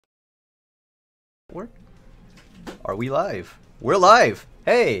Or are we live? We're live!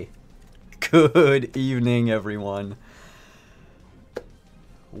 Hey! Good evening, everyone.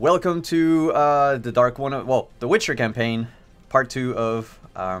 Welcome to the Dark One of... well, the Witcher campaign, part 2 of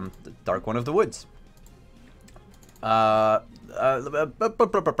the Dark One of the Woods.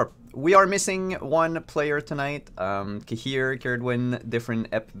 We are missing one player tonight. Kahir, Kerdwin, different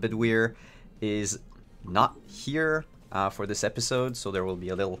Ep Bedweir is not here for this episode, so there will be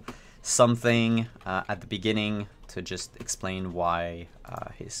a little something at the beginning to just explain why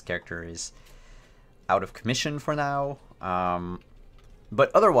his character is out of commission for now. But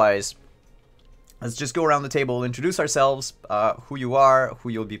otherwise, let's just go around the table, introduce ourselves, who you are, who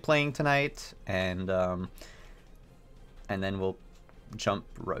you'll be playing tonight, and then we'll jump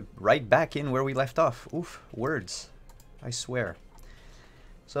right back in where we left off. Oof, words, I swear.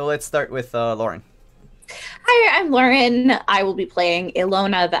 So let's start with Lauren. Hi, I'm Lauren. I will be playing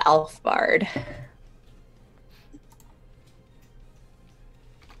Ilona the Elf Bard.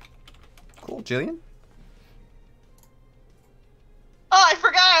 Cool, Jillian? Oh, I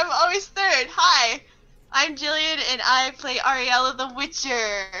forgot I'm always third. Hi, I'm Jillian and I play Ariella the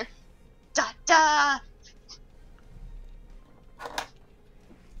Witcher. Da da!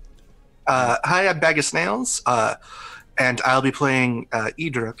 Hi, I'm Bag of Snails, and I'll be playing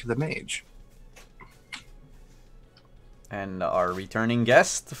Edric the Mage. And our returning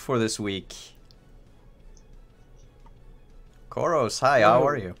guest for this week, Koros. Hi, how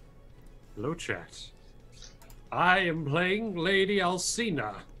are you? Hello, chat. I am playing Lady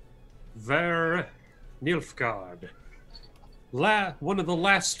Alcina, Ver Nilfgaard, one of the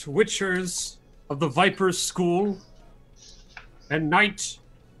last Witchers of the Viper's School, and Knight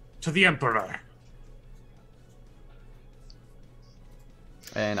to the Emperor.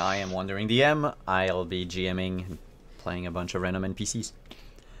 And I am Wandering DM. I'll be GMing and playing a bunch of random NPCs.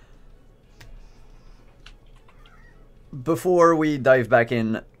 Before we dive back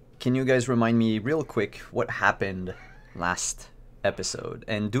in, can you guys remind me real quick what happened last episode?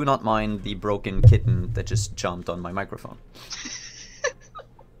 And do not mind the broken kitten that just jumped on my microphone.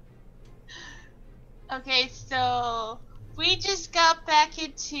 Okay, so we just got back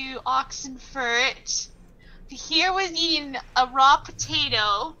into Oxenfurt. Here was eating a raw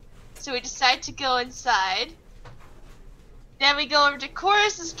potato, so we decided to go inside. Then we go over to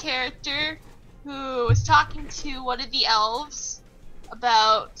Chorus's character, who was talking to one of the elves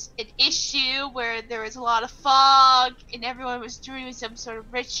about an issue where there was a lot of fog and everyone was doing some sort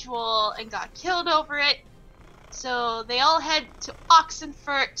of ritual and got killed over it. So they all head to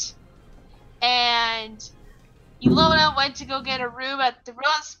Oxenfurt, and Ilona went to go get a room at the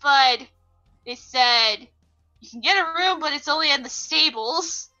Rosebud. They said, you can get a room, but it's only in the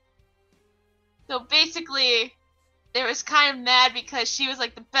stables. So basically, they was kind of mad because she was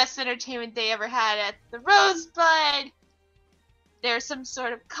like the best entertainment they ever had at the Rosebud. There's some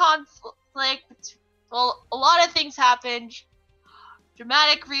sort of conflict. Well, a lot of things happened.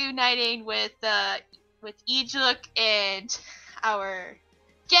 Dramatic reuniting with Ejuk and our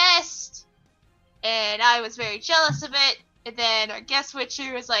guest, and I was very jealous of it. And then our guest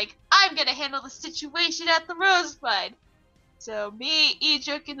Witcher was like, I'm gonna handle the situation at the Rosebud. So me,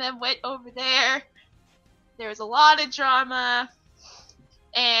 Ejuk, and them went over there. There was a lot of drama,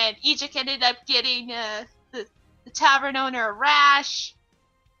 and Ejuk ended up getting the tavern owner a rash.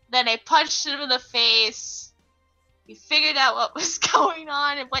 Then I punched him in the face. We figured out what was going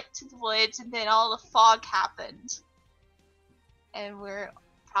on and went to the woods, and then all the fog happened. And we're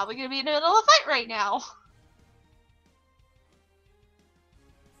probably going to be in the middle of a fight right now.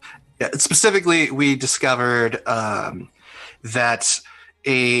 Yeah, specifically, we discovered that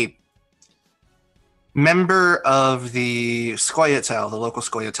a member of the Scoia'tael, the local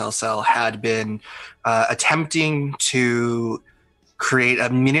Scoia'tael cell, had been attempting to create a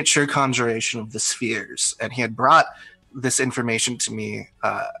miniature conjuration of the spheres, and he had brought this information to me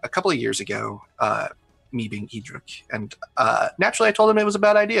a couple of years ago, me being Edric, and naturally I told him it was a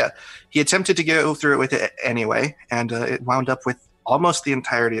bad idea. He attempted to go through it with it anyway, and it wound up with almost the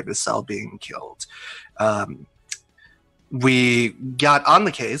entirety of his cell being killed. We got on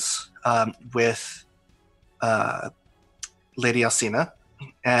the case with Lady Alcina,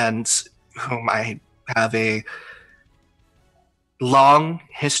 and whom I have a long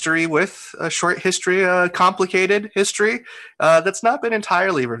history with, a short history, a complicated history that's not been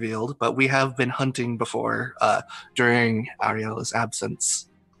entirely revealed, but we have been hunting before during Ariella's absence.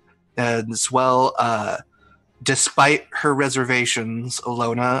 And as well, despite her reservations,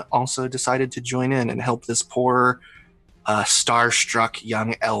 Ilona also decided to join in and help this poor, star-struck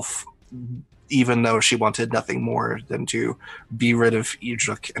young elf, even though she wanted nothing more than to be rid of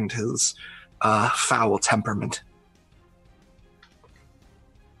Ejuk and his foul temperament.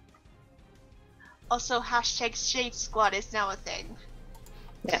 Also, hashtag Shade Squad is now a thing.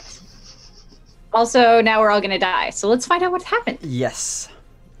 Yes. Also, now we're all gonna die. So let's find out what happened. Yes,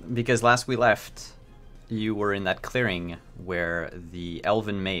 because last we left, you were in that clearing where the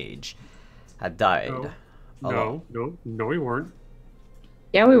elven mage had died. alone. No, we weren't.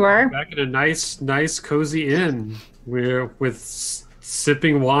 Yeah, we were. Back at a nice, cozy inn, with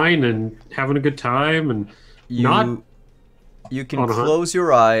sipping wine and having a good time, and You can close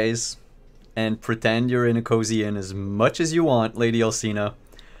your eyes and pretend you're in a cozy inn as much as you want, Lady Alcina.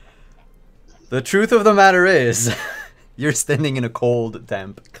 The truth of the matter is, you're standing in a cold,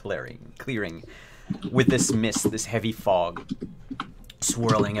 damp clearing with this mist, this heavy fog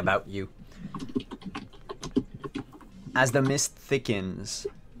swirling about you. As the mist thickens,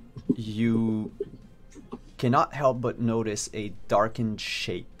 you cannot help but notice a darkened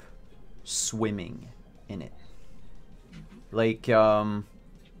shape swimming in it. Like, not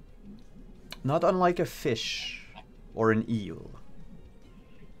unlike a fish or an eel.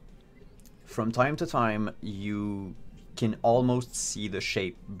 From time to time, you can almost see the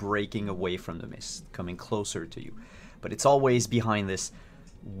shape breaking away from the mist, coming closer to you. But it's always behind this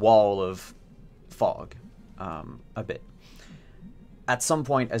wall of fog, a bit. At some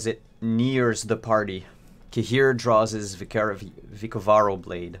point, as it nears the party, Kahir draws his Vicovaro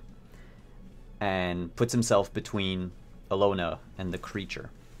blade and puts himself between Ilona and the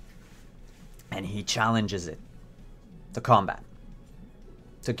creature. And he challenges it to combat,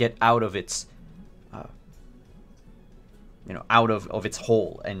 to get out of its, out of its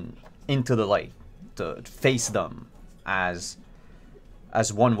hole and into the light, to face them as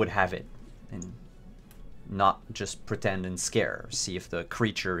one would have it, and not just pretend and scare. See if the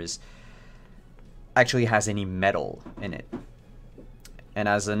creature actually has any metal in it. And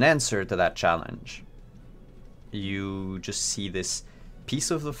as an answer to that challenge, you just see this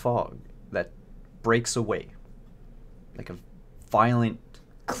piece of the fog that breaks away like a violent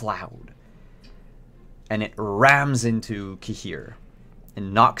cloud, and it rams into Kahir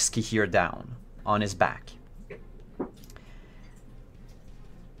and knocks Kahir down on his back.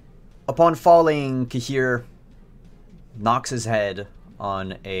 Upon falling, Kahir knocks his head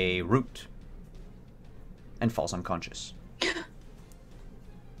on a root and falls unconscious.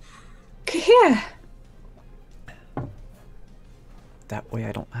 Kahir! That way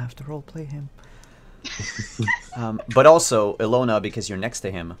I don't have to roleplay him. But also, Ilona, because you're next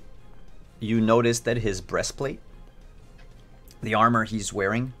to him, you notice that his breastplate, the armor he's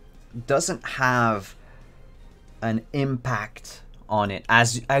wearing, doesn't have an impact on it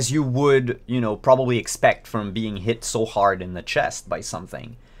as you would, probably expect from being hit so hard in the chest by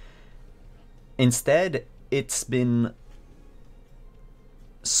something. Instead, it's been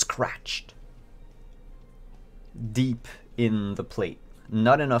scratched deep in the plate.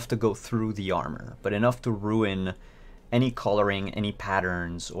 Not enough to go through the armor, but enough to ruin any coloring, any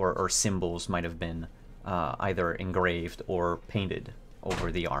patterns or symbols might have been either engraved or painted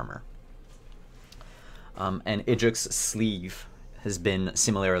over the armor. And Idric's sleeve has been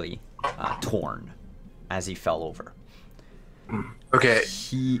similarly torn as he fell over. Okay.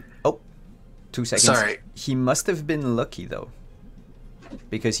 2 seconds. Sorry. He must have been lucky, though,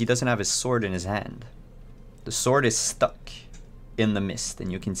 because he doesn't have his sword in his hand. The sword is stuck in the mist,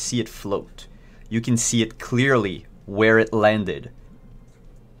 and you can see it float. You can see it clearly where it landed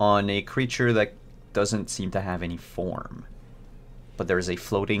on a creature that doesn't seem to have any form. But there is a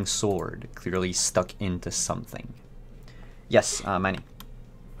floating sword clearly stuck into something. Yes, Manny.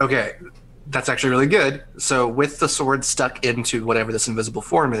 Okay, that's actually really good. So with the sword stuck into whatever this invisible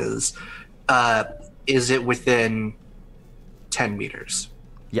form is it within 10 meters?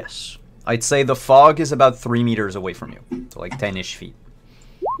 Yes. I'd say the fog is about 3 meters away from you. So like 10-ish feet.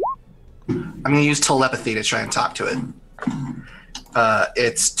 I'm going to use telepathy to try and talk to it.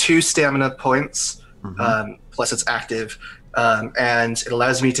 It's 2 stamina points, plus it's active. And it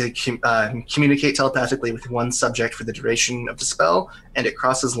allows me to communicate telepathically with one subject for the duration of the spell, and it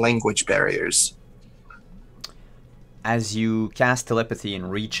crosses language barriers. As you cast telepathy and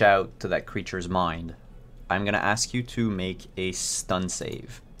reach out to that creature's mind, I'm going to ask you to make a stun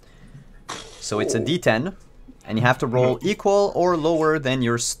save. So it's a d10, and you have to roll equal or lower than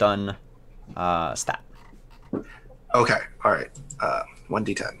your stun stat. Okay, all right.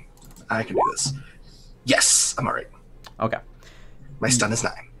 1d10. I can do this. Yes, I'm all right. Okay. My stun is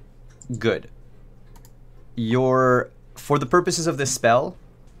 9. Good. For the purposes of this spell,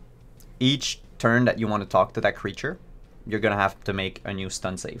 each turn that you want to talk to that creature, you're going to have to make a new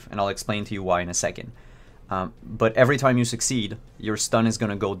stun save, and I'll explain to you why in a second. But every time you succeed, your stun is going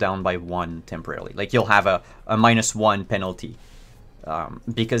to go down by 1 temporarily. Like, you'll have a -1 penalty.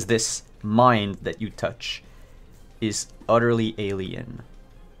 Because this mind that you touch is utterly alien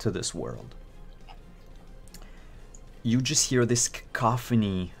to this world. You just hear this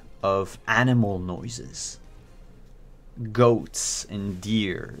cacophony of animal noises. Goats and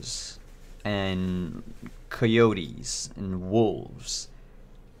deers and coyotes and wolves.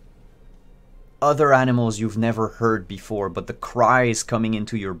 Other animals you've never heard before, but the cries coming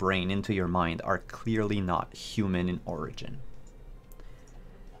into your brain, into your mind, are clearly not human in origin.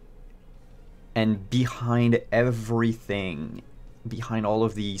 And behind everything, behind all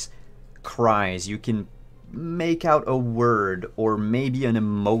of these cries, you can make out a word or maybe an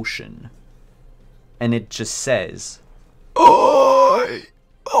emotion. And it just says, "I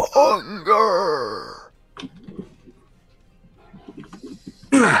hunger."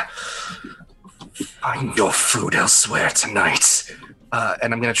 Find your food elsewhere tonight.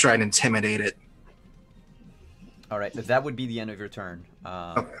 And I'm going to try and intimidate it. Alright, that would be the end of your turn.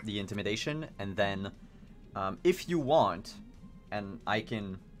 Okay. The intimidation, and then if you want, and I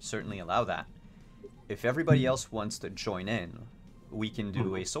can certainly allow that, if everybody else wants to join in, we can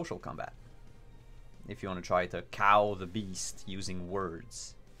do a social combat. If you want to try to cow the beast using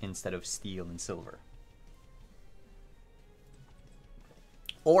words instead of steel and silver.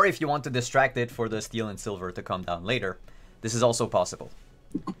 Or if you want to distract it for the steel and silver to come down later, this is also possible.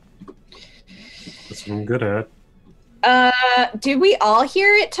 That's what I'm good at. Did we all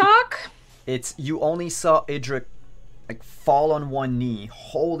hear it talk? It's, you only saw Idrik like fall on one knee,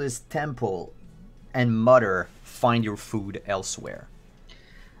 hold his temple, and mutter, "Find your food elsewhere."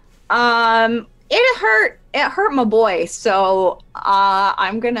 It hurt my boy, so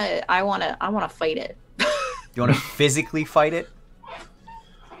I wanna fight it. You want to physically fight it?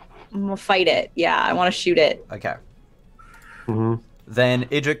 I'm gonna fight it. Yeah, I wanna shoot it. Okay. Mm-hmm. Then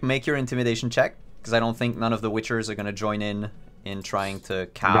Idrik, make your intimidation check, because I don't think none of the Witchers are going to join in trying to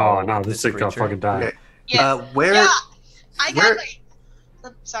cow No, this thing got fucking die. Okay. Yeah. Where? Yeah, I where- got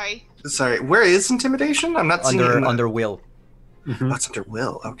my... Sorry. Sorry, where is intimidation? I'm not seeing it. Under will. Mhm. Oh, it's under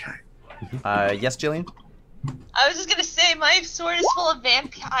will. Okay. Yes, Jillian? I was just gonna say, my sword is full of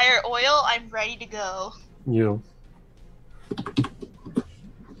vampire oil. I'm ready to go. Yeah.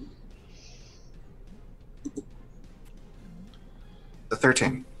 The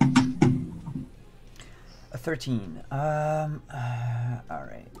 13. A 13.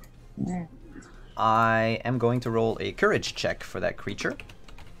 Alright. I am going to roll a courage check for that creature.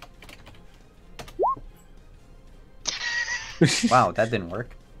 Wow, that didn't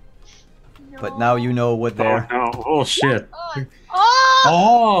work. But now you know what Oh they're... no! Oh shit! Oh!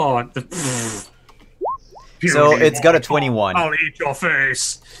 Oh! Oh! So it's got a 21. I'll eat your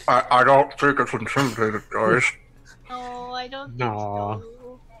face. I don't think it's intimidated, guys. No, I don't think No.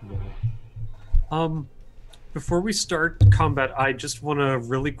 so. Before we start combat, I just want to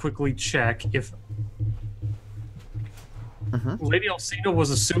really quickly check if Lady Alcina was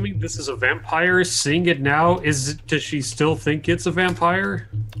assuming this is a vampire. Seeing it now, does she still think it's a vampire?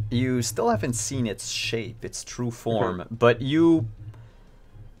 You still haven't seen its shape, its true form, but you...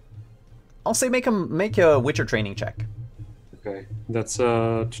 I'll say make a Witcher training check. Okay, that's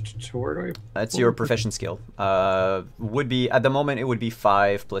where do I? That's your profession skill. Would be, at the moment, it would be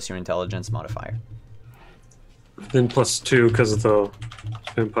 5 plus your intelligence modifier. Then +2 because of the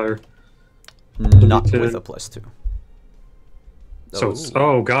vampire. Not D10. with a +2. So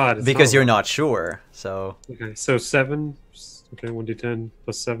oh god, it's Because not- you're not sure, so... Okay, so 7. Okay, 1d10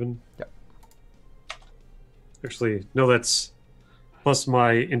 +7. Yep. Actually, no, that's plus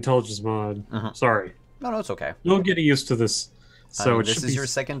my intelligence mod. Mhm. Sorry, No, it's okay. you're getting used to this. I So mean, it this should is be your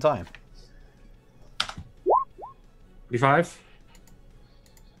second time. 25.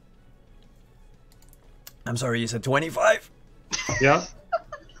 I'm sorry, you said 25? Yeah.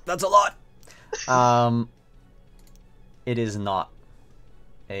 That's a lot. It is not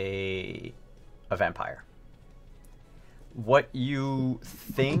a vampire. What you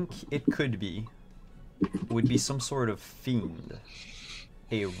think it could be would be some sort of fiend,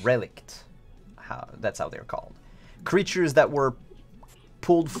 a relict. That's how they're called. Creatures that were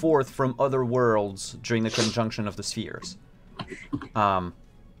pulled forth from other worlds during the conjunction of the spheres.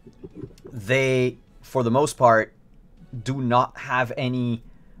 They, for the most part, do not have any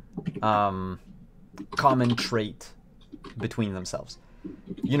common trait between themselves.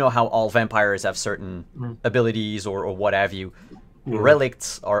 You know how all vampires have certain abilities or what have you.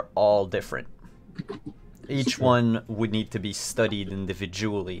 Relicts are all different. Each one would need to be studied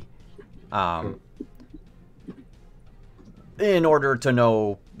individually. in order to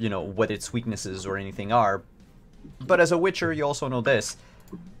know, what its weaknesses or anything are. But as a witcher, you also know this.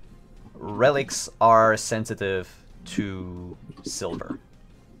 Relics are sensitive to silver.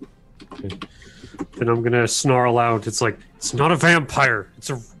 Okay. Then I'm gonna snarl out. It's like, it's not a vampire.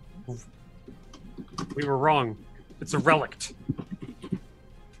 We were wrong. It's a relict.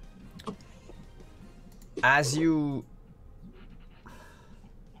 As you...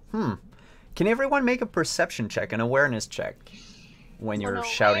 Can everyone make a perception check, an awareness check, when you're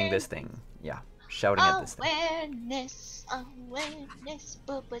shouting this thing? Yeah, shouting at this thing. Awareness.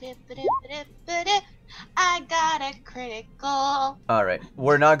 I got a critical. Alright,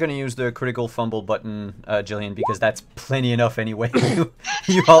 we're not going to use the critical fumble button, Jillian, because that's plenty enough anyway.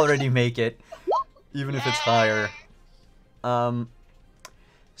 You already make it, even if it's higher. So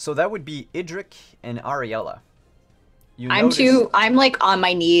that would be Idric and Ariella. I'm like on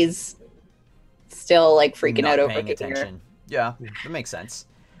my knees, still like freaking out over paying here. attention. Yeah, that makes sense.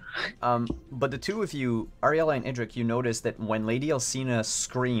 But the two of you, Ariella and Idric, you notice that when Lady Elsina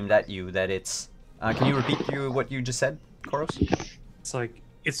screamed at you, that it's... can you repeat what you just said, Koros? It's like,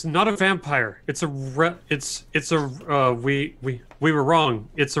 it's not a vampire. It's a we were wrong.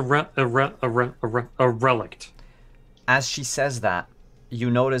 It's a relict. As she says that, you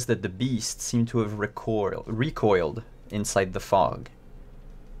notice that the beast seemed to have recoiled inside the fog.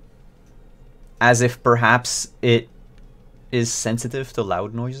 As if perhaps it is sensitive to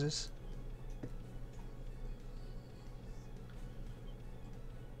loud noises.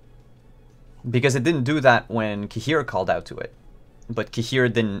 Because it didn't do that when Kahir called out to it. But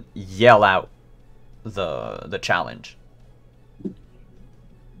Kahir didn't yell out the challenge.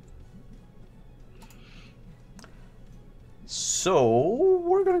 So,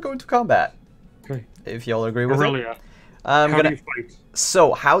 we're gonna go into combat. Okay. If y'all agree with Aurelia, it. how do you fight?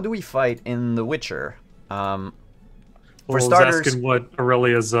 So, how do we fight in The Witcher? For starters... I was asking what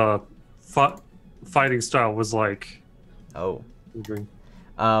Aurelia's fighting style was like. Oh.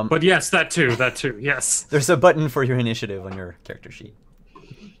 But yes, that too, yes. There's a button for your initiative on your character sheet.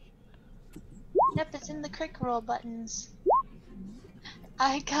 Yep, it's in the quick roll buttons.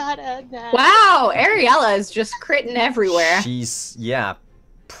 I got a... Wow, Ariella is just critting everywhere. She's,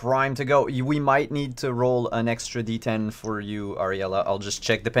 prime to go. We might need to roll an extra d10 for you, Ariella. I'll just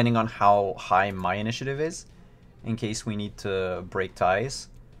check depending on how high my initiative is, in case we need to break ties.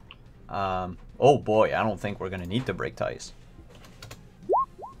 Oh boy, I don't think we're gonna need to break ties.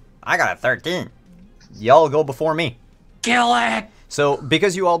 I got a 13. Y'all go before me. Kill it! So,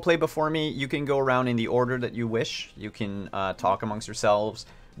 because you all play before me, you can go around in the order that you wish. You can talk amongst yourselves,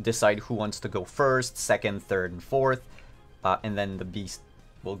 decide who wants to go first, second, third, and fourth, and then the beast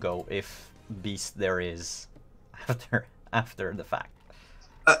will go if beast there is after the fact.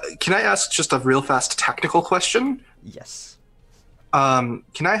 Can I ask just a real fast technical question? Yes.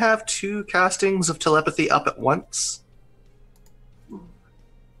 Can I have 2 castings of telepathy up at once?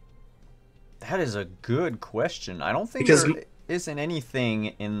 That is a good question. I don't think there isn't anything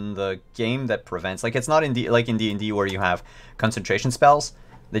in the game that prevents... Like, it's not in D&D where you have concentration spells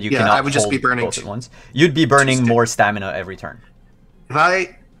that you cannot I would just be hold burning both at once. You'd be burning more stamina every turn. If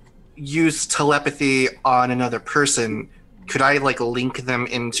I use telepathy on another person, could I, link them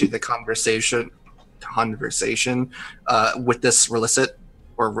into the conversation with this relicit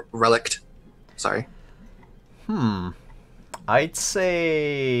or relict? Sorry. I'd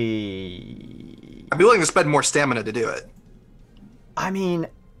say... I'd be willing to spend more stamina to do it. I mean,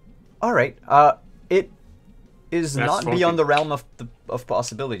 all right. It is not beyond the realm of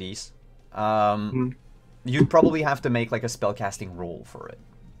possibilities. You'd probably have to make like a spellcasting roll for it.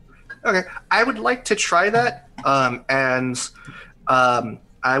 Okay, I would like to try that, and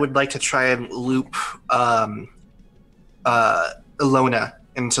I would like to try and loop Ilona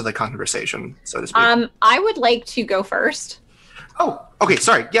into the conversation, so to speak. I would like to go first. Oh, okay,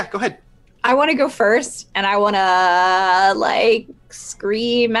 sorry. Yeah, go ahead. I want to go first, and I want to,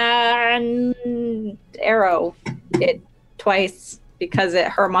 scream and arrow it twice because it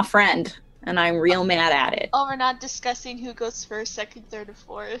hurt my friend, and I'm real mad at it. Oh, we're not discussing who goes first, second, third, or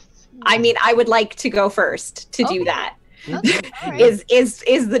fourth. I mean, I would like to go first to do that. Okay, all right.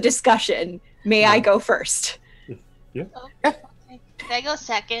 Is the discussion. May I go first? Yeah. Okay. Can I go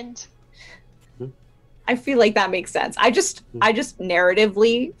second? I feel like that makes sense. I just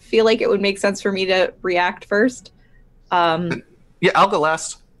narratively feel like it would make sense for me to react first. Yeah, I'll go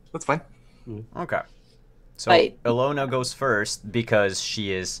last. That's fine. Okay. So Ilona goes first because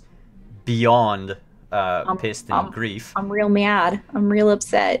she is beyond pissed and grief. I'm real mad. I'm real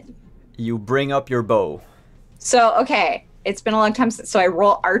upset. You bring up your bow. So, okay. It's been a long time since... So I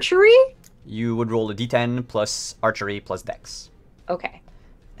roll archery? You would roll a d10 plus archery plus dex. Okay.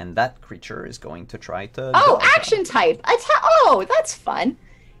 And that creature is going to try to... Oh, dodge action type. Oh, that's fun.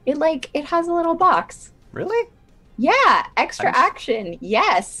 It has a little box. Really? Yeah, extra Nice. action.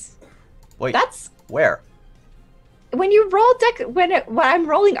 Yes. Wait, That's where? when you roll when I'm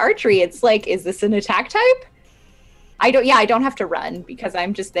rolling archery, it's like, is this an attack type? I don't have to run because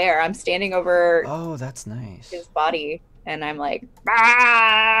I'm just there. I'm standing over Oh, that's nice. his body and I'm like,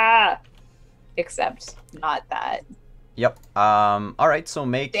 ah! Except not that. Yep. All right, so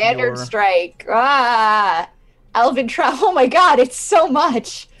make Standard your... strike. Ah! Elven trap. Oh my god, it's so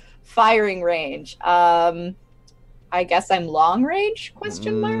much. Firing range. I guess I'm long range?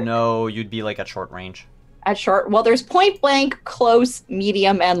 Question mark? No, you'd be like at short range. At short. Well, there's point blank, close,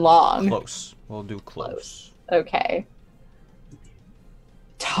 medium, and long. Close. We'll do close. Okay.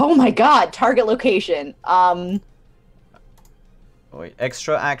 Oh my god, target location. Wait,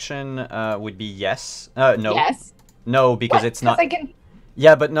 extra action would be yes. No. Yes. No, because What? it's not... I can...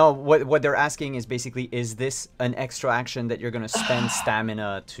 Yeah, but no, what they're asking is basically, is this an extra action that you're going to spend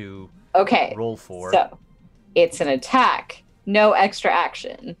stamina to Okay. roll for? So, it's an attack. No extra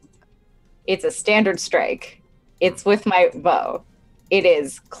action. It's a standard strike. It's with my bow. It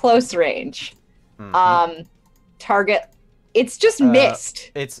is close range. Mhm. Target. It's just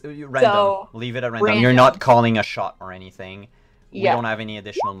missed. It's random. So, Leave it at random. random. You're not calling a shot or anything. We Yeah. don't have any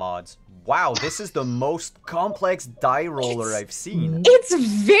additional mods. Wow, this is the most complex die roller I've seen. It's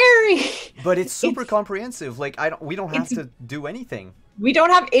very. But it's super it's- comprehensive. Like we don't have to do anything. We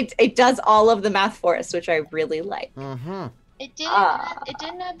don't have it. It does all of the math for us, which I really like. Mm-hmm. It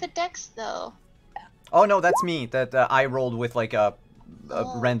didn't have the dex though. Oh no, that's me. That I rolled with like a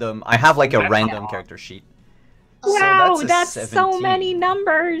random. I have like a random character sheet. So Wow, a that's so 17. many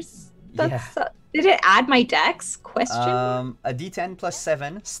numbers. That's Yeah. did it add my dex? Question. A d10 plus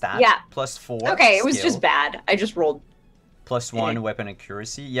 7 stat. Yeah. Plus 4. Okay, it was skill, just bad. I just rolled. Plus 1 weapon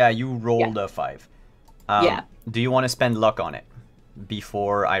accuracy. Yeah, you rolled a 5. Yeah. Do you want to spend luck on it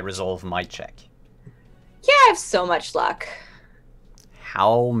before I resolve my check? Yeah, I have so much luck.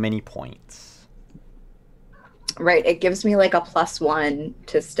 How many points? Right, it gives me like a +1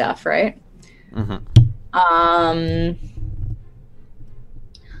 to stuff, right? Mm-hmm.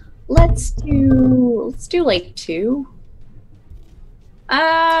 Let's do like 2.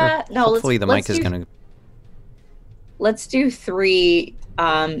 No, Hopefully the mic is do, gonna. Let's do 3.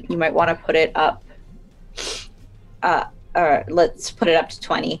 You might want to put it up. Let's put it up to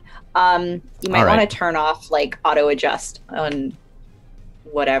 20. You might All right. want to turn off like auto adjust on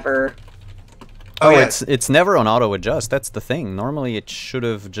whatever. Oh, yeah. it's never on auto adjust. That's the thing. Normally it should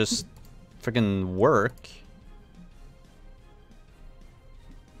have just freaking work.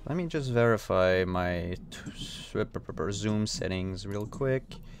 Let me just verify my Zoom settings real quick.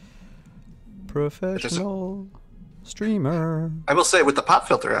 Professional streamer. I will say, with the pop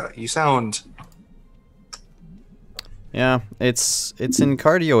filter out, you sound... Yeah, it's in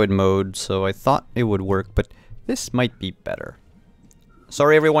cardioid mode, so I thought it would work, but this might be better.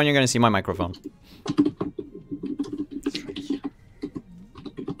 Sorry everyone, you're gonna see my microphone.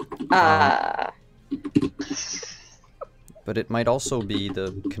 But it might also be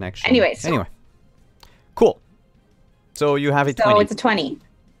the connection. Anyway, cool. So you have a 20. So it's a 20.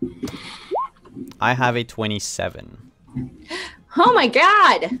 I have a 27. Oh my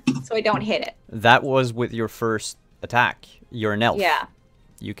god! So I don't hit it. That was with your first attack. You're an elf. Yeah.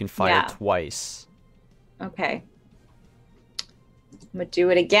 You can fire Yeah. twice. Okay. I'm gonna do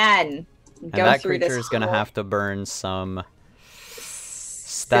it again. And Go that through creature this is gonna whole have to burn some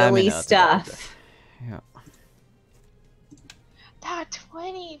stamina. silly to do it. stuff. Yeah. That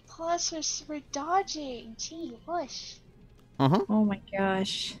 20 plus was for dodging. Gee, whoosh. Oh my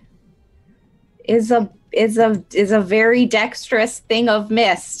gosh. Is a very dexterous thing of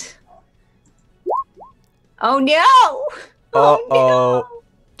mist. Oh no! Oh no!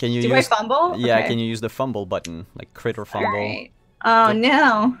 Can you Do use? I fumble? Yeah. Okay. Can you use the fumble button, like crit or All fumble? right. Oh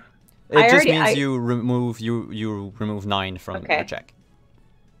no! It I just already- means I- you remove 9 from Okay. your check.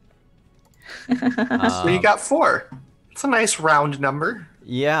 So you got 4. It's a nice round number.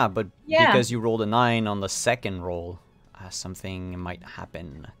 Yeah, but Yeah. because you rolled a 9 on the second roll, something might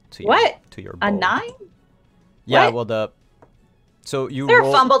happen to What? to your A bow. 9? Yeah, What? well so you They're a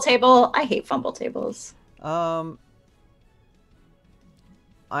roll. fumble table. I hate fumble tables. I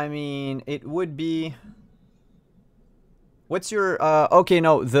mean, it would be. What's your okay,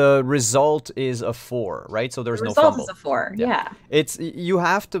 no, the result is a 4, right? So there's The no result fumble. is a 4. Yeah. Yeah. It's you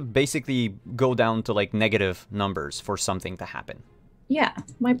have to basically go down to like negative numbers for something to happen. Yeah.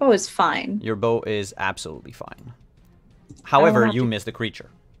 My bow is fine. Your bow is absolutely fine. However, have you to- miss the creature.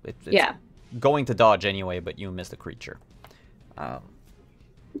 It's Yeah. going to dodge anyway, but you miss the creature.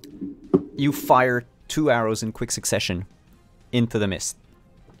 You fire 2 arrows in quick succession into the mist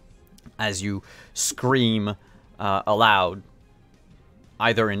as you scream aloud,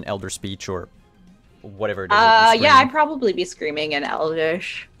 either in Elder Speech or whatever it is. Yeah, I'd probably be screaming in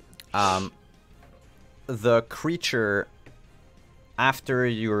Elvish. The creature, after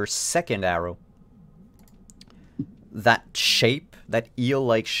your second arrow, that shape, that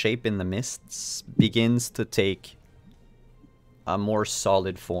eel-like shape in the mists, begins to take a more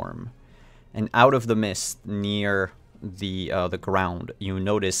solid form. And out of the mist, near the ground, you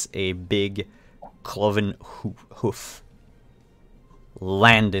notice a big cloven hoof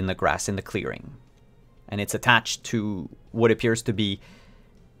land in the grass, in the clearing. And it's attached to what appears to be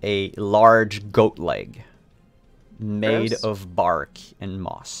a large goat leg made Gross. of bark and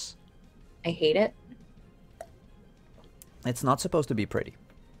moss. I hate it. It's not supposed to be pretty.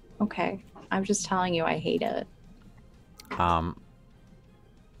 Okay. I'm just telling you I hate it.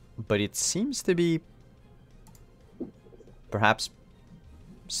 But it seems to be perhaps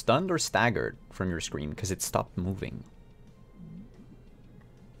stunned or staggered from your scream because it stopped moving.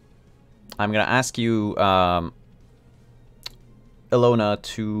 I'm going to ask you, Ilona,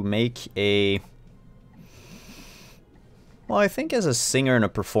 to make a... Well, I think as a singer and a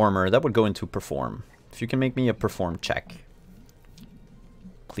performer, that would go into perform. If you can make me a perform check.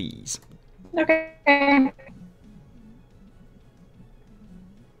 Please. Okay.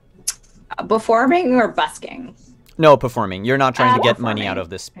 Performing or busking? No, performing. You're not trying to get money Performing, out of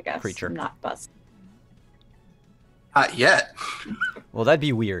this I guess. creature. I'm not busking. Not yet. Well, that'd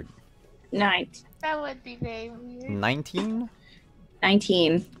be weird. 19. That would be very weird. 19?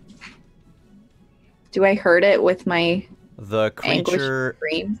 19. Do I hurt it with my The creature... anguish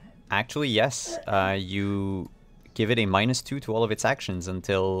scream? Actually, yes. You give it a -2 to all of its actions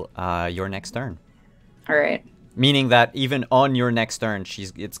until your next turn. All right. Meaning that even on your next turn,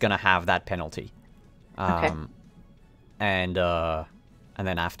 it's gonna have that penalty. Okay. And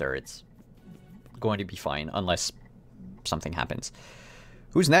then after, it's going to be fine unless something happens.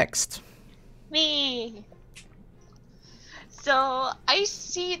 Who's next? Me. So I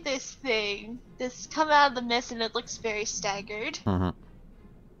see this thing, this come out of the mist, and it looks very staggered. Mm-hmm.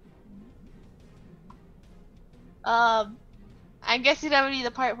 I'm guessing that would be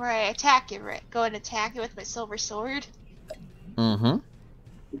the part where I attack it, right? Go and attack it with my silver sword. Mm-hmm.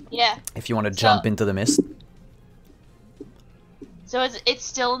 Yeah. If you want to jump into the mist. So it's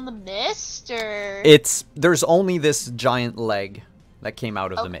still in the mist, or? There's only this giant leg that came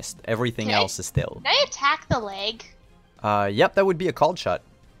out of the mist. Everything Okay. else is still. Can I attack the leg? Yep, that would be a called shot.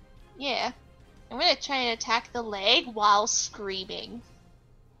 Yeah. I'm gonna try and attack the leg while screaming.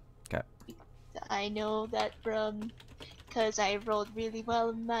 Okay. I know that because I rolled really well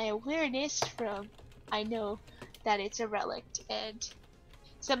in my awareness I know that it's a relic, and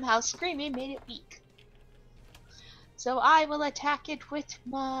somehow screaming made it weak. So I will attack it with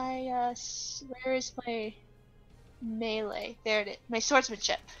my, where is my melee? There it is. My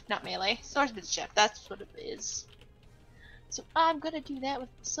swordsmanship, not melee. Swordsmanship, that's what it is. So I'm gonna do that with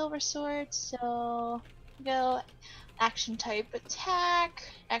the silver sword, so go action type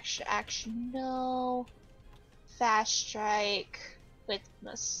attack, extra action no, fast strike with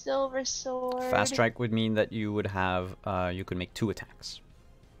the silver sword. Fast strike would mean that you would have, you could make 2 attacks.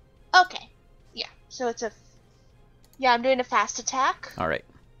 Okay, yeah, so I'm doing a fast attack. Alright.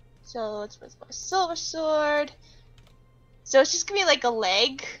 So it's with my silver sword. So it's just gonna be like a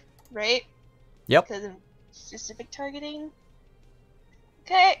leg, right? Yep. Because of specific targeting.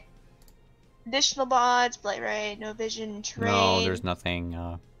 Okay. Additional mods, blight right, no vision, terrain. No, there's nothing.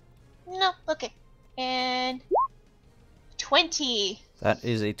 No, okay. And 20. That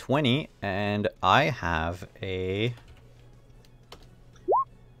is a 20, and I have a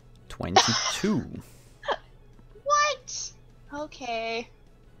 22. What? Okay.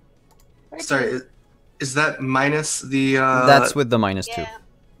 Sorry, is that minus the? That's with the -2. Yeah.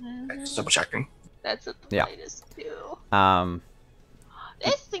 Mhm. Just double checking. That's what the Yeah. latest do.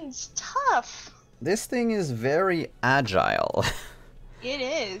 This This thing's tough. thing is very agile. It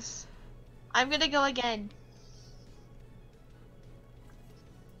is. I'm gonna go again.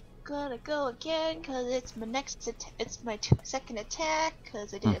 Gonna go again because it's my it's my second attack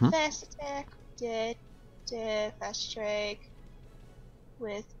because I did a fast attack. Did fast strike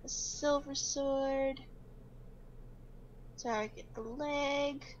with a silver sword. Target the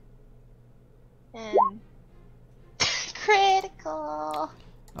leg and critical.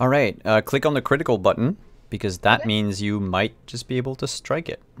 Alright, click on the critical button, because that Okay. means you might just be able to strike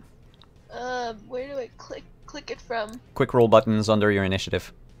it. Where do I click it from? Quick roll buttons under your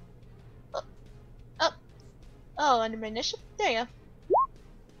initiative. Oh, under my initiative? There you go.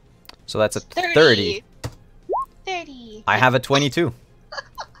 So that's a 30. 30. I have a 22.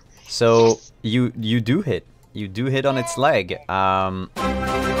 So Yes. you do hit. You do hit on its leg. Oh.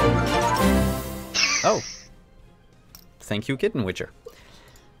 Thank you, Kitten Witcher.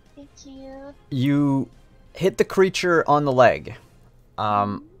 Thank you. You hit the creature on the leg.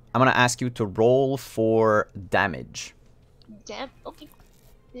 I'm gonna ask you to roll for damage. Damn. Okay.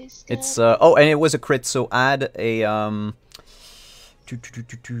 This It's guy. oh, and it was a crit, so add a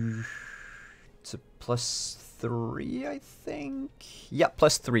it's a +3, I think. Yeah,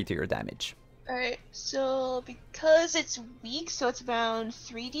 +3 to your damage. Alright, so because it's weak, so it's around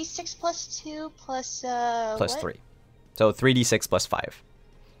 3d6 plus 2 plus Plus what? 3. So 3d6 plus 5.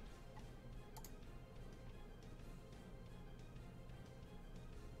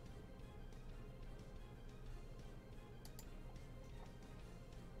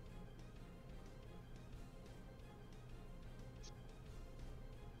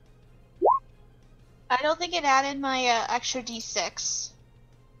 I don't think it added my extra d6.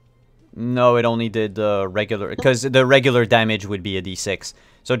 No, it only did the regular, because the regular damage would be a d6.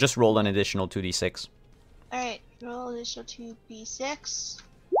 So just roll an additional 2d6. Alright, roll additional 2b6.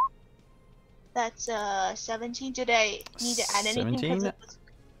 That's 17. Did I need to add anything 17? because it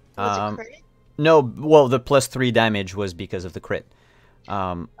was a crit? No, well, the +3 damage was because of the crit.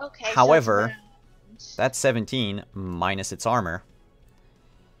 Okay. so it's However, around- that's 17 minus its armor.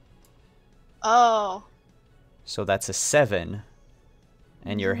 Oh. So that's a 7.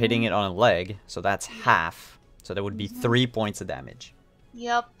 And you're hitting it on a leg, so that's half. So that would be 3 points of damage.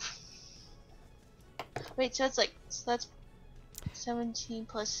 Yep. Wait, so that's 17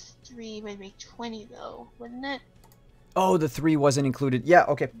 plus 3 would make 20 though, wouldn't it? Oh, the 3 wasn't included. Yeah,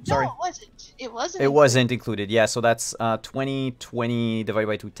 okay, sorry. No, it wasn't. It wasn't. It wasn't included, yeah, so that's 20, 20 divided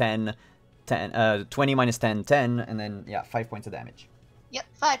by 2, 10, 10 20 minus 10, 10, and then, yeah, 5 points of damage. Yep,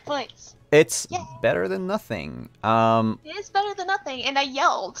 5 points. It's Yay. better than nothing. It is better than nothing, and I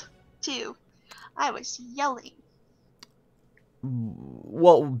yelled too. I was yelling.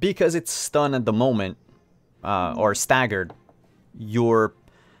 Well, because it's stunned at the moment, or staggered, you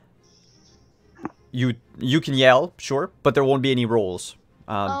can yell, sure, but there won't be any rolls.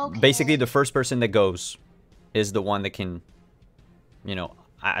 Basically, Okay. the first person that goes is the one that can,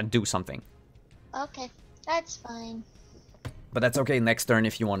 do something. Okay, that's fine. But that's okay. Next turn,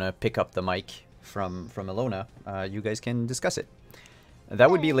 if you want to pick up the mic from Ilona, you guys can discuss it.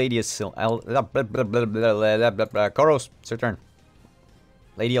 That would be Lady Koros, it's your turn.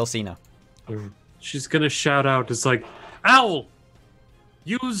 Lady Elsina. She's gonna shout out, it's like, Owl!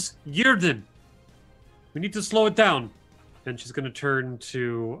 Use Yirden! We need to slow it down. And she's gonna turn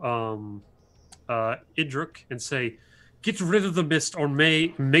to Idruk and say, get rid of the mist or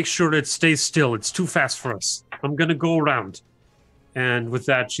make sure it stays still. It's too fast for us. I'm gonna go around. And with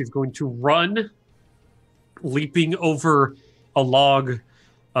that, she's going to run, leaping over a log, with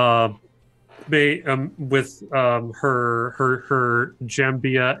her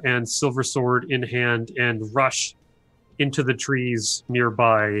Jambia and silver sword in hand, and rush into the trees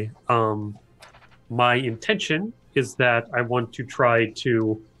nearby. My intention is that I want to try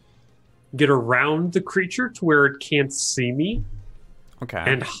to get around the creature to where it can't see me, Okay.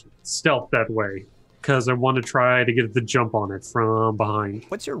 and stealth that way. Because I want to try to get the jump on it from behind.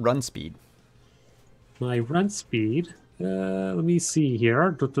 What's your run speed? My run speed, let me see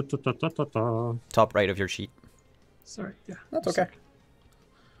here. Top right of your sheet. Sorry, yeah. That's okay.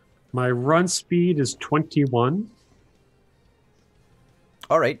 My run speed is 21.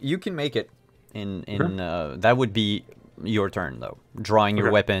 All right, you can make it. That would be your turn though. Drawing your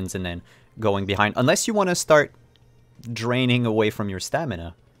Okay. weapons and then going behind, unless you want to start draining away from your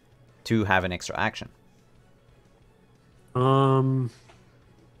stamina to have an extra action. I've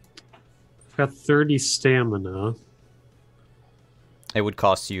got 30 stamina. It would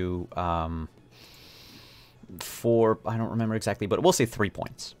cost you 4. I don't remember exactly, but we'll say 3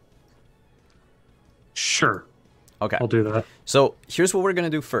 points. Sure, Okay. I'll do that. So here's what we're gonna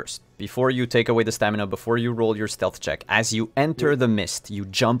do first. Before you take away the stamina, before you roll your stealth check, as you enter the mist, you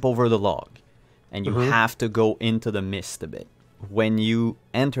jump over the log, and you have to go into the mist a bit. When you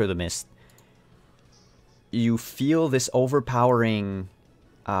enter the mist, you feel this overpowering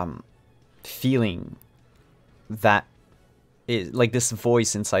feeling that is like this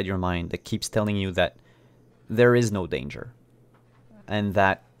voice inside your mind that keeps telling you that there is no danger, and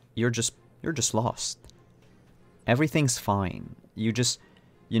that you're just lost. Everything's fine.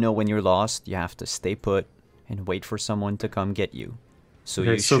 When you're lost, you have to stay put and wait for someone to come get you. So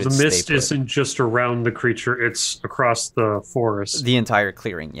Okay, you so should the mist stay put. isn't just around the creature, it's across the forest. The entire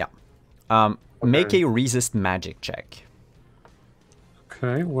clearing, yeah. Make a resist magic check.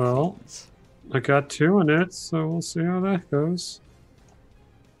 Okay, well, I got 2 in it, so we'll see how that goes.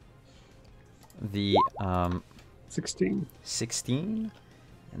 The 16. 16,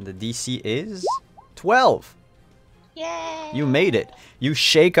 and the DC is 12. Yay! You made it. You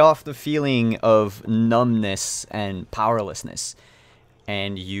shake off the feeling of numbness and powerlessness,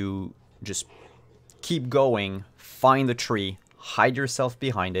 and you just keep going, find the tree, hide yourself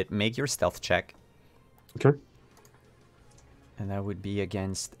behind it, make your stealth check. Okay. And that would be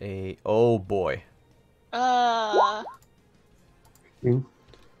against a... Oh, boy. Mm.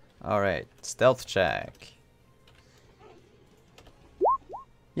 Alright, stealth check.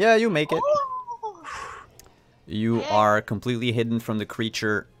 Yeah, you make it. You are completely hidden from the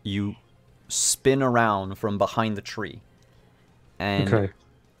creature. You spin around from behind the tree. And Okay.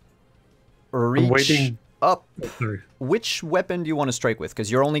 reach I'm waiting. up. Sorry. Which weapon do you want to strike with?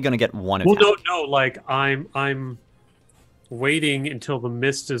 Because you're only going to get one Well, attack. no, like I'm waiting until the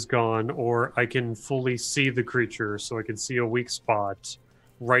mist is gone, or I can fully see the creature, so I can see a weak spot.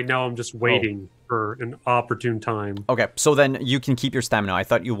 Right now, I'm just waiting for an opportune time. Okay, so then you can keep your stamina. I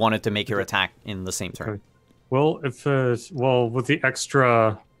thought you wanted to make your attack in the same turn. Okay. Well, if with the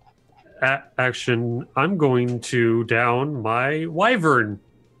extra action, I'm going to down my wyvern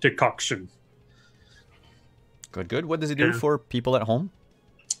decoction. Good, good. What does it do Yeah. for people at home?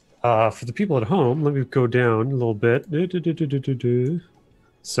 For the people at home, let me go down a little bit.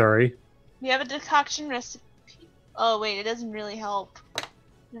 Sorry. We have a decoction recipe. Oh wait, it doesn't really help.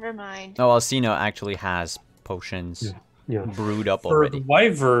 Never mind. Oh, Alcina actually has potions Yeah. brewed up For already. the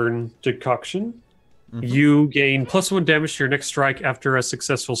wyvern decoction, Mhm. you gain +1 damage to your next strike after a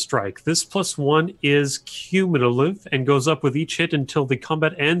successful strike. This +1 is cumulative and goes up with each hit until the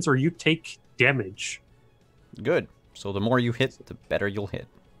combat ends or you take damage. Good. So the more you hit, the better you'll hit.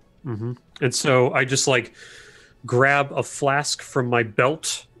 Mm-hmm. And so I just like grab a flask from my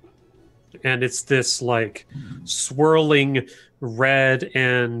belt, and it's this like swirling red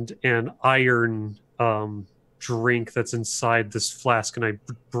and iron drink that's inside this flask, and I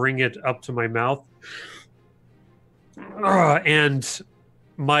bring it up to my mouth, and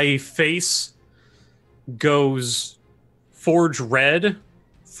my face goes forge red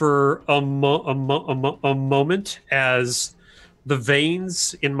for a moment as the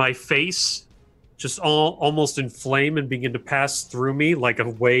veins in my face just almost inflame and begin to pass through me like a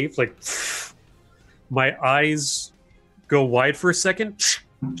wave. Like my eyes go wide for a second,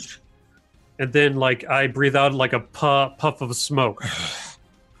 and then like I breathe out like a puff of smoke.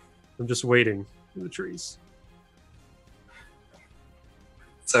 I'm just waiting in the trees.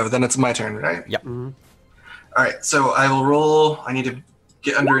 So then it's my turn, right? Mm-hmm. All right, so I will roll. I need to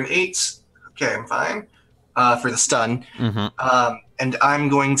get under an 8. Okay, I'm fine for the stun. Mm-hmm. And I'm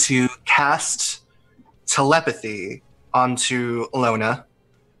going to cast telepathy onto Lona.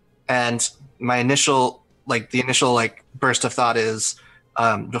 And my initial burst of thought is,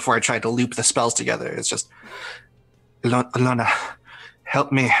 before I tried to loop the spells together, it's just, Lona,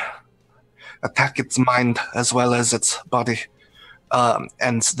 help me attack its mind as well as its body.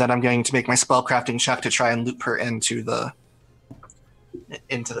 And then I'm going to make my spellcrafting check to try and loop her into the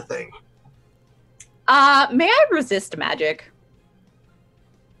thing. May I resist magic?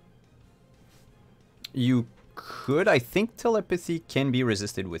 You could. I think telepathy can be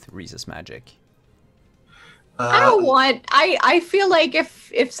resisted with resist magic. I don't want. I feel like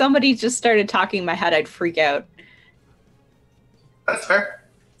if somebody just started talking in my head, I'd freak out. That's fair.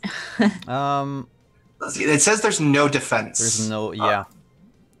 Let's see. It says there's no defense. There's no. Yeah.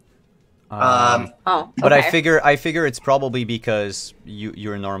 Oh, But okay. I figure it's probably because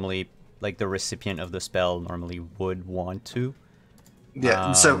you're normally like the recipient of the spell normally would want to.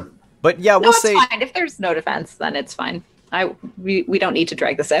 Yeah. So. But yeah, No, we'll it's say. fine. If there's no defense, then it's fine. We don't need to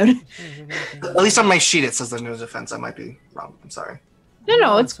drag this out. At least on my sheet it says there's no defense. I might be wrong. I'm sorry.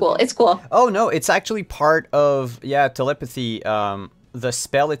 No, it's cool. It's cool. Oh no, it's actually part of telepathy. The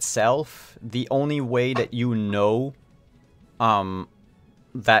spell itself. The only way that you know,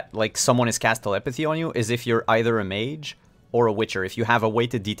 that like someone has cast telepathy on you is if you're either a mage or a witcher. If you have a way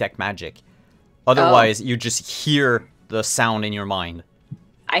to detect magic, otherwise you just hear the sound in your mind.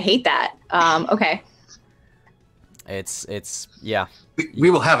 I hate that. Okay. It's yeah. We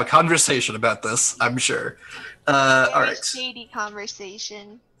will have a conversation about this, I'm sure. All Very right. shady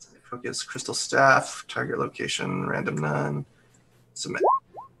conversation. Focus, crystal staff, target location, random none. Submit.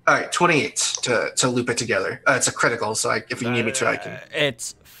 All right, 28 to loop it together. It's a critical, so if you need me to, I can.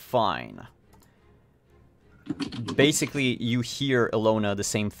 It's fine. Basically, you hear Ilona the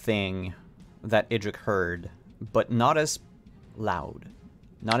same thing that Idrik heard, but not as loud,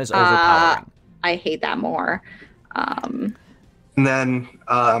 not as overpowering. I hate that more. And then,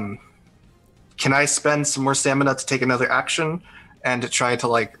 can I spend some more stamina to take another action and to try to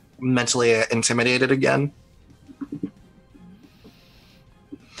like mentally intimidate it again?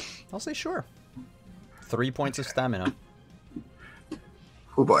 I'll say sure. 3 points of stamina.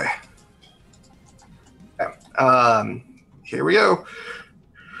 Oh boy. Okay. Here we go.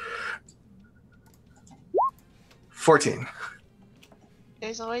 14.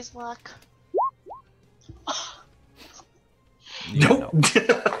 There's always luck. Nope.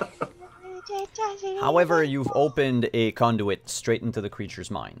 However, you've opened a conduit straight into the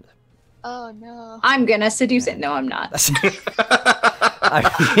creature's mind. Oh no. I'm gonna seduce it. No, I'm not.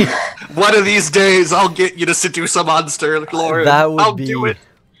 I mean, One of these days, I'll get you to seduce a monster, Lauren. that would I'll be do it.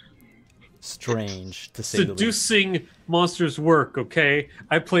 strange, to say the least. Seducing monsters work, okay?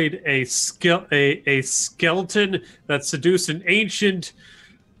 I played a skeleton that seduced an ancient,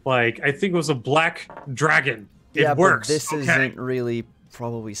 like, I think it was a black dragon. It Yeah, works, but this okay? isn't really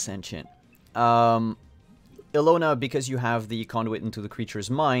probably sentient. Ilona, because you have the conduit into the creature's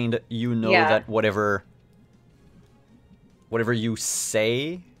mind, you know Yeah. that whatever you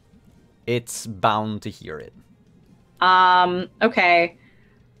say, it's bound to hear it. Okay.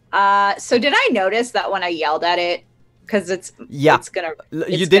 So did I notice that when I yelled at it, because it's Yeah. it's gonna You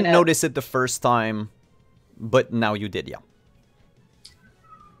it's didn't gonna- notice it the first time, but now you did, yeah.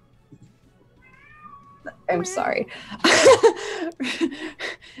 I'm sorry.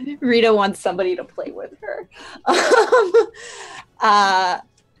 Rita wants somebody to play with her.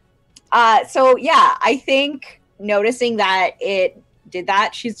 So yeah, I think noticing that it did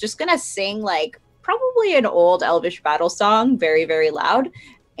that, she's just gonna sing like probably an old Elvish battle song, very, very loud,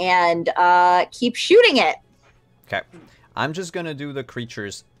 and keep shooting it. Okay. I'm just gonna do the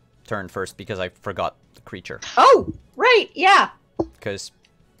creature's turn first because I forgot the creature. Oh, right, yeah. Because,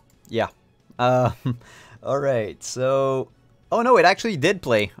 yeah. Alright, so... Oh no, it actually did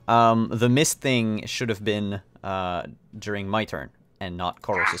play. The mist thing should have been during my turn, and not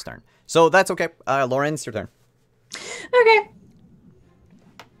Koros' turn. So that's okay. Lauren, it's your turn. Okay.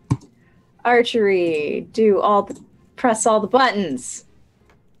 Archery. Press all the buttons.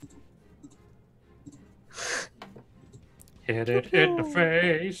 Hit it in the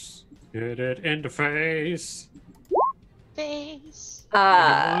face. Hit it in the face. Face.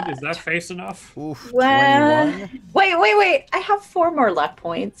 Anyone? Is that face enough? Oof, Well, 21. wait. I have 4 more luck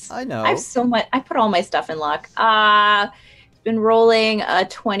points. I know. I have so much. I put all my stuff in luck. Been rolling a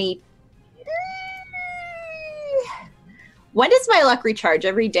 20. When does my luck recharge?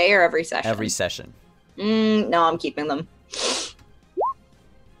 Every day or every session? Every session. No, I'm keeping them. That is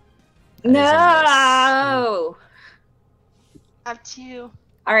a miss. No. Up to.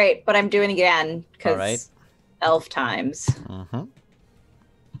 All right, but I'm doing it again because All right. elf times. Mm-hmm.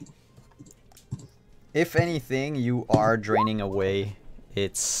 If anything, you are draining away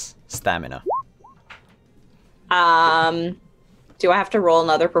its stamina. Do I have to roll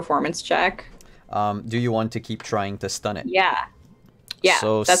another performance check? Do you want to keep trying to stun it? Yeah. Yeah.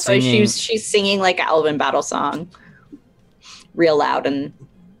 So that's why singing- she's singing like an elven battle song. Real loud and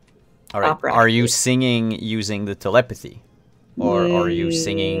All right. opera. Are you singing using the telepathy? Or are you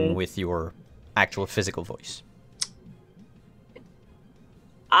singing with your actual physical voice?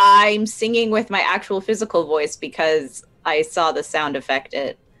 I'm singing with my actual physical voice because I saw the sound affect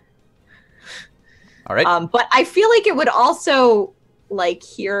it. All right. But I feel like it would also like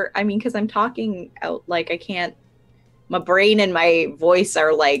hear, I mean, because I'm talking out, like I can't, my brain and my voice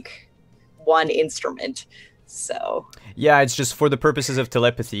are like one instrument. So Yeah, it's just for the purposes of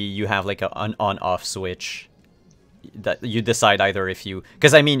telepathy, you have like an on-off switch that you decide either if you...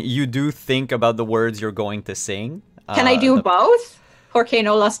 Because, I mean, you do think about the words you're going to sing. can I do both? Porque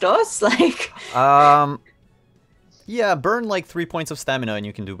no las dos? Like, Yeah, burn like 3 points of stamina and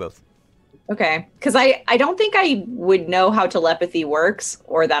you can do both. okay. Because I don't think I would know how telepathy works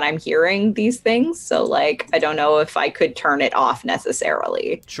or that I'm hearing these things. So, like, I don't know if I could turn it off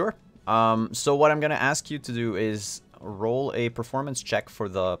necessarily. Sure. So what I'm going to ask you to do is roll a performance check for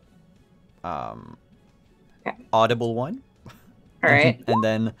the Okay. audible one. All right. And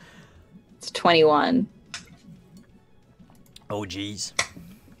then... It's 21. Oh, geez.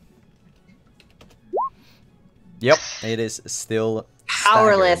 Yep, it is still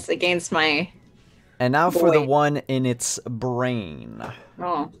Powerless staggering. against my... And now for the Boy. one in its brain.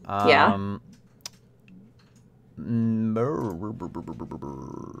 Oh, yeah.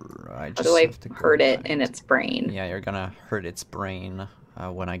 I How just do I have to go hurt it back in to- its brain? Yeah, you're gonna hurt its brain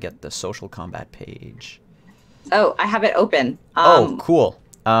when I get the social combat page. Oh, I have it open. Oh, cool.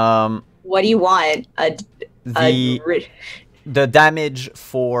 What do you want? The damage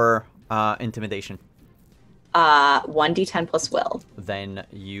for Intimidation. 1d10 plus will. Then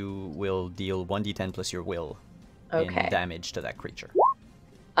you will deal 1d10 plus your will Okay. in damage to that creature.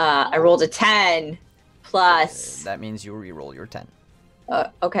 I rolled a 10 plus. That means you re-roll your 10.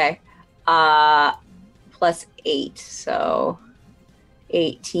 Okay. Plus 8, so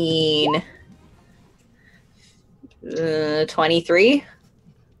 18. 23.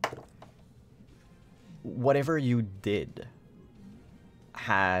 Whatever you did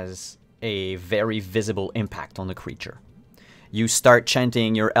has a very visible impact on the creature. You start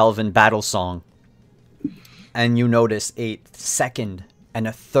chanting your elven battle song, and you notice a second and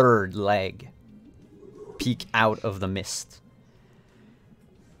a third leg peek out of the mist.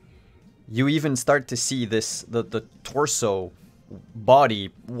 You even start to see the torso,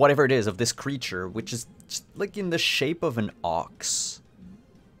 body, whatever it is, of this creature, which is just like in the shape of an ox,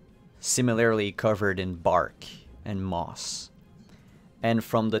 similarly covered in bark and moss. And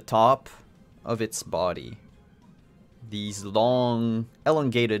from the top of its body, these long,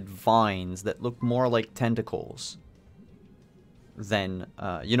 elongated vines that look more like tentacles than,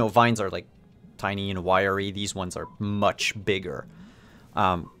 vines are like tiny and wiry. These ones are much bigger.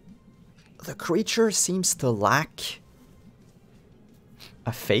 The creature seems to lack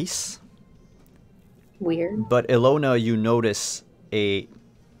a face. Weird. But Ilona, you notice a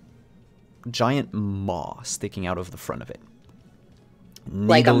giant maw sticking out of the front of it.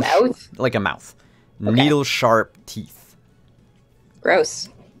 Like a mouth? Like a mouth. Okay. Needle-sharp teeth. Gross.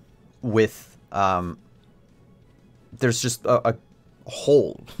 With, there's just a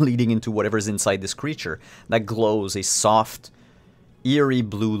hole leading into whatever's inside this creature that glows a soft, eerie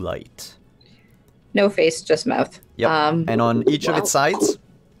blue light. No face, just mouth. Yep. And on each of wow. its sides,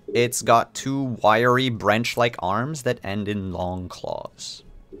 it's got two wiry branch-like arms that end in long claws.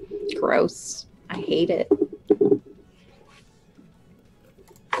 Gross. I hate it.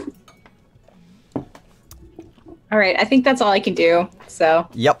 All right, I think that's all I can do. So.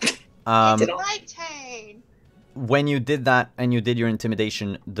 Yep. It's my turn. When you did that and you did your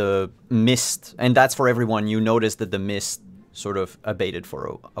intimidation, the mist, and that's for everyone, you noticed that the mist sort of abated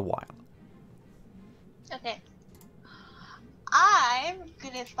for a while. Okay. I'm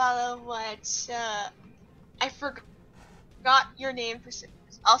gonna follow what I forgot your name for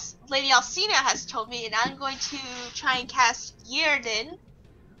Lady Alcina has told me, and I'm going to try and cast Yrden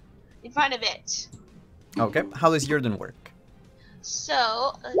in front of it. Okay, how does Yrden work?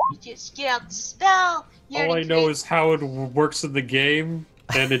 So let me just get out the spell. All I know is how it works in the game,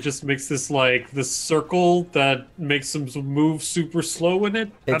 and it just makes this circle that makes them move super slow in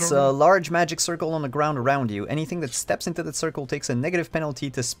it. It's a large magic circle on the ground around you. Anything that steps into the circle takes a negative penalty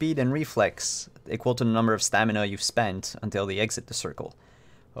to speed and reflex, equal to the number of stamina you've spent until they exit the circle.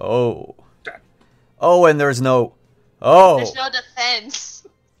 Oh. Oh, and there's no... Oh. There's no defense.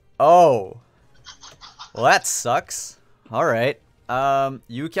 Oh. Well, that sucks. Alright.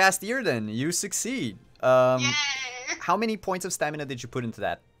 You cast Yrden. You succeed. Yay! How many points of stamina did you put into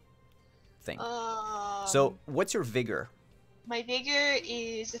that thing? So, what's your vigor? My vigor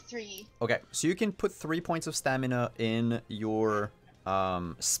is a 3. Okay, so you can put 3 points of stamina in your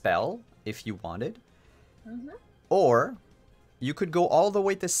spell if you wanted. Or you could go all the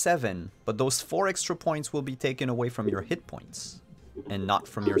way to 7, but those 4 extra points will be taken away from your hit points and not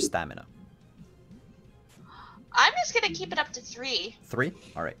from your stamina. I'm just gonna keep it up to 3. 3?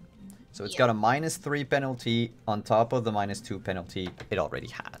 Alright. So it's got a -3 penalty on top of the -2 penalty it already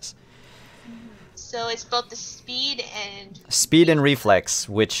has. So it's both the speed and... Speed and reflex,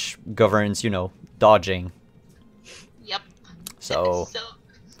 which governs, dodging. Yep. So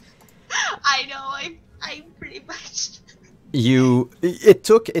I know, I pretty much... It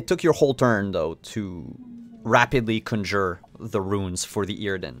took your whole turn, though, to rapidly conjure the runes for the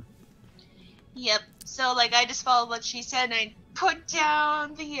Yrden. Yep. So, I just followed what she said, and I put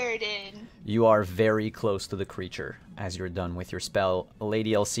down the Yrden. You are very close to the creature as you're done with your spell.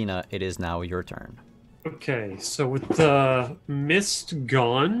 Lady Alcina, it is now your turn. Okay, so with the mist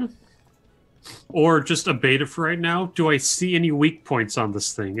gone, or just abated for right now, do I see any weak points on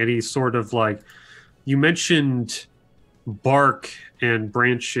this thing? Any sort of, you mentioned bark and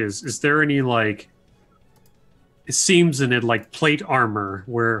branches. Is there any, seams in it like plate armor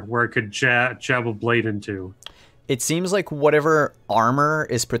where I could jab a blade into? It seems like whatever armor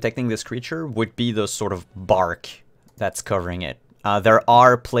is protecting this creature would be the sort of bark that's covering it. There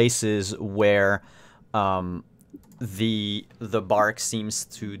are places where the bark seems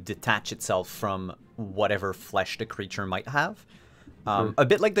to detach itself from whatever flesh the creature might have. A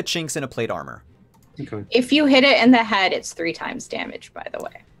bit like the chinks in a plate armor. Okay. If you hit it in the head, it's 3 times damage, by the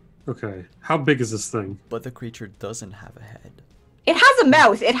way. Okay. How big is this thing? But the creature doesn't have a head. It has a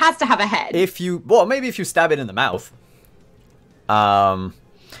mouth. It has to have a head. Maybe if you stab it in the mouth.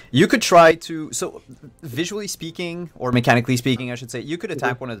 You could try to, so visually speaking, or mechanically speaking, I should say, you could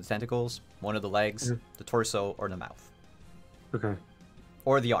attack one of the tentacles, one of the legs, the torso, or the mouth. Okay.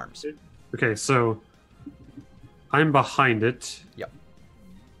 Or the arms. Okay, so I'm behind it. Yep.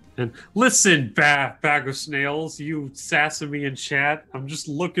 And listen, bag of snails, you sassing me in chat. I'm just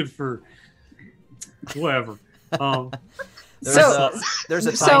looking for whatever. There's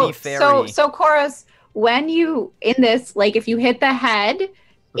a tiny fairy. So Chorus, when you in this, like if you hit the head,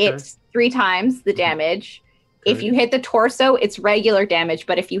 it's 3 times the damage. Okay. If you hit the torso, it's regular damage.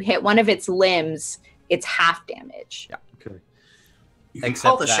 But if you hit one of its limbs, it's half damage. Yeah. Okay. You can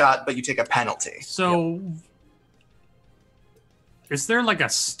call the shot, but you take a penalty. So, is there like a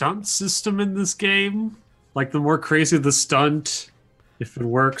stunt system in this game? Like the more crazy the stunt, if it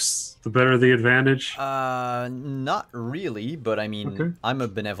works, the better the advantage? Not really, but I mean, I'm a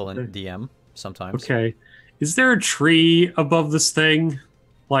benevolent DM sometimes. Okay. Is there a tree above this thing?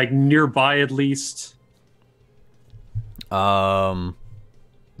 Like nearby at least? Yeah,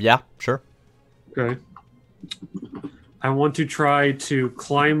 sure. Okay. I want to try to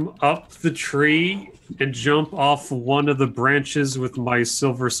climb up the tree and jump off one of the branches with my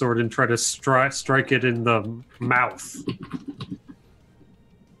silver sword and try to strike it in the mouth.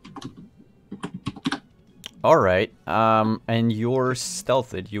 All right. And you're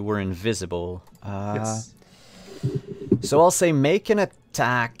stealthed. You were invisible. Yes. So I'll say make an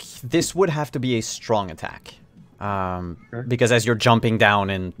attack. This would have to be a strong attack. Because as you're jumping down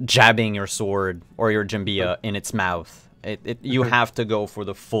and jabbing your sword or your jambia in its mouth, you have to go for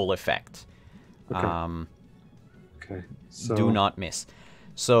the full effect. Okay. So do not miss.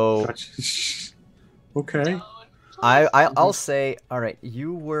 So okay. I'll say, all right,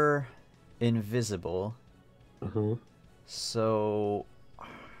 you were invisible. So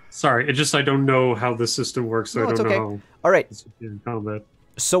sorry, I don't know how the system works, so I don't know. All right. In combat.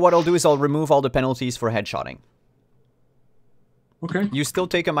 So what I'll do is I'll remove all the penalties for headshotting. Okay. You still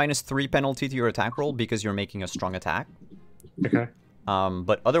take a -3 penalty to your attack roll because you're making a strong attack. Okay.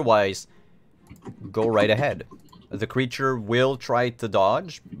 But otherwise, go right ahead. The creature will try to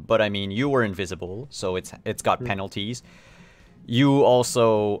dodge, but I mean, you were invisible, so it's got penalties. You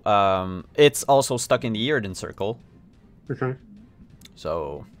also, it's also stuck in the Earden circle. Okay.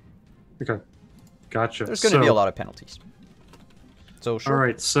 So. Okay. Gotcha. There's going to be a lot of penalties. So sure. All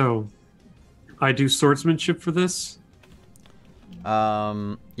right. So, I do swordsmanship for this.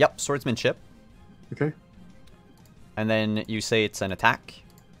 Yep, swordsmanship. Okay. And then you say it's an attack.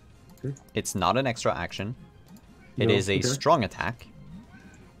 Okay. It's not an extra action. It is a strong attack.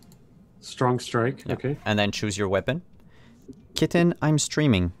 Strong strike. Yep. Okay. And then choose your weapon. Kitten, I'm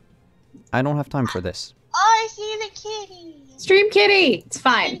streaming. I don't have time for this. Oh, I see the kitty. Stream kitty. It's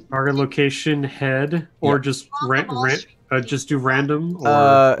fine. Target location head, or just just do random.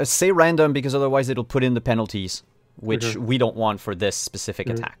 Or... say random because otherwise it'll put in the penalties, which we don't want for this specific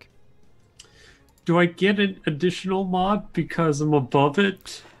attack. Do I get an additional mod because I'm above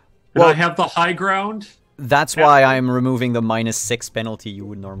it? And I have the high ground? That's why I'm removing the -6 penalty you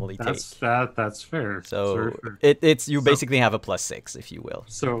would normally take. That's fair. So it's you basically have a +6, if you will.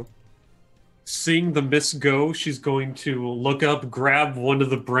 So seeing the miss go, she's going to look up, grab one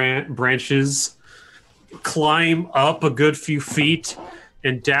of the branches, climb up a good few feet,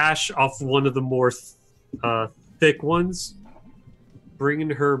 and dash off one of the more thick ones,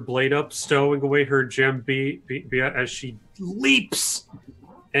 bringing her blade up, stowing away her gem as she leaps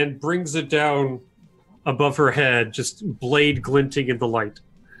and brings it down above her head, just blade glinting in the light.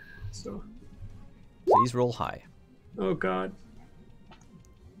 So, please roll high. Oh God!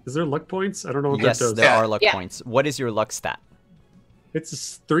 Is there luck points? I don't know what that does. Yes, there are luck points. What is your luck stat?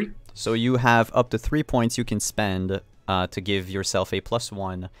 It's 3. So you have up to 3 points you can spend to give yourself a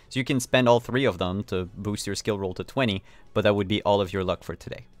 +1. So you can spend all 3 of them to boost your skill roll to 20, but that would be all of your luck for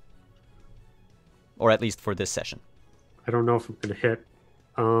today, or at least for this session. I don't know if I'm gonna hit.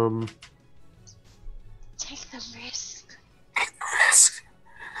 Take the risk.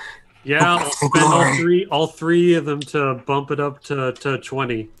 Yeah, I'll spend all three of them to bump it up to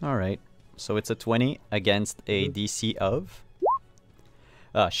 20. All right. So it's a 20 against a DC of...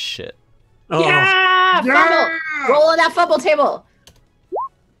 Oh, shit. Yeah! Fumble! Roll on that fumble table!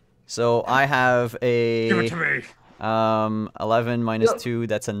 So I have a... Give it to me! 11 minus 2,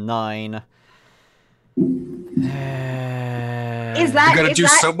 that's a 9. Is that... You're gonna do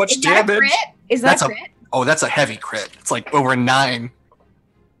so much damage. Is that crit? Oh, that's a heavy crit. It's like over 9.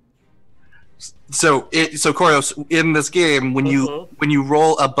 So Koros, in this game, when you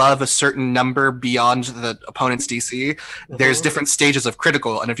roll above a certain number beyond the opponent's DC, there's different stages of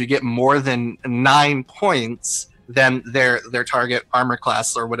critical, and if you get more than 9 points, then their target armor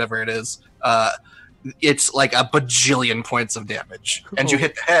class or whatever it is, it's like a bajillion points of damage, and you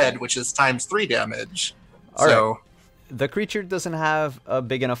hit the head, which is ×3 damage. All right. The creature doesn't have a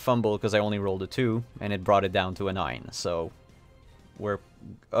big enough fumble because I only rolled a 2, and it brought it down to a 9. So we're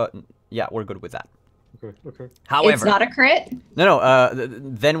good with that. Okay. However, it's not a crit? No.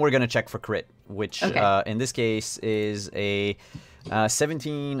 Then we're gonna check for crit, which in this case is a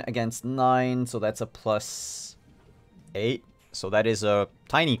 17 against 9, so that's a +8. So that is a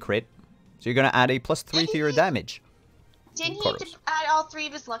tiny crit. So you're gonna add a +3 to your damage. Didn't he have to add all 3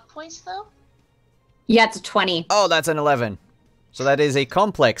 of his luck points though? Yeah, it's a 20. Oh, that's an 11. So that is a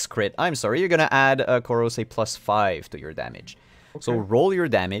complex crit. I'm sorry, you're gonna add Koros a +5 to your damage. Okay. So roll your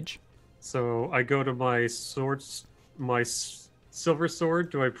damage. So I go to my silver sword.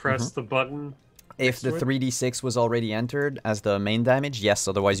 Do I press the button? If the 3d6 was already entered as the main damage, yes.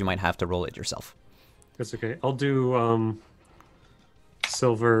 Otherwise, you might have to roll it yourself. That's okay. I'll do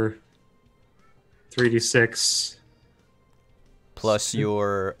silver 3d6 plus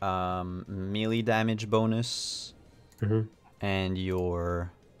your melee damage bonus and your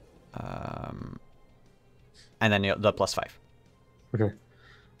and then the +5. Okay.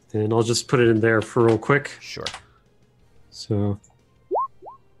 And I'll just put it in there for real quick. Sure. So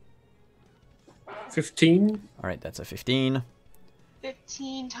 15. All right, that's a 15.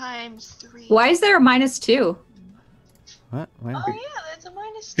 15 times 3. Why is there a -2? What? Wait. Oh yeah, that's a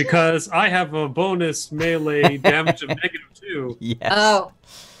 -2. Because I have a bonus melee damage of -2. Yes. Oh.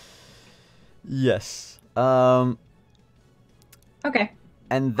 Yes. Okay.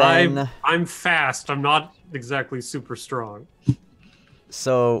 And then I'm fast. I'm not exactly super strong.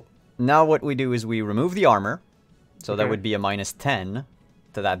 So now what we do is we remove the armor. So that Okay. would be a -10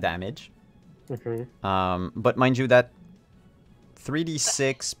 to that damage. Okay. But mind you, that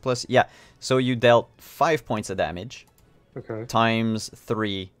 3d6 plus... Yeah, so you dealt 5 points of damage. Okay. Times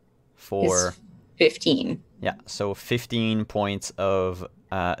 3 for... Is 15. Yeah, so 15 points of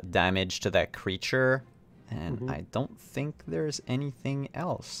damage to that creature. And I don't think there's anything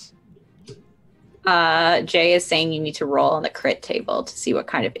else. Jay is saying you need to roll on the crit table to see what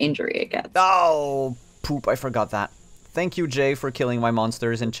kind of injury it gets. Oh, poop, I forgot that. Thank you, Jay, for killing my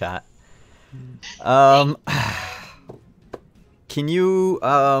monsters in chat. Can you,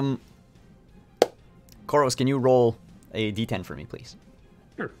 Koros, can you roll a d10 for me, please?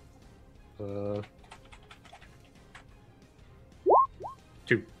 Sure.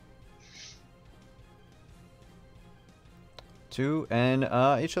 2. 2, and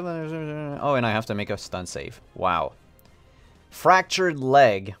each of them... Oh, and I have to make a stun save. Wow. Fractured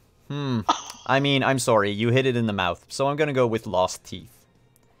leg. I mean, I'm sorry, you hit it in the mouth, so I'm gonna go with lost teeth.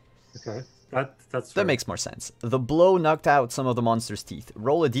 Okay. That's That makes more sense. The blow knocked out some of the monster's teeth.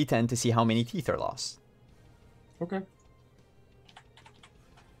 Roll a d10 to see how many teeth are lost. Okay.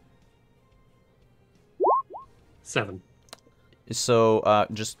 7. So,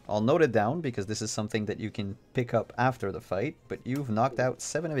 I'll note it down because this is something that you can pick up after the fight, but you've knocked out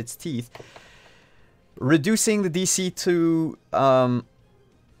 7 of its teeth, reducing the DC to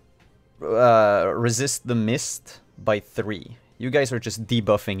resist the mist by 3. You guys are just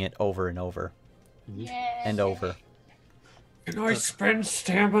debuffing it over and over. Yeah. And over. Can I spend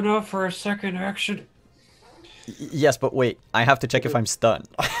stamina for a second action? Yes, but wait, I have to check if I'm stunned.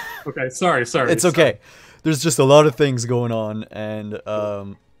 Okay, sorry. It's okay. There's just a lot of things going on, and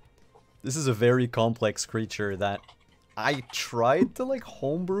this is a very complex creature that I tried to, like,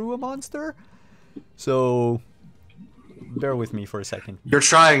 homebrew a monster. So, bear with me for a second. You're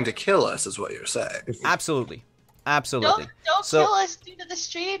trying to kill us, is what you're saying. Absolutely. Don't So, kill us due to the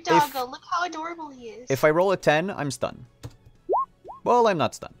stream, doggo. Look how adorable he is. if I roll a 10, I'm stunned. Well, I'm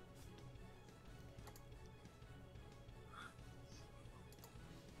not stunned.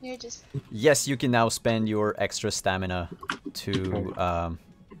 You're just... Yes, you can now spend your extra stamina to...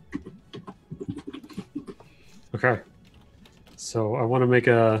 Okay. So I want to make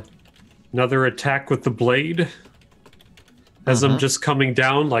another attack with the blade. As I'm just coming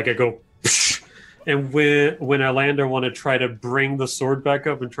down, like I go... And when I land, I want to try to bring the sword back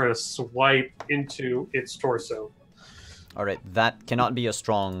up and try to swipe into its torso. All right, that cannot be a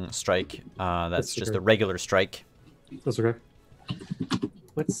strong strike. That's just okay. a regular strike. That's okay.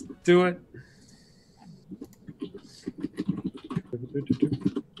 Let's do it.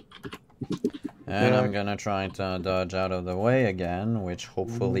 And I'm gonna try to dodge out of the way again, which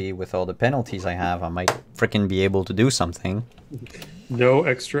hopefully with all the penalties I have, I might frickin' be able to do something. No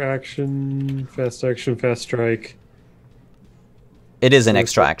extra action, fast strike. It is an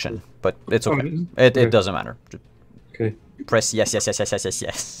extra action, but it's Oh, okay. it is? It Okay. doesn't matter. Just Okay. press yes, yes, yes, yes, yes, yes,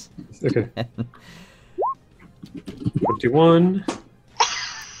 yes. Okay. 21.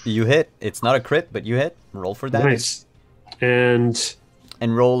 You hit. It's not a crit, but you hit. Roll for damage. Nice. And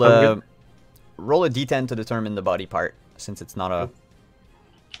And roll I'm a good. roll a d10 to determine the body part, since it's not a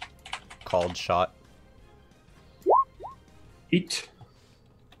called shot. 8.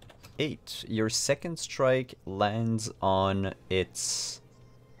 8. Your second strike lands on its.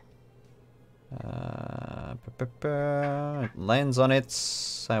 It lands on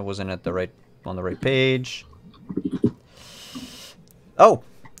its. I wasn't on the right page. Oh,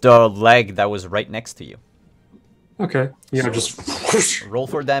 the leg that was right next to you. Okay. Yeah, So- just. Roll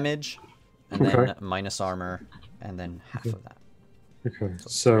for damage, and then Okay. minus armor, and then half of that. Okay.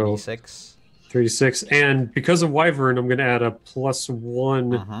 So 36. 36. And because of Wyvern, I'm going to add a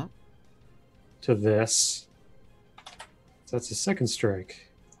 +1 Uh-huh. to this. So that's a second strike.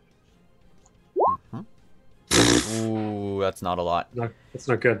 Ooh, that's not a lot. No, that's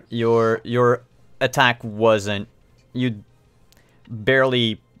not good. Your attack wasn't. You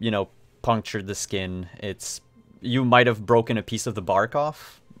barely, punctured the skin. You might have broken a piece of the bark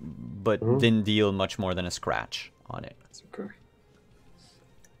off, but didn't deal much more than a scratch on it. That's okay.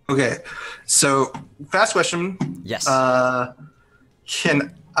 Okay, so fast question. Yes.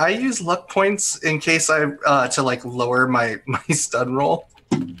 Can I use luck points in case I to like lower my stun roll?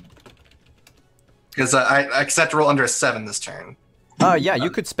 Because I set to roll under a 7 this turn. Yeah, you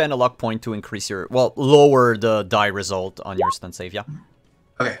could spend a luck point to increase lower the die result on your stun save. Yeah.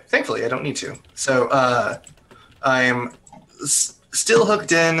 Okay, thankfully I don't need to. So I'm still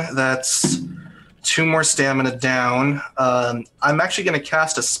hooked in. That's 2 more stamina down. I'm actually going to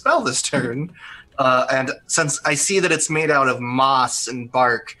cast a spell this turn. And since I see that it's made out of moss and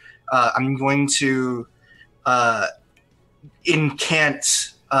bark, I'm going to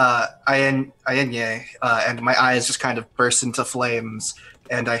incant Ayenye, and my eyes just kind of burst into flames,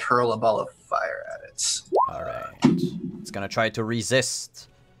 and I hurl a ball of fire at it. All right. It's gonna try to resist.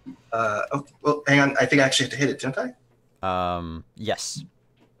 Oh, well, hang on. I think I actually have to hit it, don't I? Yes.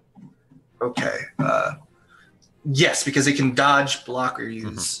 Okay. Yes, because it can dodge, block, or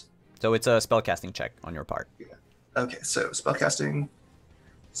use. So it's a spellcasting check on your part. Okay, so spellcasting,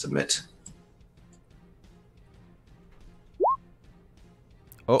 submit.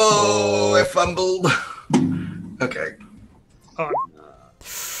 Oh, I fumbled. Okay.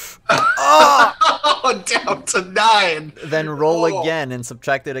 Oh, down to 9. Then roll Oh. again and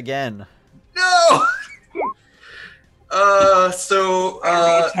subtract it again. No. So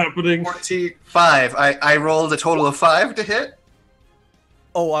What's happening? 45. I rolled a total of 5 to hit.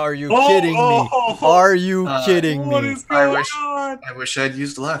 Oh, are you Oh, kidding me? oh, Are you Uh, kidding What me? is I going wish- on? I wish I'd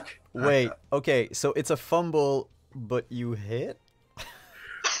used luck. Wait, okay, so it's a fumble, but you hit?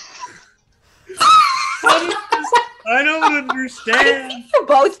 What is this? I don't understand. You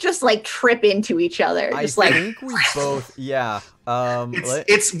both just like trip into each other. I Just like think we both, yeah.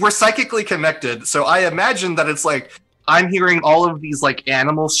 We're psychically connected, so I imagine that it's like I'm hearing all of these like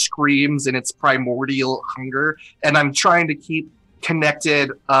animal screams in its primordial hunger, and I'm trying to keep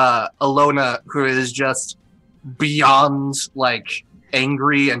connected Alona, who is just beyond like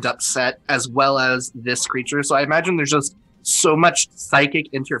angry and upset, as well as this creature. So I imagine there's just so much psychic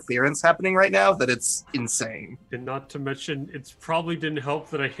interference happening right now that it's insane. And not to mention, it probably didn't help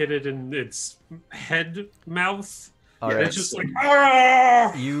that I hit it in its head mouth. All And right. it's just like,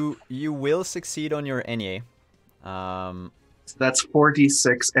 ah! You will succeed on your NA. So that's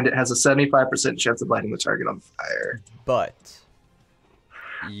 4d6, and it has a 75% chance of lighting the target on fire. But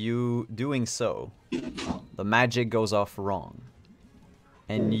you doing so, the magic goes off wrong.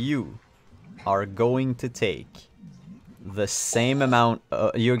 And you are going to take the same amount.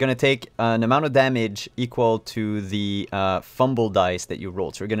 You're going to take an amount of damage equal to the fumble dice that you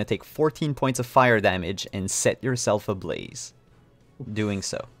rolled. So you're going to take 14 points of fire damage and set yourself ablaze. Doing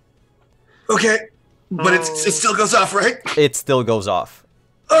so. Okay, but it still goes off, right? It still goes off.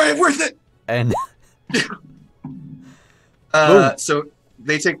 All right, worth it. And So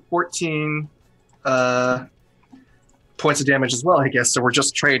they take 14 points of damage as well, I guess. So we're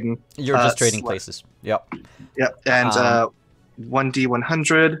just trading. you're just trading slight. places. Yep. Yep, and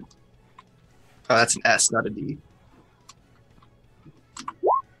 1d100. Oh, that's an S, not a D.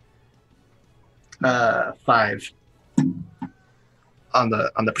 5 on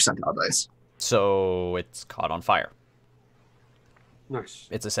the percentile dice. So it's caught on fire. Nice.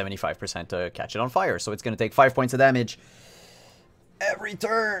 It's a 75% to catch it on fire. So it's going to take 5 points of damage every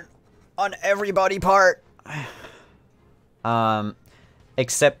turn on every body part.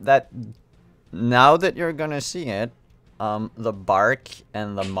 Except that now that you're gonna see it, the bark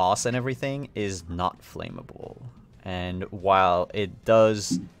and the moss and everything is not flammable. And while it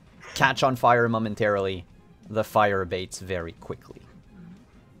does catch on fire momentarily, the fire abates very quickly.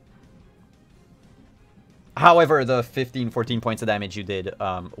 However, the 14 points of damage you did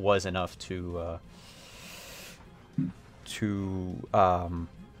was enough to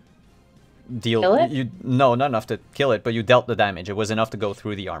deal. Kill it? No, not enough to kill it, but you dealt the damage. It was enough to go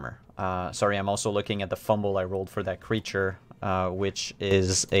through the armor. Sorry, I'm also looking at the fumble I rolled for that creature, which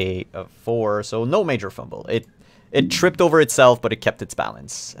is a 4, so no major fumble. It tripped over itself, but it kept its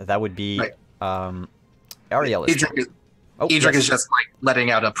balance. That would be Ariel. Edric is just like letting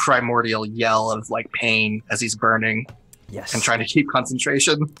out a primordial yell of like pain as he's burning. Yes. And trying to keep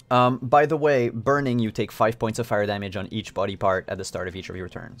concentration. By the way, burning, you take 5 points of fire damage on each body part at the start of each of your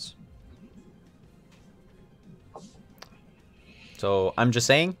turns. So I'm just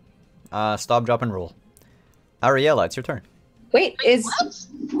saying, stop, drop, and roll. Ariella, it's your turn. Wait,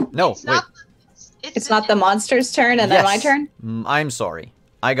 No, It's wait. not, it's not the monster's turn and then my Yes. turn? I'm sorry.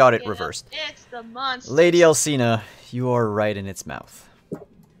 I got it Yeah, reversed. It's the monster. Lady Elsina, you are right in its mouth.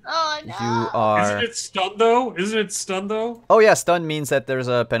 Oh no. You are... Isn't it stunned though? Isn't it stunned though? Oh yeah, stun means that there's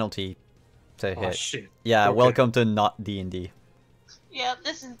a penalty to Oh hit. shit. Yeah, Okay. welcome to not D&D. Yep,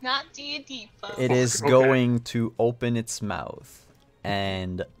 this is not D&D, folks. It is Okay. going to open its mouth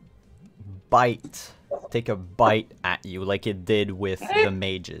and bite. Take a bite at you like it did with the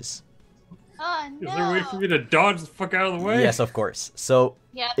mages. Oh Is there a way for no. me to dodge the fuck out of the way? Yes, of course. So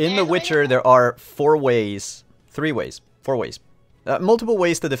Yeah, in The there's a way Witcher, to- there are 4 ways, 4 ways, multiple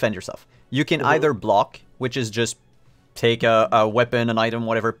ways to defend yourself. You can either block, which is just take a weapon, an item,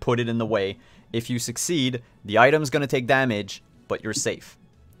 whatever, put it in the way. If you succeed, the item's gonna take damage, but you're safe.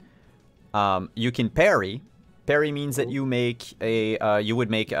 You can parry. Parry means that you make you would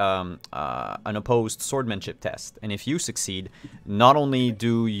make an opposed swordsmanship test, and if you succeed, not only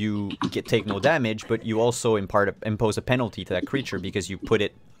do you take no damage, but you also impose a penalty to that creature because you put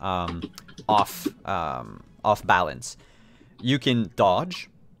it off balance. You can dodge,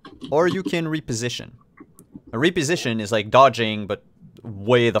 or you can reposition. A reposition is like dodging, but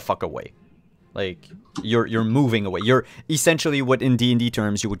way the fuck away. Like you're moving away. You're essentially what in D&D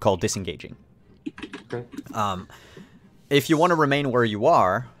terms you would call disengaging. Okay. If you want to remain where you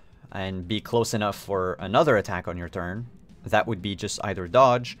are and be close enough for another attack on your turn, that would be just either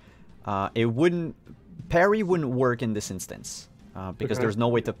dodge. Parry wouldn't work in this instance because Okay. there's no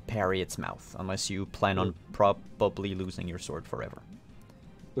way to parry its mouth unless you plan on probably losing your sword forever.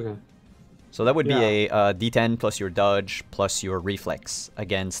 Okay. So that would be a D10 plus your dodge plus your reflex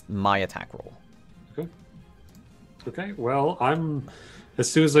against my attack roll. Okay. Well,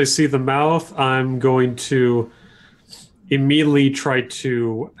 as soon as I see the mouth, I'm going to immediately try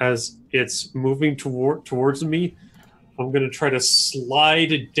to, as it's moving towards me, I'm going to try to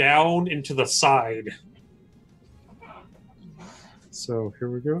slide it down into the side. So here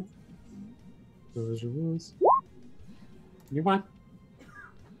we go. Those are those. You want?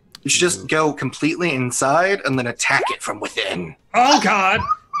 You should just go completely inside and then attack it from within. Oh God!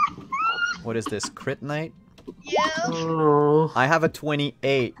 What is this, crit knight? Yeah. Oh. I have a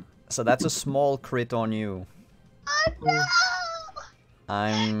 28, so that's a small crit on you. Oh no.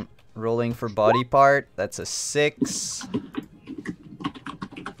 I'm rolling for body part. That's a 6.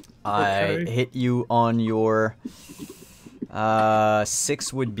 I Okay. hit you on your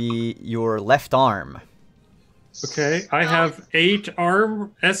 6 would be your left arm. Okay, I have 8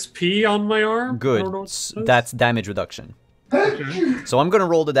 arm SP on my arm. I Good. don't know what this is. That's damage reduction. Okay. So I'm gonna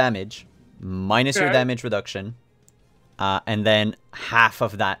roll the damage minus your Okay. damage reduction, and then half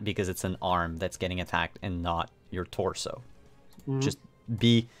of that because it's an arm that's getting attacked and not your torso. Mhm. Just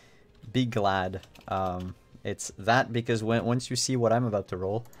be glad. It's that because once you see what I'm about to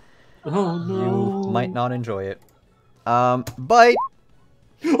roll, Oh no! you might not enjoy it. Bite.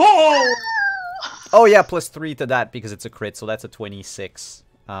 Oh! Oh yeah, plus 3 to that because it's a crit, so that's a 26.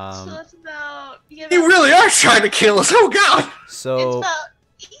 So that's about. Yeah, You really are trying to kill us. Oh God! It's So about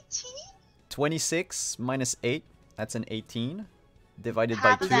 18. 26 minus 8, that's an 18. Divided by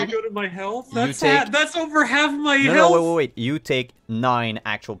Half 2. of Did I that- go to my health? You That's take- that's over half my No, health. no, wait. You take 9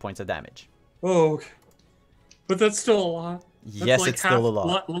 actual points of damage. Oh, okay. But that's still a lot. That's Yes, like it's still a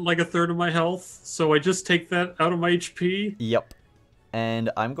lot. Like a third of my health. So I just take that out of my HP. Yep. And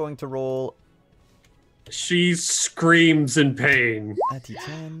I'm going to roll She screams in pain. a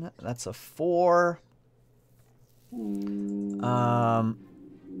d10. That's a 4. And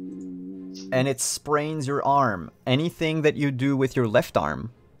it sprains your arm. Anything that you do with your left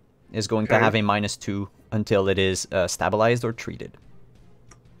arm is going to Okay. have a -2 until it is stabilized or treated.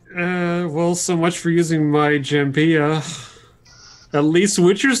 Well, so much for using my Jambia. At least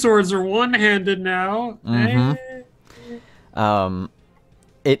Witcher swords are one-handed now. Mhm.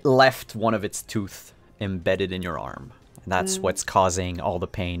 It left one of its tooth embedded in your arm. That's what's causing all the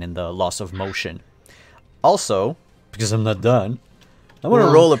pain and the loss of motion. Also, because I'm not done, I'm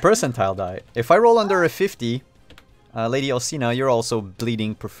gonna roll a percentile die. If I roll under a 50, Lady Alcina, you're also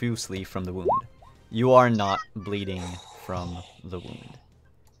bleeding profusely from the wound. You are not bleeding from the wound.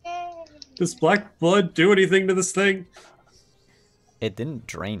 Does black blood do anything to this thing? It didn't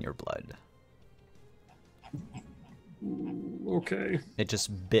drain your blood. Okay. It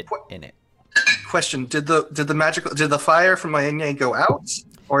just bit in it. Question: Did the fire from my Enye go out,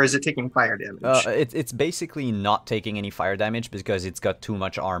 or is it taking fire damage? It's basically not taking any fire damage because it's got too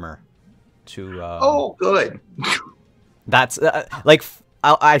much armor. To Oh, good. That's like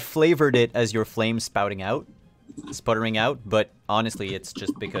I flavored it as your flame spouting out, sputtering out, but honestly, it's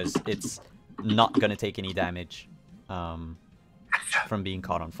just because it's not gonna take any damage from being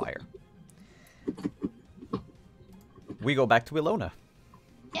caught on fire. We go back to Ilona.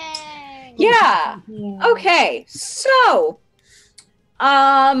 Yay! Yeah. Okay. So,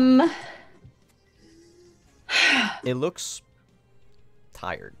 It looks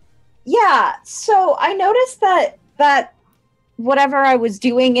tired. yeah. So I noticed that whatever I was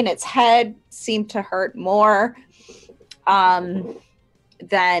doing in its head seemed to hurt more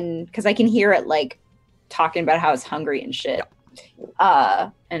than because I can hear it like talking about how it's hungry and shit.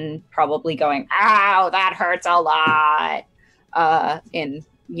 And probably going, ow, that hurts a lot. In,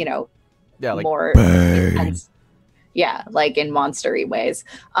 you know, Yeah, like more intense, yeah, like in monstery ways.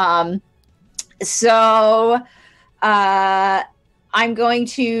 So I'm going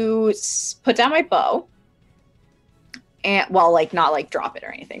to put down my bow and well, like not like drop it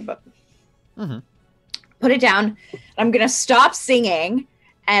or anything, but put it down. I'm gonna stop singing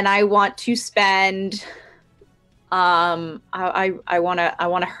and I want to spend I want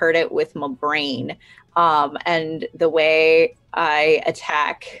to hurt it with my brain. And the way I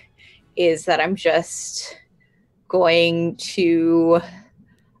attack is that I'm just going to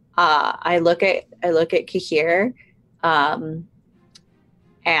I look at Kahir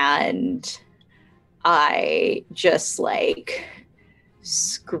and I just like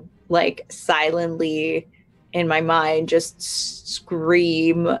silently in my mind just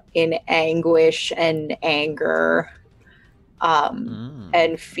scream in anguish and anger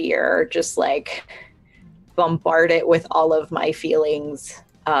and fear, just like bombard it with all of my feelings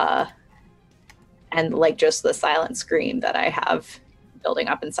and like just the silent scream that I have building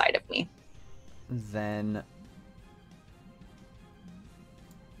up inside of me. Then,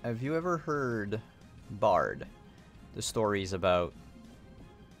 have you ever heard Bard? The stories about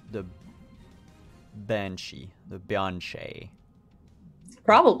the Banshee, the Bianche.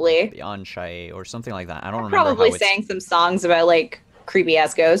 Probably. Bianche, or something like that. I don't remember Probably how it's... sang some songs about like creepy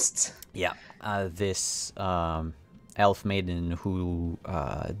ass ghosts. Yeah. This elf maiden who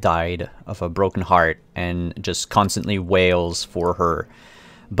died of a broken heart and just constantly wails for her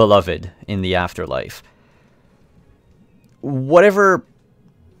beloved in the afterlife. Whatever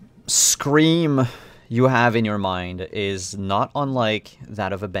scream you have in your mind is not unlike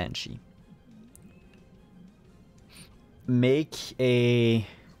that of a banshee. Make a...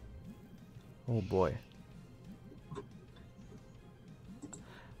 Oh boy.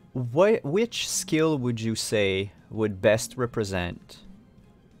 Which skill would you say would best represent,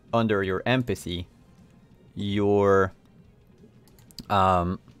 under your empathy, your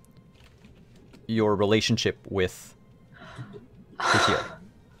relationship with Kahir?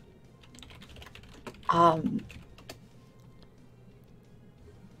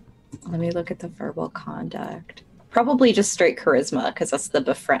 Let me look at the verbal conduct. Probably just straight charisma, because that's the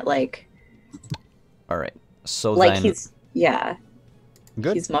befriend. Like, all right. So like then, he's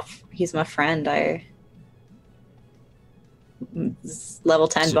good. He's my friend. Level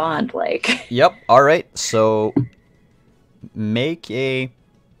 10 bond. Like. Yep. All right. So make a.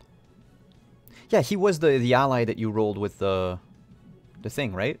 Yeah, he was the ally that you rolled with the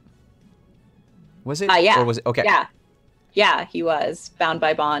thing, right? Was it? Yeah. Or was it? Okay. Yeah, he was bound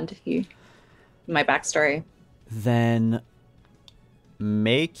by bond. My backstory. Then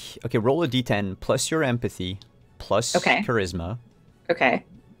roll a d10 plus your empathy plus charisma. Okay.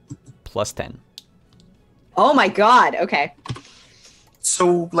 Plus 10. Oh my god. Okay.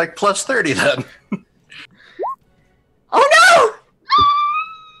 So like plus 30 then. Oh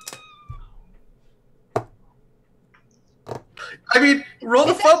no! I mean, roll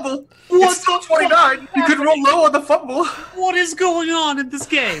the fumble. It's still 29. You could roll low on the fumble. What is going on in this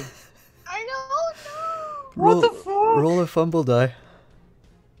game? I don't know. What the fuck? Roll a fumble die.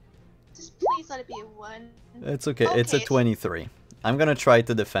 thought it'd be a 1. It's okay. It's a 23. I'm gonna try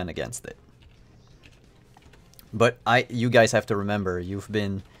to defend against it. But you guys have to remember, you've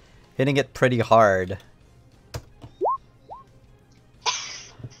been hitting it pretty hard.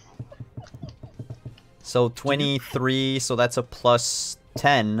 So 23, so that's a plus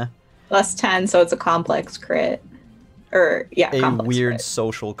 10. Plus 10, so it's a complex crit. Or, yeah, A complex weird crit.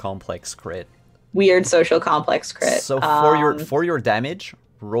 social complex crit. Weird social complex crit. So for your damage,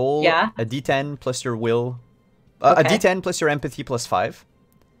 roll Yeah. a d10 plus your will. Okay. A d10 plus your empathy plus 5.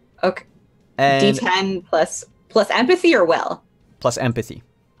 Okay. And D10 plus empathy or will? plus empathy.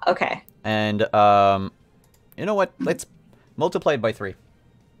 Okay. And you know what? Let's multiply it by 3.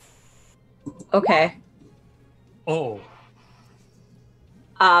 Okay. Oh.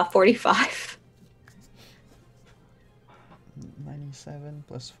 45. 97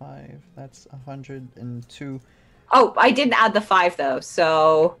 plus 5, that's 102. Oh, I didn't add the 5 though,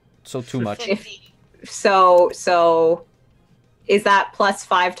 so So too much. 50. so is that plus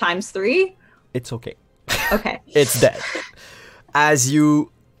 5 times 3? It's okay. Okay. It's dead. As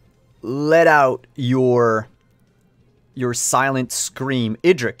you let out your silent scream,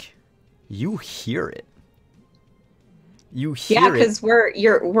 Idrik, you hear it. You Yeah, hear it, because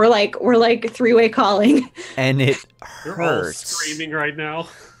we're like three-way calling. and it You're all hurts. screaming right now.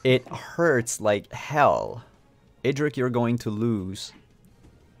 It hurts like hell. Idrik, you're going to lose.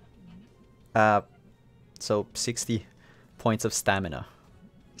 So 60 points of stamina.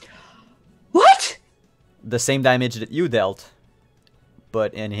 What? The same damage that you dealt,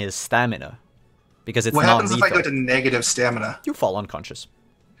 but in his stamina. Because it's What happens if I non-lethal. go to negative stamina? You fall unconscious.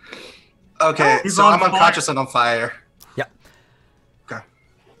 Okay, He's so on I'm fire. unconscious and on fire. Yeah. Okay.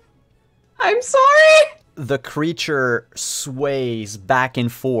 I'm sorry. The creature sways back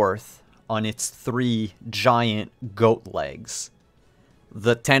and forth on its 3 giant goat legs.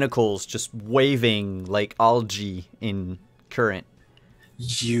 The tentacles just waving like algae in current.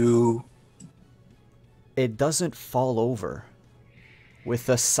 You. It doesn't fall over. With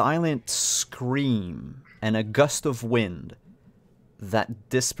a silent scream and a gust of wind that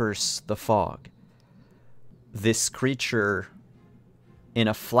disperse the fog, this creature, in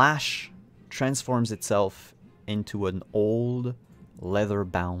a flash, transforms itself into an old,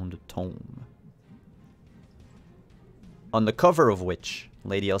 leather-bound tome. On the cover of which,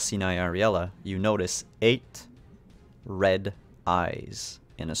 Lady Alcina Ariella, you notice 8 red eyes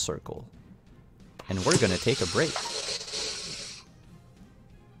in a circle. And we're gonna take a break.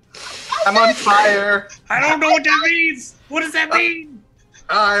 I'm on fire! I don't know what that means. What does that mean?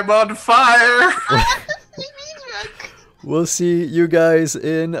 I'm on fire! We'll see you guys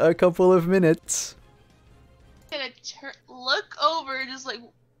in a couple of minutes. I'm gonna look over, just like,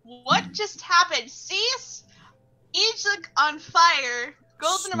 what just happened? See us? Each like on fire.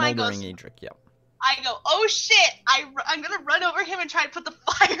 Goes into my Smoldering ghost. Edric, yeah. I go, oh shit! I'm gonna run over him and try to put the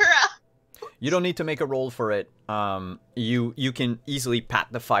fire out. You don't need to make a roll for it. You can easily pat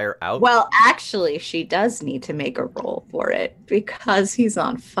the fire out. Well, actually, she does need to make a roll for it because he's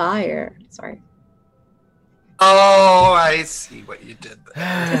on fire. Sorry. Oh, I see what you did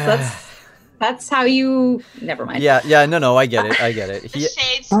there. 'Cause that's how you. Never mind. Yeah, no, I get it. The He,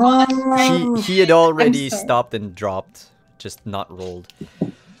 shade squad. he had already I'm sorry. stopped and dropped, just not rolled.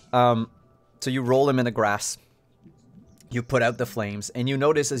 So you roll him in the grass. You put out the flames, and you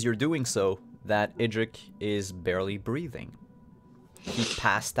notice as you're doing so that Idric is barely breathing. He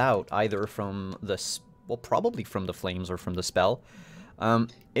passed out either from probably from the flames or from the spell.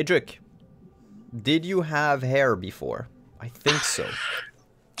 Idric, did you have hair before? I think so.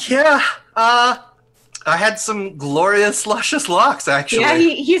 Yeah, I had some glorious, luscious locks, actually. Yeah,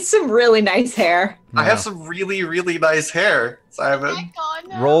 he's some really nice hair. I Yeah. have some really, really nice hair, Simon. Oh,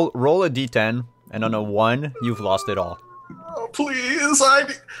 no. Roll a d10, and on a 1, you've lost it all. Oh, please,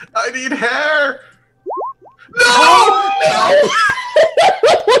 I need hair. No!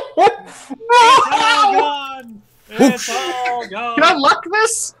 It's all No! gone. It's all gone. Can I luck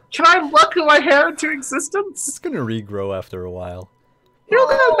this? Can I luck my hair into existence? It's gonna regrow after a while. It'll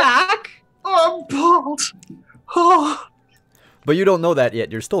go back. Oh, I'm bald. Oh, But you don't know that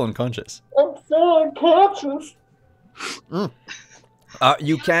yet. You're still unconscious. I'm so unconscious.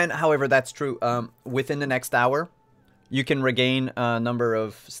 You can, however, that's true. Within the next hour, you can regain a number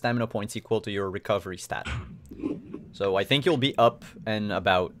of stamina points equal to your recovery stat. So I think you'll be up and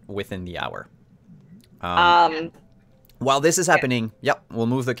about within the hour. While this is happening, yep, we'll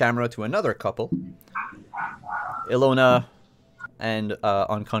move the camera to another couple. Ilona and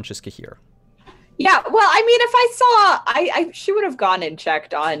unconscious Kahir. Yeah, well, I mean, if I saw, she would have gone and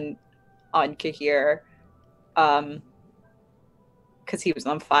checked on Kahir, because because he was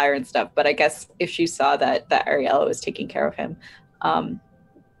on fire and stuff. But I guess if she saw that Ariella was taking care of him, and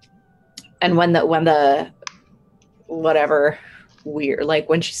when the whatever weird, like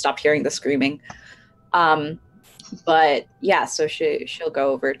when she stopped hearing the screaming, but yeah, so she'll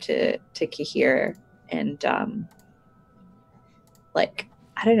go over to Kahir and like,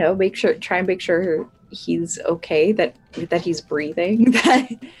 I don't know, try and make sure he's okay, that he's breathing, that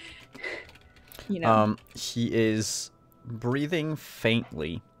you know. He is breathing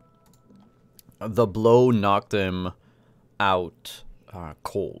faintly. The blow knocked him out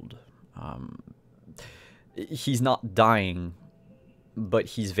cold. He's not dying, but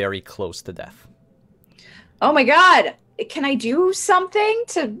he's very close to death. Oh my god! Can I do something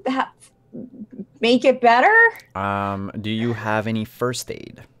to make it better? Do you have any first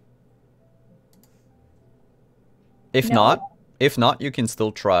aid? If No. not, you can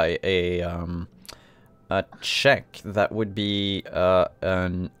still try a check. That would be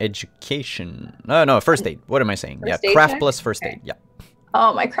an education. No, first aid. What am I saying? First Yeah, aid craft check? plus first Okay. aid. Yeah.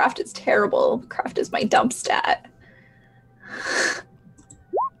 Oh, my craft is terrible. Craft is my dump stat.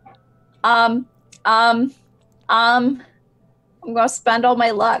 I'm gonna spend all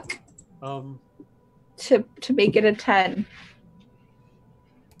my luck to make it a 10.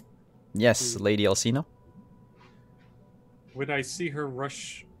 Yes, Lady Alcina. When I see her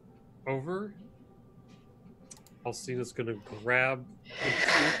rush over, Alcina's gonna grab the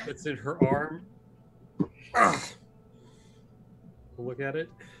fruit that's in her arm. Look at it,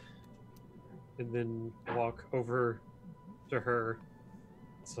 and then walk over to her.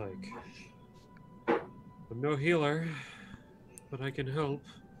 It's like, I'm no healer, but I can help.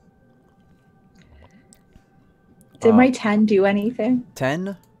 Did my 10 do anything?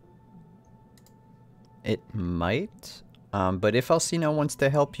 10? It might. But if Alcina wants to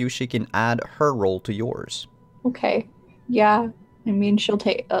help you, she can add her roll to yours. Okay. Yeah. I mean, she'll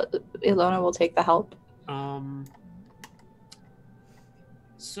take. Ilona will take the help.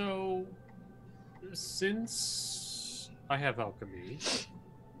 So, since I have alchemy,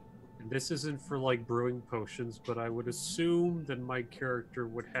 and this isn't for like brewing potions, but I would assume that my character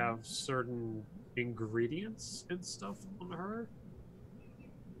would have certain ingredients and stuff on her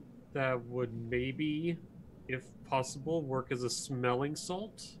that would maybe, if possible, work as a smelling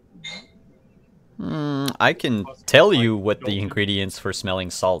salt. I can tell you what the ingredients for smelling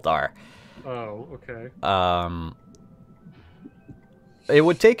salt are. Oh, okay. It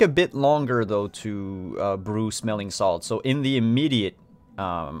would take a bit longer though to brew smelling salt. So in the immediate,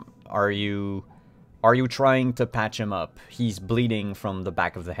 are you trying to patch him up? He's bleeding from the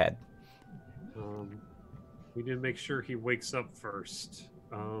back of the head. We need to make sure he wakes up first.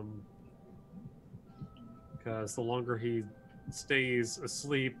 Because the longer he stays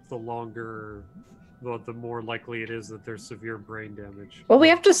asleep, the more likely it is that there's severe brain damage. Well, we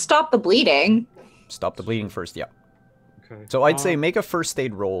have to stop the bleeding. Stop the bleeding first, yeah. Okay. So I'd say make a first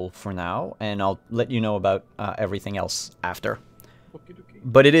aid roll for now, and I'll let you know about everything else after. Okay.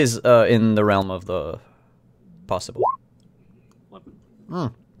 But it is in the realm of the possible.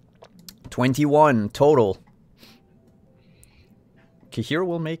 21 total. Kahir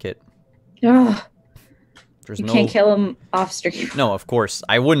will make it. Ugh. There's You can't kill him off stream. No, of course.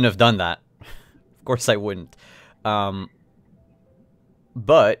 I wouldn't have done that. Of course I wouldn't.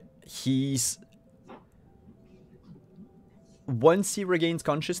 But he's... Once he regains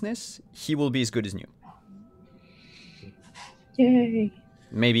consciousness, he will be as good as new. Yay.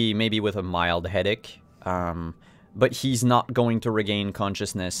 Maybe with a mild headache. But he's not going to regain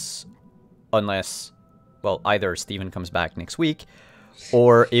consciousness unless, well, either Steven comes back next week,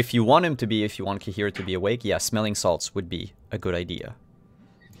 or if you want Kahir to be awake, yeah, smelling salts would be a good idea.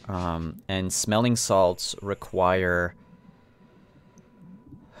 And smelling salts require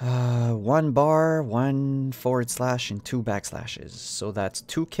 1 bar, 1 / and 2 backslashes. So that's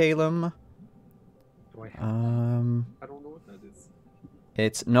 2 Kalem. Do I have I don't know what that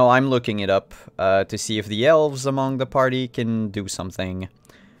is. No, I'm looking it up to see if the elves among the party can do something.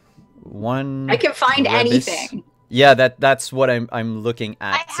 1 I can find Rebus. anything. Yeah, that's what I'm looking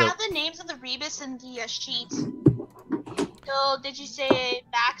at. I have the names of the rebus in the sheet. So did you say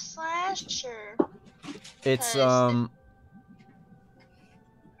backslash or? It's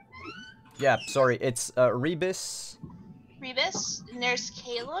yeah, sorry, it's Rebus. Rebus, and there's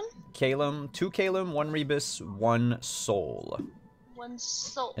Calum. Kalem, 2 Kalem, 1 Rebus, 1 Soul. 1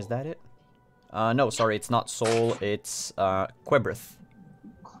 soul. Is that it? No, sorry, it's not Soul, it's Quebrith.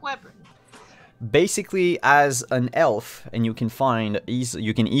 Queber. Basically, as an elf, and you can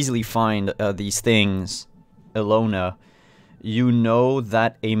easily find these things, Ilona, you know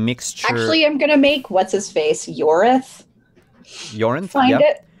that a mixture... Actually, I'm gonna make what's his face Yorith. Yorinth, Find yeah,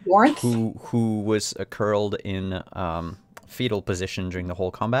 it. Warmth. who was curled in fetal position during the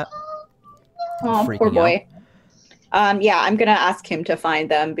whole combat. Oh, freaking poor out. boy. Yeah, I'm gonna ask him to find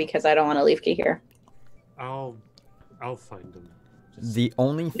them because I don't want to leave Key here. I'll find them. Just- The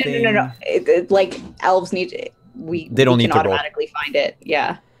only No, thing... no. Like elves need we They don't we need can to roll. automatically find it.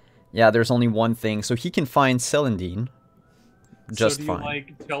 Yeah. Yeah, there's only one thing. So he can find Celandine just so do fine. you,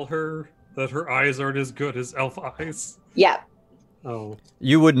 like, tell her that her eyes aren't as good as elf eyes? Yeah. Oh.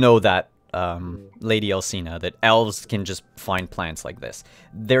 You would know that, Lady Elsina, that elves can just find plants like this.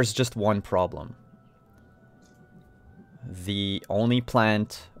 There's just one problem. The only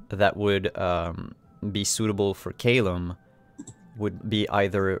plant that would be suitable for Calum would be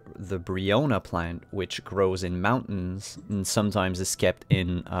either the Briona plant, which grows in mountains and sometimes is kept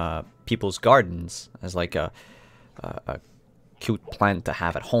in people's gardens as like a cute plant to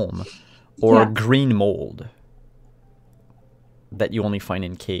have at home, or Yeah. green mold that you only find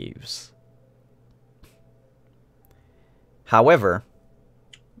in caves. However,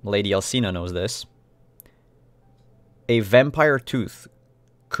 Lady Elsina knows this. A vampire tooth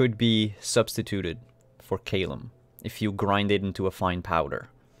could be substituted for Calum if you grind it into a fine powder.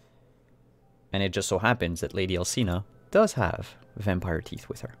 And it just so happens that Lady Elsina does have vampire teeth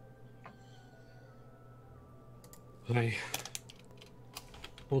with her.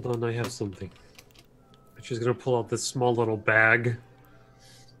 Hold on, I have something. She's gonna pull out this small little bag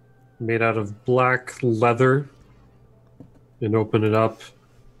made out of black leather and open it up.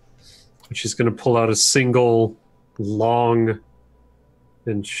 And she's gonna pull out a single long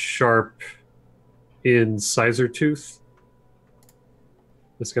and sharp incisor tooth.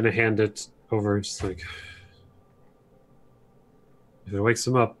 Just gonna hand it over. Just like, if it wakes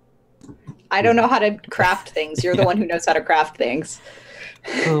him up. I don't know how to craft things. You're the one who knows how to craft things.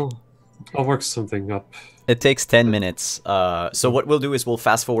 I'll work something up. It takes 10 minutes. So what we'll do is we'll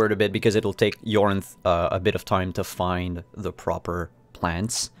fast forward a bit because it'll take Yorinth a bit of time to find the proper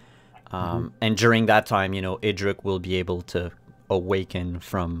plants. And during that time, you know, Idrik will be able to awaken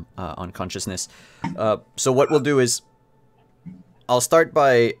from unconsciousness. So what we'll do is I'll start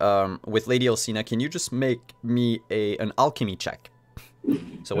by with Lady Elsina. Can you just make me an alchemy check?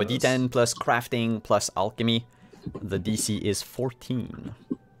 So a d10 plus crafting plus alchemy. The DC is 14.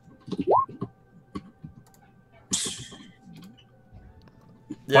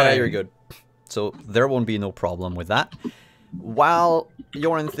 Yeah, you're good. So there won't be no problem with that. While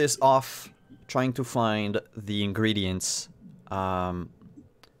Yorinth is off trying to find the ingredients, Ariella,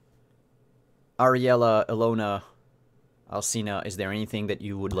 Ilona, Alcina, is there anything that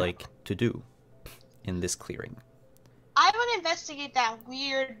you would like to do in this clearing? I would investigate that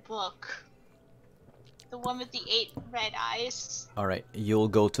weird book. The one with the 8 red eyes. Alright, you'll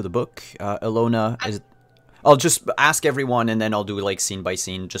go to the book. Ilona, I'll just ask everyone and then I'll do like scene by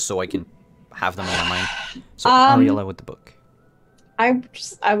scene just so I can have them on my mind. So Ariella with the book. I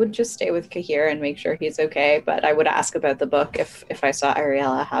would just stay with Kahir and make sure he's okay, but I would ask about the book if I saw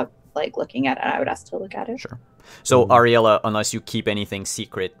Ariella looking at it. I would ask to look at it. Sure. So Ariella, unless you keep anything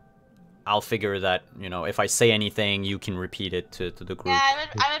secret, I'll figure that, you know, if I say anything, you can repeat it to the group. Yeah,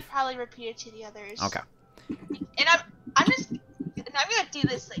 I would probably repeat it to the others. Okay. And I'm gonna do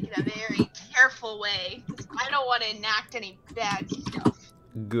this like in a very careful way, 'cause I don't want to enact any bad stuff.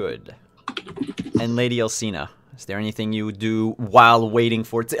 Good. And Lady Elsina, is there anything you would do while waiting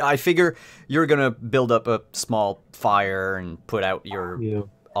for it? I figure you're gonna build up a small fire and put out your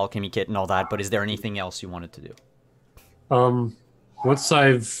alchemy kit and all that, but is there anything else you wanted to do? Once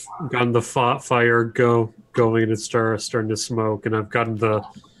I've gotten the fire going and it's starting to smoke, and I've gotten the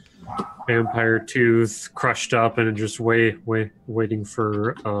vampire tooth crushed up and just waiting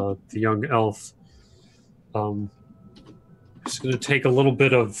for the young elf, just gonna take a little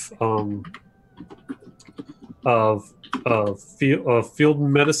bit of field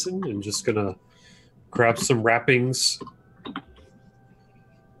medicine and just gonna grab some wrappings,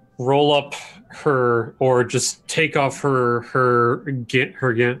 roll up her, or just take off her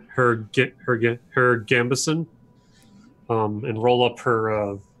gambeson, and roll up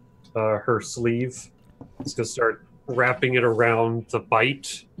her sleeve. It's gonna start wrapping it around the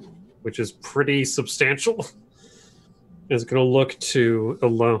bite, which is pretty substantial. It's gonna look to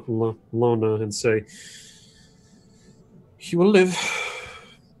Ilona and say, "He will live.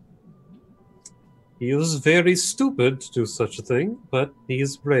 He is very stupid to do such a thing, but he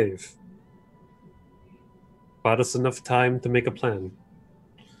is brave. Bought us enough time to make a plan.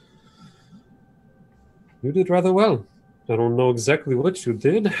 You did rather well. I don't know exactly what you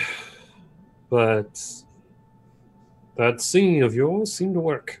did, but that singing of yours seemed to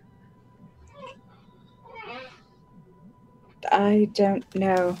work." I don't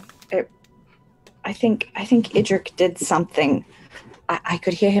know. I think Idrik did something. I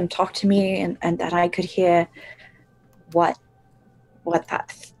could hear him talk to me, and that I could hear what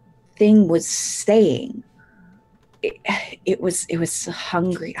that thing was saying. It was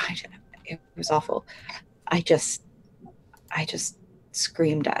hungry. It was awful. I just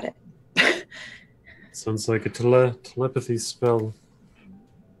screamed at it. Sounds like a telepathy spell.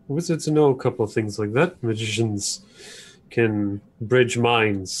 Wizards know a couple of things like that. Magicians can bridge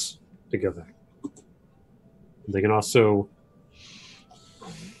minds together. They can also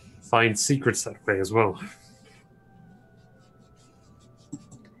find secrets that way as well.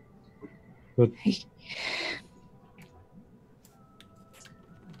 But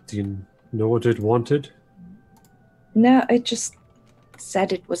do you know what it wanted? No, it just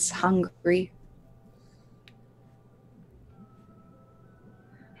said it was hungry.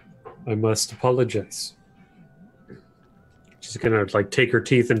 I must apologize. She's gonna take her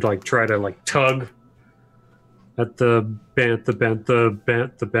teeth and try to tug at the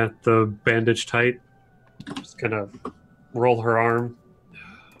bandage tight. Just gonna roll her arm.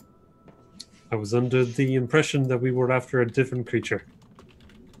 I was under the impression that we were after a different creature.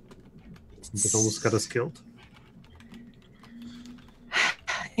 It almost got us killed.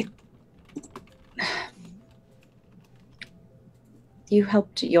 You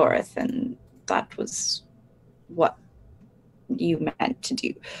helped Yorith, and that was what you meant to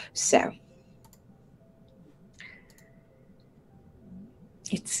do. So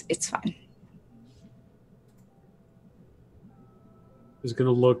it's fine. He's gonna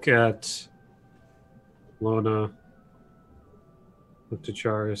look at Lona, look to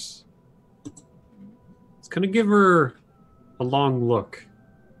Charis. It's gonna give her a long look.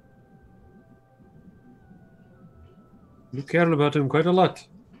 You cared about him quite a lot.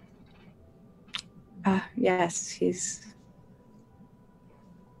 Yes, he's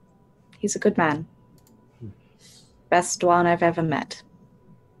a good man. Best one I've ever met.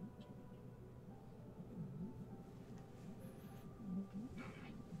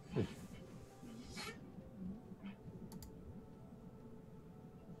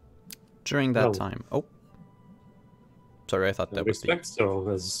 During that time... Oh. Sorry, I thought I that would was expect so,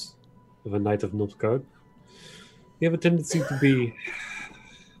 as of a Knight of Nilfgaard. You have a tendency to be...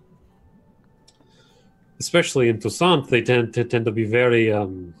 Especially in Toussaint, they tend to be very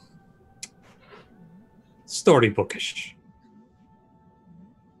storybookish.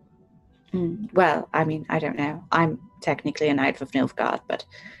 Well, I mean, I don't know. I'm technically a Knight of Nilfgaard, but...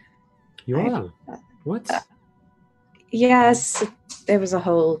 You are? What? Yes, there was a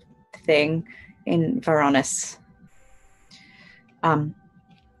whole thing in Varonis.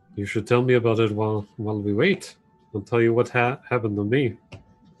 You should tell me about it while we wait. I'll tell you what happened to me.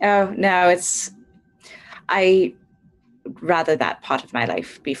 Oh, no, I rather that part of my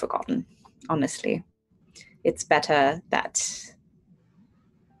life be forgotten, honestly. It's better that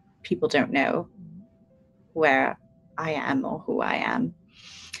people don't know where I am or who I am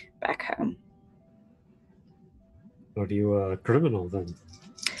back home. Are you a criminal then?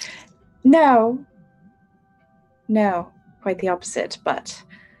 No, quite the opposite, but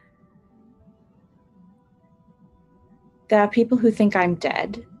there are people who think I'm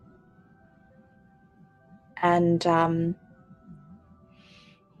dead, and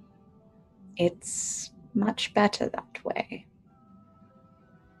it's much better that way.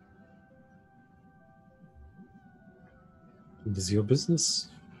 It is your business.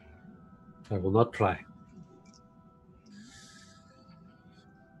 I will not pry.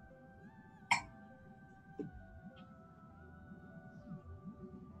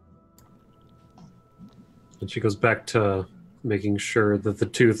 And she goes back to making sure that the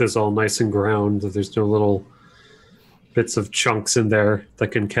tooth is all nice and ground, that there's no little bits of chunks in there that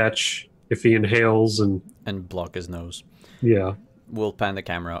can catch if he inhales and block his nose. Yeah. We'll pan the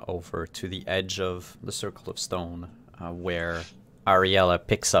camera over to the edge of the circle of stone where Ariella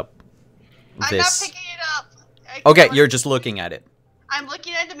picks up this. I'm not picking it up. Okay, you're just looking at it. I'm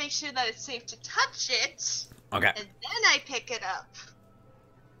looking at it to make sure that it's safe to touch it. Okay. And then I pick it up.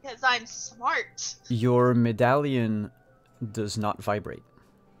 Because I'm smart. Your medallion does not vibrate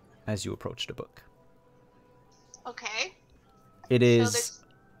as you approach the book. Okay. It is...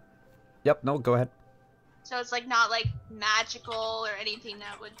 Yep, no, go ahead. So it's not magical or anything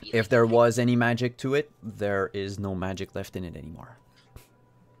that would be... If there was any magic to it, there is no magic left in it anymore.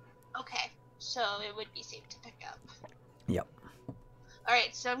 Okay, so it would be safe to pick up. Yep.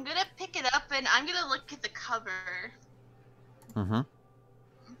 Alright, so I'm gonna pick it up and I'm gonna look at the cover. Mm-hmm.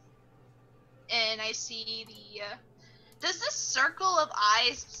 And I see the... does this circle of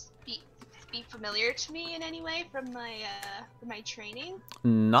eyes be familiar to me in any way from my training?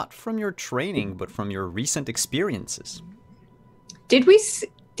 Not from your training, but from your recent experiences. Did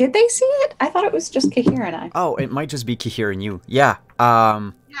they see it? I thought it was just Kahir and I. Oh, it might just be Kahir and you. Yeah. Yeah,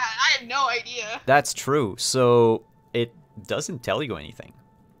 I had no idea. That's true. So it doesn't tell you anything.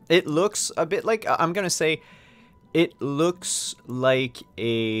 It looks a bit like, I'm gonna say, it looks like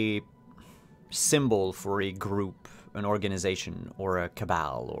a symbol for a group, an organization, or a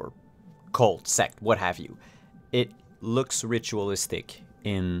cabal, or cult, sect, what have you. It looks ritualistic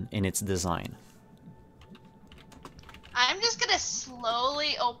in its design. I'm just gonna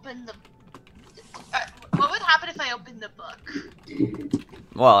slowly open the. What would happen if I opened the book?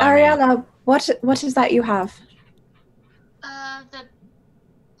 Well, I mean, Ariella, what is that you have?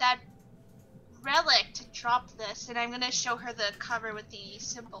 That relic to drop this, and I'm gonna show her the cover with the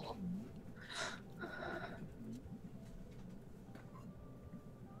symbol.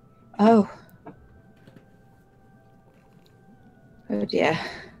 Oh. Oh dear.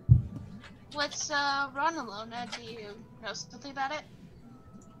 What's Ron Alona? Do you know something about it?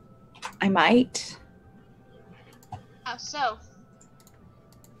 I might. How so?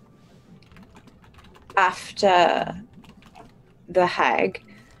 After the hag,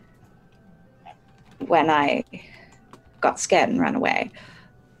 when I got scared and ran away,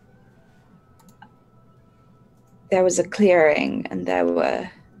 there was a clearing and there were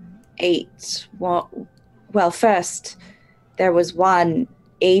 8. Well, first, there was one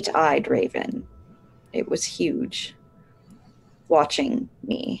 8-eyed raven. It was huge, watching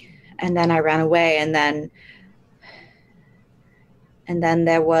me. And then I ran away, and then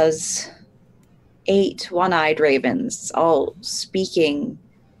there was 8 one-eyed ravens, all speaking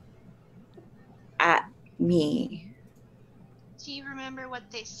at me. Do you remember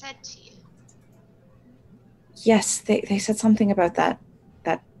what they said to you? Yes, they said something about that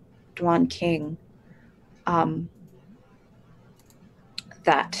Dwan King.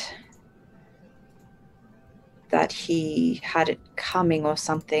 That he had it coming or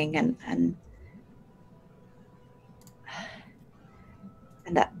something, and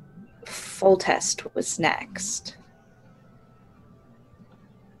that full test was next.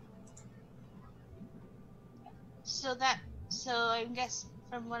 So I guess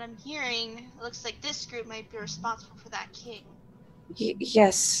from what I'm hearing, it looks like this group might be responsible for that king.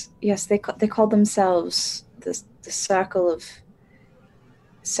 Yes, they called themselves the Circle of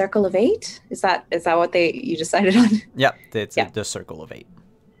 8. Is that what you decided on? Yep, it's the Circle of 8.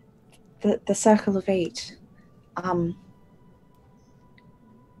 The Circle of 8.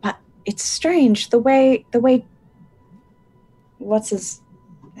 But it's strange the way what's his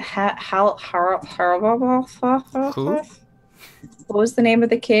Who? What was the name of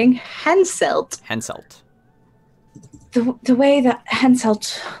the king? Henselt. The way that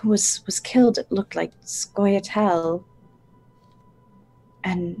Henselt was killed, it looked like Scoia'tael.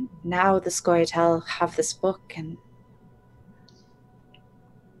 And now the Scoia'tael have this book, and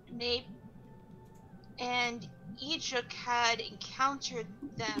Edric had encountered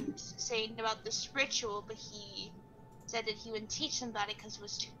them saying about this ritual, but he said that he wouldn't teach them about it because it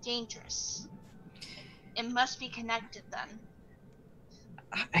was too dangerous. It must be connected then.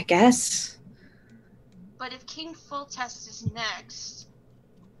 I guess. But if King Foltest is next,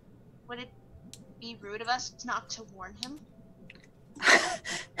 would it be rude of us not to warn him?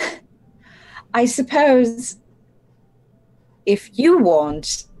 I suppose if you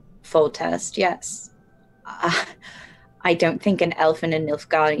warned Foltest, yes. I don't think an elfin and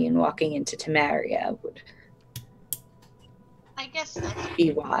Nilfgaardian walking into Temeria would I guess that's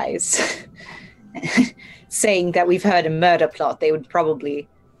be wise. Saying that we've heard a murder plot, they would probably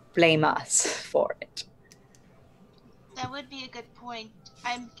blame us for it. That would be a good point.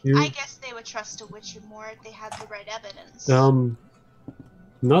 I guess they would trust a witcher more if they had the right evidence.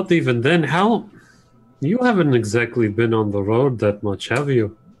 Not even then. How? You haven't exactly been on the road that much, have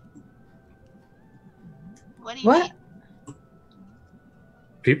you? What do you mean?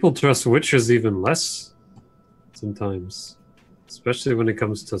 People trust witches even less sometimes, especially when it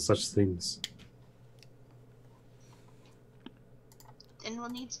comes to such things. Then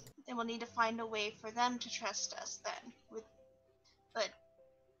we'll need to find a way for them to trust us then. But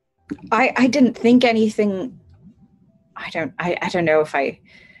I didn't think anything. I don't know if I.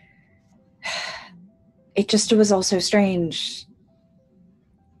 It just was all so strange.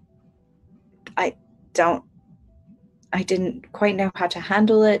 I didn't quite know how to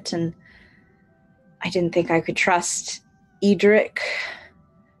handle it, and I didn't think I could trust Edric.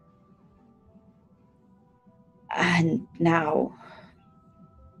 And now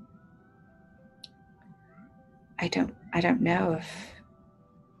I don't know if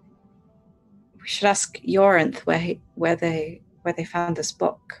We should ask Yorinth where they found this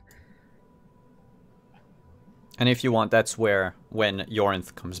book. And if you want, that's when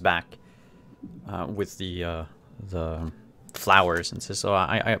Yorinth comes back with the flowers and says, "So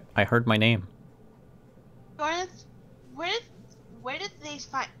I heard my name." Jordan, where did they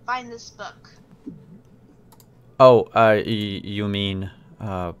find this book? Oh, you mean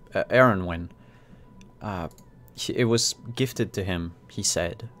Aaronwyn? It was gifted to him, he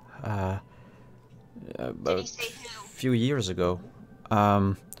said. Did he say who? A few years ago.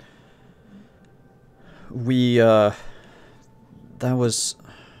 That was...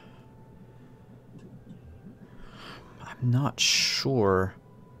 I'm not sure.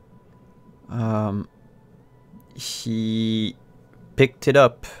 He picked it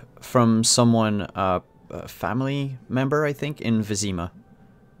up from someone, a family member, I think, in Vizima.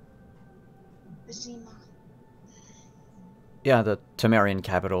 Vizima. Yeah, the Temerian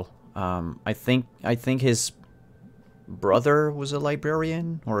capital. I think his brother was a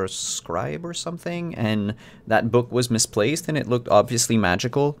librarian or a scribe or something, and that book was misplaced, and it looked obviously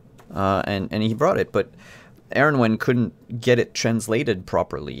magical, and he brought it, but Aaronwen couldn't get it translated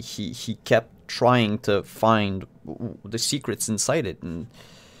properly. He kept trying to find the secrets inside it, and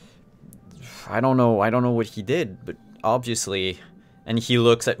I don't know what he did, but obviously, and he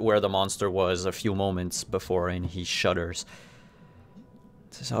looks at where the monster was a few moments before, and he shudders.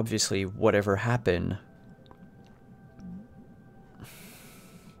 This is obviously whatever happened.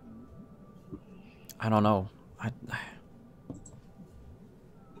 I don't know.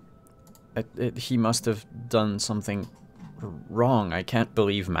 He must have done something wrong. I can't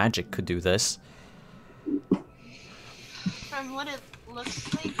believe magic could do this. From what it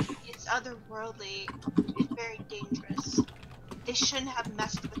looks like, it's otherworldly. It's very dangerous. They shouldn't have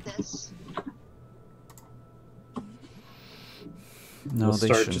messed with this. No, We'll they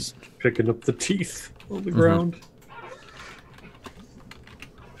start shouldn't. just picking up the teeth on the ground.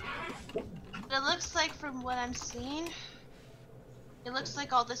 It looks like, from what I'm seeing, it looks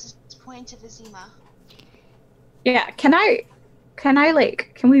like all this is pointing to Vizima. Yeah, can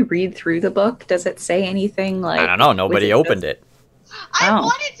we read through the book? Does it say anything like... I don't know. Nobody opened it. I Oh.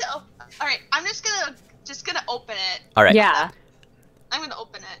 wanted to. All right, I'm just gonna open it. All right. Yeah. I'm gonna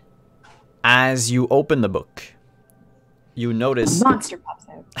open it. As you open the book, you notice... Monster pops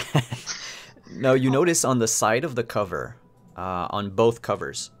out. No, you notice on the side of the cover, on both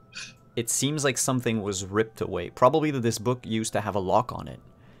covers, it seems like something was ripped away. Probably that this book used to have a lock on it,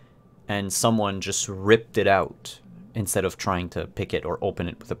 and someone just ripped it out instead of trying to pick it or open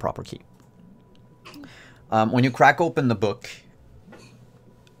it with a proper key. When you crack open the book,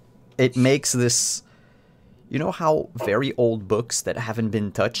 it makes this... You know how very old books that haven't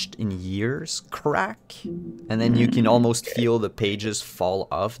been touched in years crack? And then you can almost feel the pages fall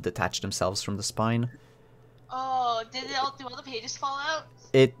off, detach themselves from the spine? Oh, do all the pages fall out?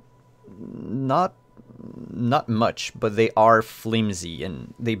 It... Not much, but they are flimsy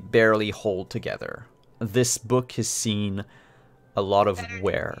and they barely hold together. This book has seen a lot of Better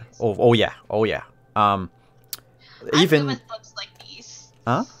wear. days. Oh yeah. I'm Even... good with books like these.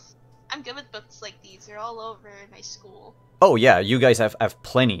 Huh? I'm good with books like these. They're all over in my school. Oh yeah, you guys have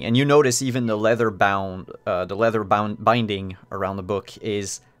plenty, and you notice even the leather binding around the book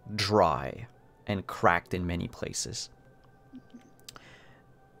is dry and cracked in many places.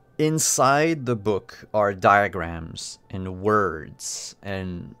 Inside the book are diagrams and words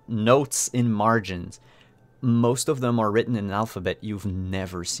and notes in margins. Most of them are written in an alphabet you've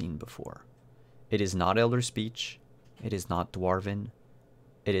never seen before. It is not Elder Speech. It is not Dwarven.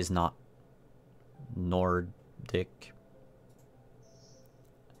 It is not Nordic.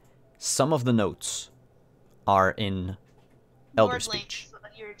 Some of the notes are in Elder Nordling, Speech. is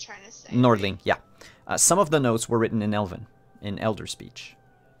what you were trying to say. Nordling, yeah. Some of the notes were written in Elven, in Elder Speech,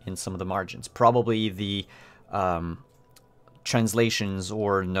 in some of the margins. Probably the translations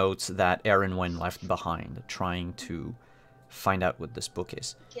or notes that Aaronwen left behind, trying to find out what this book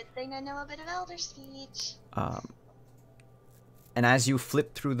is. Good thing I know a bit of Elder Speech. And as you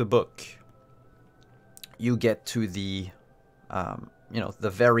flip through the book, you get to the, the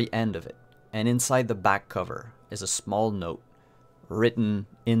very end of it. And inside the back cover is a small note written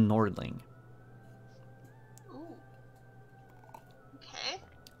in Nordling. Ooh. Okay.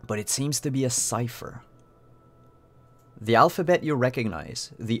 But it seems to be a cipher. The alphabet you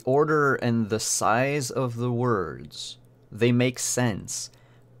recognize, the order and the size of the words, they make sense,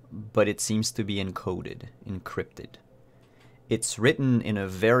 but it seems to be encoded, encrypted. It's written in a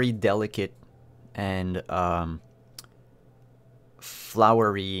very delicate and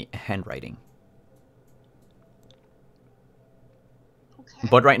flowery handwriting. Okay.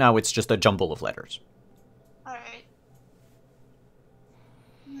 But right now it's just a jumble of letters. All right.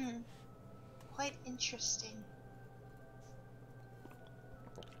 Quite interesting.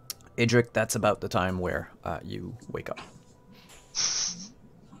 Idric, that's about the time where you wake up.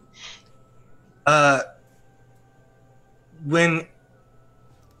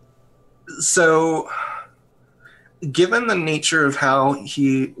 Given the nature of how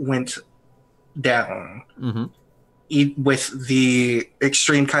he went down, with the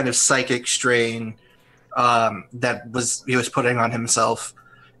extreme kind of psychic strain that he was putting on himself,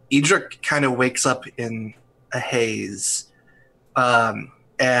 Idric kind of wakes up in a haze, and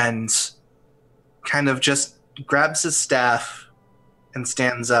kind of just grabs his staff and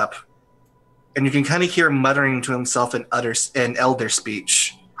stands up, and you can kind of hear him muttering to himself in elder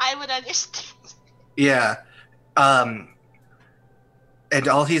speech. I would understand. Yeah. And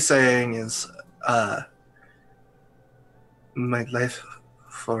all he's saying is, my life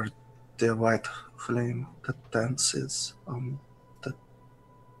for the white flame that dances on the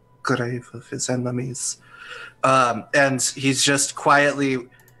grave of his enemies. And he's just quietly,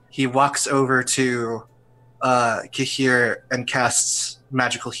 he walks over to Kahir and casts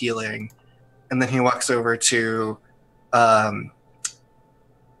magical healing. And then he walks over to Lady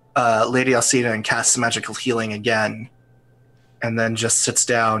Alcina and casts magical healing again, and then just sits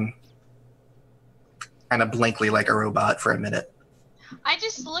down kind of blankly like a robot for a minute. I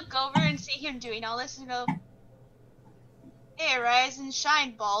just look over and see him doing all this and go, "Hey, rise and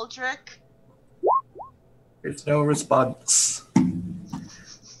shine, Baldric." There's no response.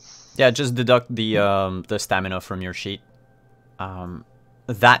 Yeah, just deduct the stamina from your sheet.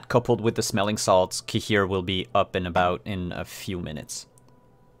 That coupled with the smelling salts, Kahir will be up and about in a few minutes.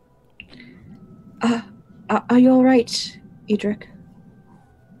 Are you all right, Idric?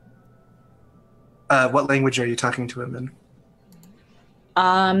 What language are you talking to him in?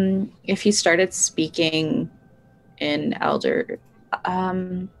 If he started speaking in Elder, I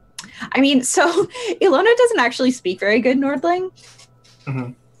mean, so Ilona doesn't actually speak very good Nordling.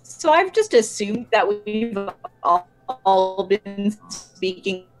 So I've just assumed that we've all been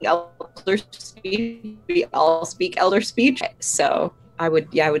speaking Elder speech. We all speak Elder speech. So I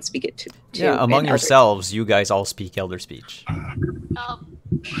would speak it to yeah, among yourselves, you guys all speak Elder speech.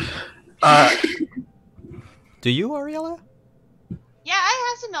 Do you, Ariella? Yeah, I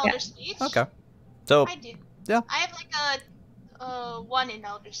have some Elder speech. Okay. So I do. Yeah. I have like a 1 in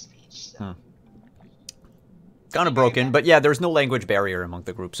Elder speech. So. Kind of broken, but yeah, there's no language barrier among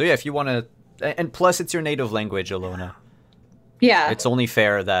the group. So yeah, if you want to, and plus it's your native language, Ilona. Yeah. It's only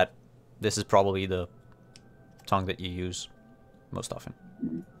fair that this is probably the tongue that you use most often.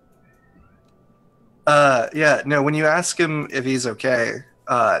 Yeah, no, when you ask him if he's okay,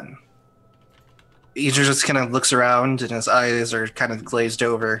 he just kind of looks around and his eyes are kind of glazed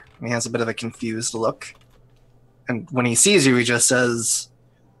over. And he has a bit of a confused look. And when he sees you, he just says,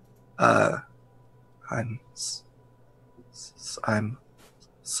 I'm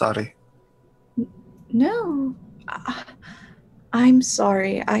sorry. No. I'm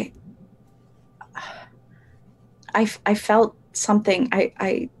sorry. I felt something.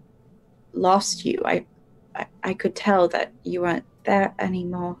 I lost you. I could tell that you weren't there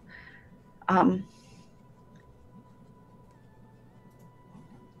anymore.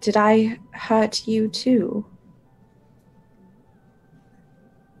 Did I hurt you too?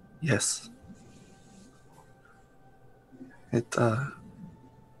 Yes. It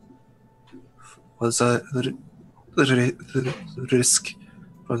was a risk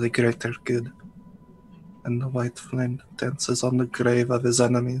for the greater good, and the white flame dances on the grave of his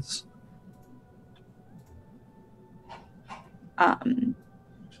enemies.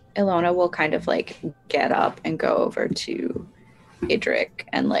 Ilona will kind of like get up and go over to Idric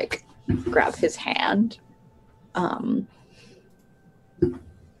and like grab his hand.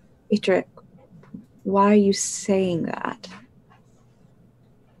 Idric, why are you saying that?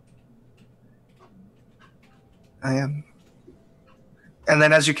 I am. And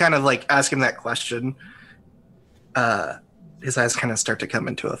then as you kind of like ask him that question, his eyes kind of start to come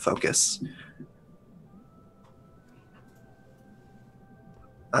into a focus.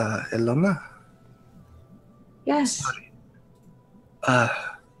 Ilona? Yes. Sorry. I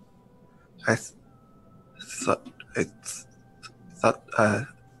thought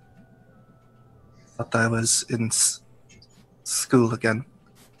I was in school again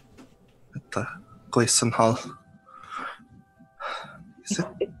at the Gleason Hall. Is it?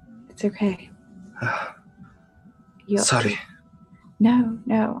 It's okay. Sorry.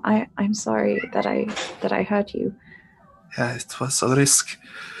 No. I'm sorry that I hurt you. Yeah, it was a risk,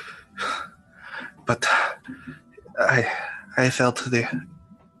 but I felt the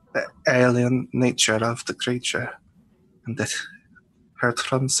alien nature of the creature, and it heard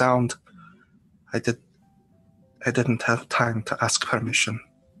from sound. I didn't have time to ask permission.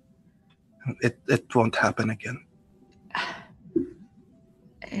 It won't happen again.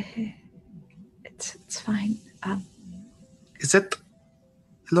 It's fine. Is it,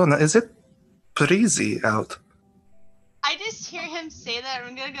 Lona? Is it breezy out? I just hear him say that.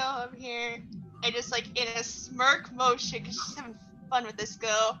 I'm gonna go over here and just like in a smirk motion, because she's having fun with this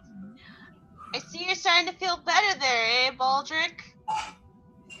girl. I see you're starting to feel better there, eh, Baldric?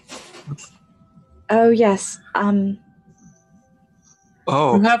 Oh yes. You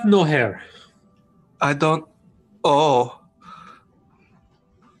Oh, have no hair. I don't. Oh.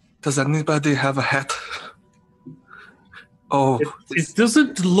 Does anybody have a hat? Oh, It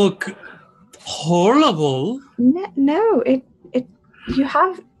doesn't look horrible. No, it you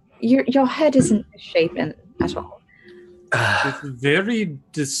have your head isn't misshapen at all. It's very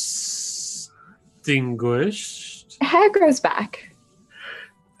distinguished. Hair grows back.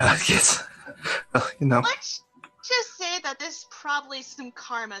 yes. Well, you know. Let's just say that this is probably some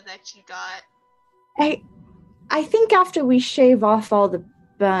karma that you got. I think after we shave off all the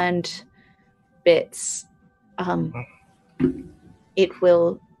burned bits, it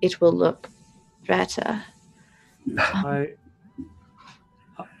will look better.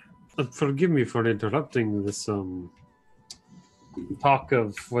 Forgive me for interrupting this talk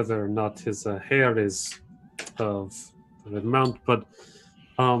of whether or not his hair is of the amount, but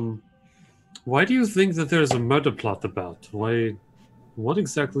why do you think that there's a murder plot about? What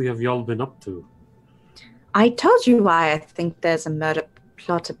exactly have y'all been up to? I told you why I think there's a murder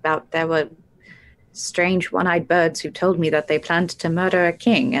plot about. There were strange one-eyed birds who told me that they planned to murder a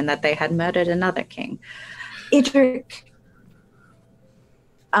king and that they had murdered another king. Idric,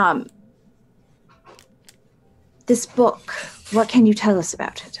 this book, what can you tell us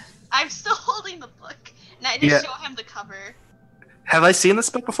about it? I'm still holding the book, and I just show him the cover. Have I seen this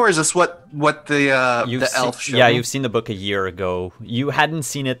book before? Is this what the elf showed? Yeah, me? you've seen the book a year ago. You hadn't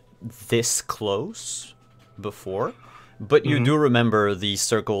seen it this close before, but you do remember the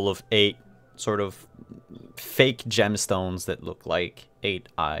circle of 8 sort of fake gemstones that look like 8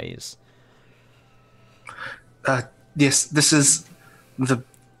 eyes. Yes, this is the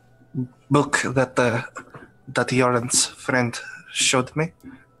book that Yoren's friend showed me,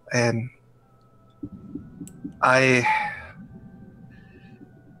 and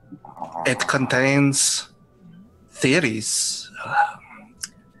it contains theories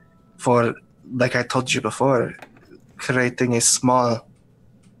for, like I told you before, creating a small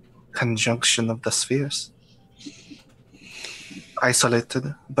conjunction of the spheres.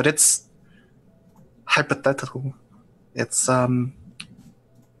 Isolated, but it's hypothetical. It's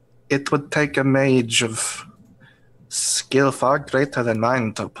it would take a mage of skill far greater than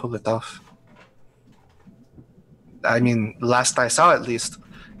mine to pull it off. I mean, last I saw, at least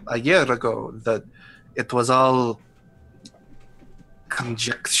a year ago, that it was all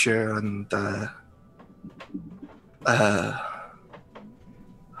conjecture and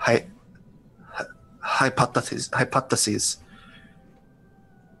hypotheses.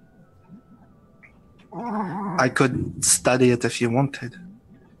 I could study it if you wanted.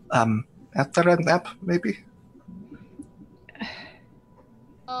 After a nap, maybe?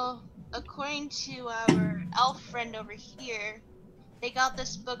 Well, according to our elf friend over here, they got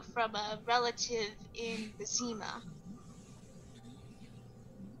this book from a relative in Vizima.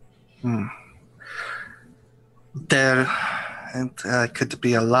 There could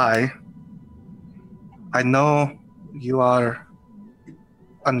be a lie. I know you are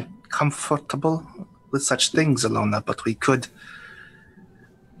uncomfortable with such things, Alona, but we could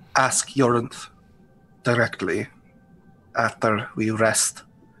ask Yorenth directly after we rest.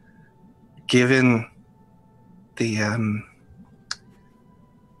 Given the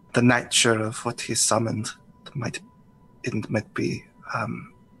nature of what he summoned, it might be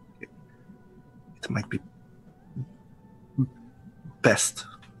best.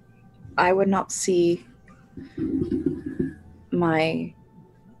 I would not see my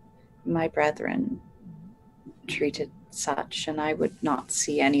brethren treated such, and I would not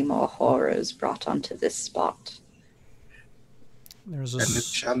see any more horrors brought onto this spot. And it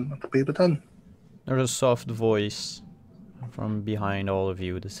shall not be done. There's a soft voice from behind all of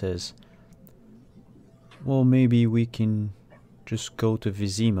you that says, well, maybe we can just go to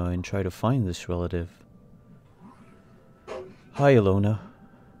Vizima and try to find this relative. Hi, Alona.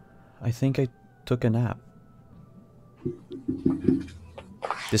 I think I took a nap.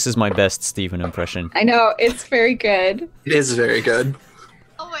 This is my best Stephen impression. I know, it's very good. It is very good.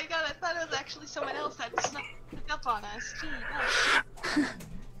 Oh my god, I thought it was actually someone else that snuck up on us. Gee, gosh.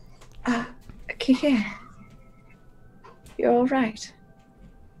 Kiki, you're all right.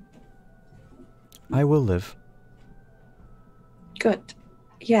 I will live. Good.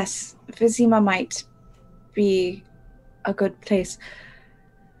 Yes, Vizima might be a good place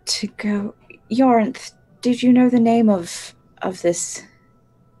to go. Yorinth, did you know the name of this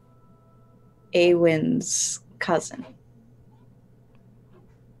Awin's cousin?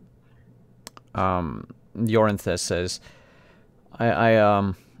 Yorinthes says,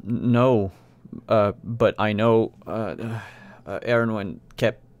 I no, but I know, Aaron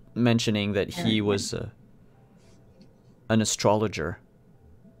kept mentioning that he was, an astrologer.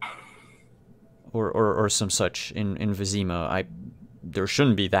 Or some such in Vizima. There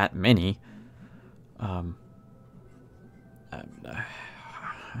shouldn't be that many. I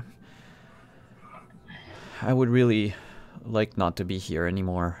would really like not to be here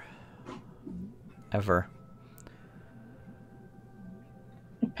anymore. Ever.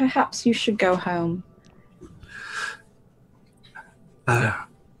 Perhaps you should go home.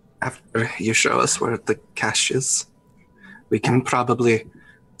 After you show us where the cache is, we can probably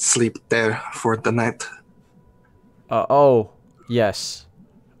sleep there for the night. Oh, yes.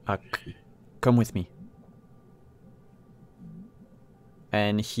 Come with me.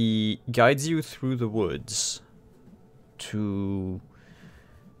 And he guides you through the woods to,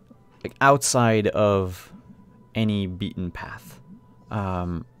 like, outside of any beaten path.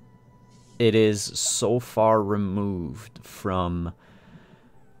 It is so far removed from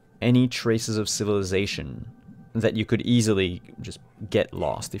any traces of civilization that you could easily just get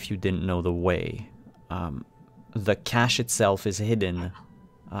lost if you didn't know the way. The cache itself is hidden,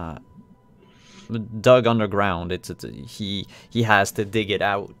 dug underground. He has to dig it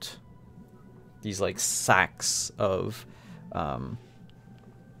out. These like sacks of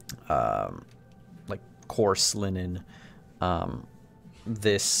like coarse linen,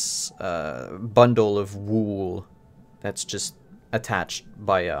 this bundle of wool that's just attached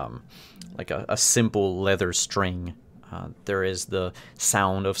by like a simple leather string. There is the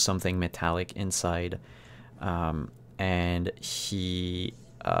sound of something metallic inside, and he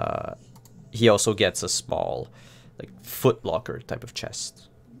also gets a small, like, foot locker type of chest,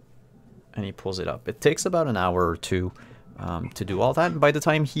 and he pulls it up. It takes about an hour or two to do all that, and by the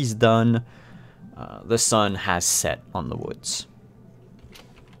time he's done, the sun has set on the woods.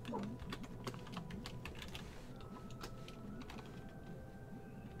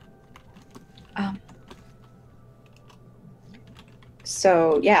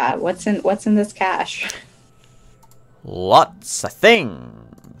 So yeah, what's in this cache? Lots of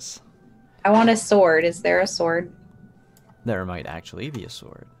things. I want a sword. Is there a sword? There might actually be a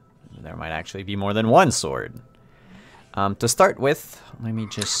sword. There might actually be more than one sword. To start with, let me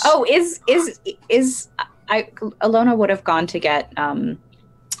just... Oh, Alona would have gone to get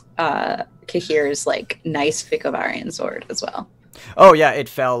Kahir's like nice Ficovarian sword as well. Oh yeah, it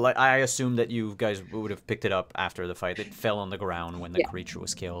fell. Like, I assumed that you guys would have picked it up after the fight. It fell on the ground when the creature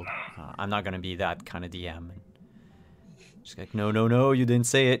was killed. I'm not gonna be that kind of DM. Just like, no, you didn't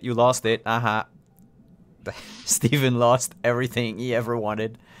say it. You lost it. Aha. Steven lost everything he ever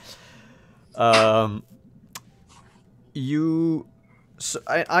wanted. So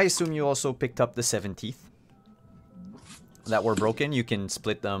I assume you also picked up the 7 teeth that were broken. You can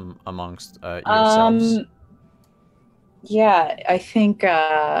split them amongst yourselves. Yeah, I think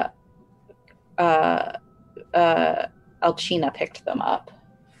Alcina picked them up.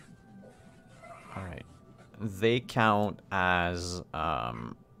 All right. They count as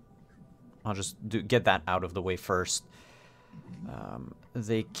I'll just get that out of the way first.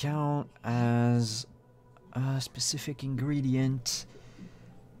 They count as a specific ingredient,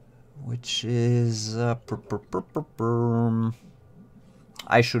 which is I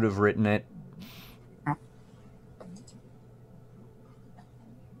should have written it.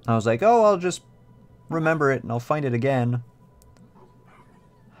 I was like, oh, I'll just remember it and I'll find it again.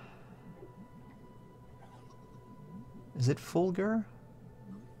 Is it Fulgur?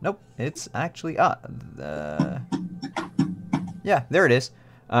 Nope, it's actually... yeah, there it is.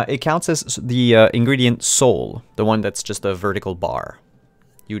 It counts as the ingredient soul, the one that's just a vertical bar.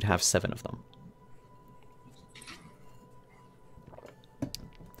 You'd have 7 of them.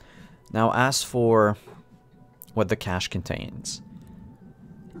 Now, as for what the cache contains,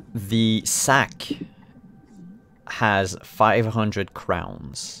 the sack has 500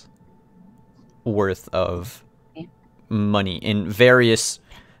 crowns worth of money in various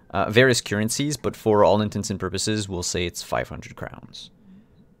currencies, but for all intents and purposes, we'll say it's 500 crowns.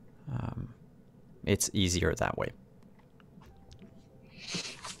 It's easier that way.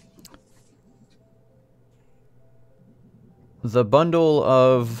 The bundle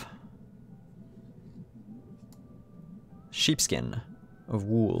of sheepskin of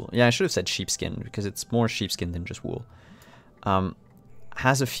wool. Yeah, I should have said sheepskin because it's more sheepskin than just wool.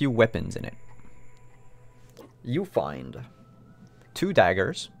 Has a few weapons in it. You find 2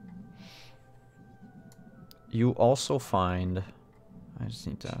 daggers. You also find... I just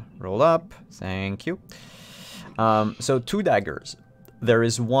need to roll up. Thank you. So 2 daggers. There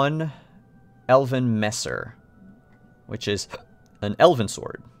is 1 elven messer, which is an elven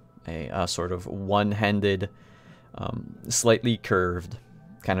sword. A sort of one-handed, slightly curved,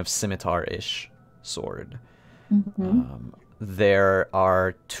 kind of scimitar-ish sword. There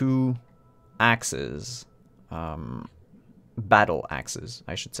are 2 axes, battle axes,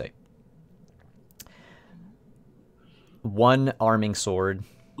 I should say. 1 arming sword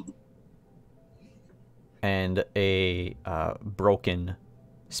and a broken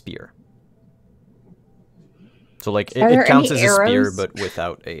spear. So like it counts as a spear, but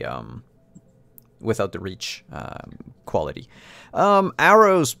without a without the reach quality.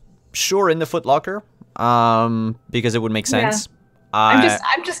 Arrows, sure, in the footlocker, because it would make sense. Yeah.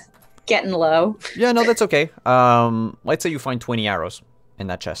 I'm just getting low. Yeah, no, that's okay. Let's say you find 20 arrows in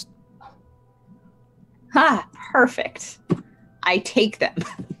that chest. Ha! Perfect. I take them.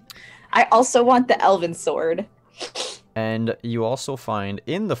 I also want the elven sword. And you also find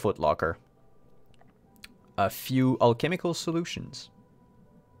in the footlocker a few alchemical solutions.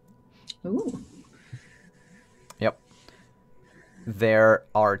 Ooh. Yep. There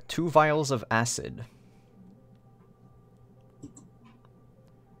are 2 vials of acid.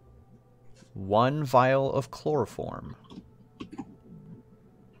 1 vial of chloroform.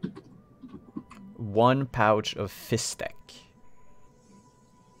 1 pouch of fistek.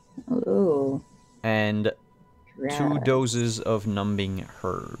 Ooh. And 2 Right. doses of numbing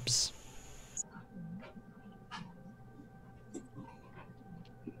herbs.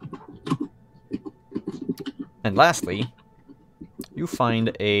 And lastly, you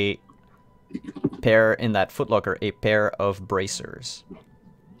find a pair in that footlocker, a pair of bracers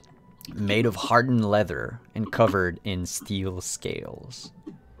made of hardened leather and covered in steel scales.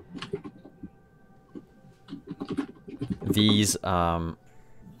 These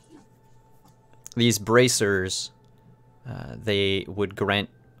bracers, they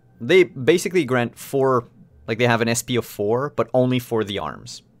basically grant 4, like they have an SP of 4, but only for the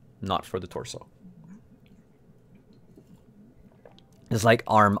arms, not for the torso. It's like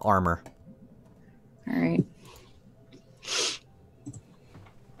armor. All right.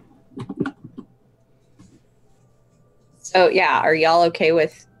 So yeah, are y'all okay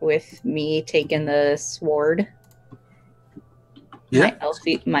with me taking the sword? Yeah.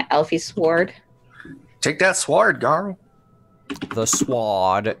 My elfie sword. Take that sword, girl. The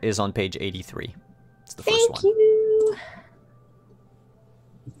sword is on page 83. It's the first one. Thank you.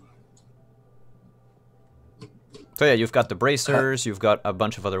 So yeah, you've got the bracers, you've got a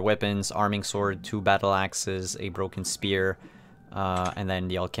bunch of other weapons, arming sword, 2 battle axes, a broken spear, and then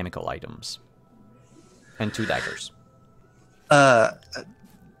the alchemical items. And 2 daggers.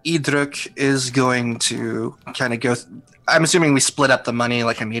 Edric is going to kind of go... I'm assuming we split up the money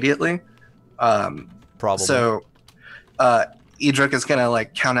like immediately. Probably. So Edric is going to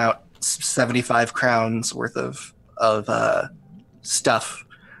like count out 75 crowns worth of stuff.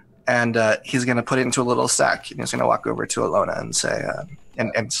 And he's going to put it into a little sack. And he's going to walk over to Alona and say,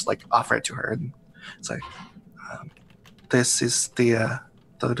 and just like offer it to her. And say, this is the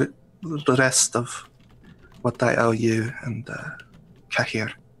rest of what I owe you and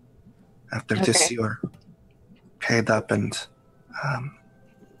Kahir. After this, Okay. you're paid up and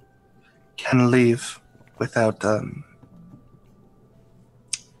can leave without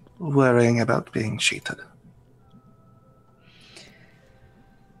worrying about being cheated.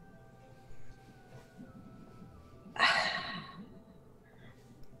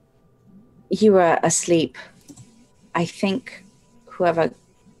 You were asleep. I think whoever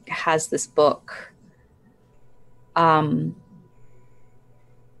has this book,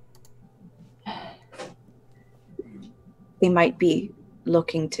 they might be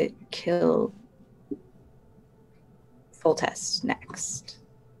looking to kill Foltest next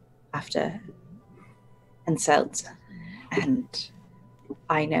after Enselt. And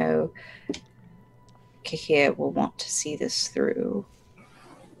I know Kahir will want to see this through.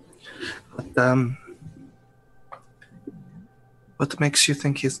 What makes you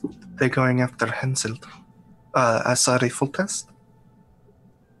think they're going after Henselt? Sorry, Foltest?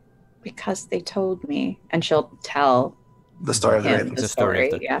 Because they told me, and she'll tell The story of the him Ravens. the story of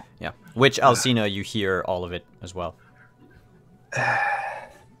story. the- Yeah. Yeah. Which, Alcina, you hear all of it as well.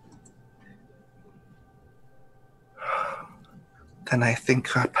 Then I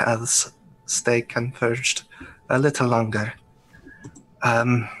think our paths stay converged a little longer.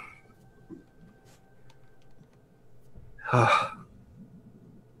 Um. Oh,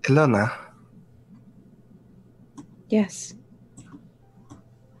 Ilona, Yes.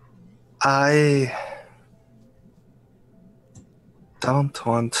 I don't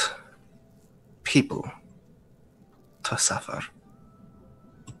want people to suffer.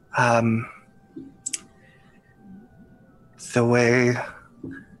 The way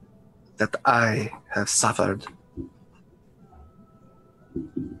that I have suffered.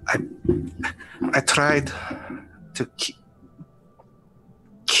 I tried to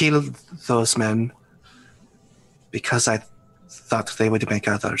kill those men because I thought they would make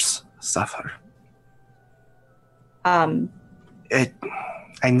others suffer. I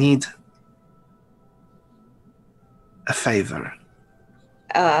need a favor.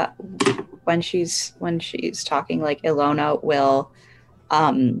 When she's talking, like, Ilona will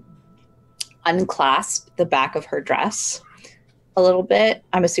unclasp the back of her dress a little bit.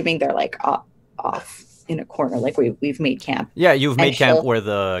 I'm assuming they're like off in a corner, like we've made camp. Yeah, you've made camp where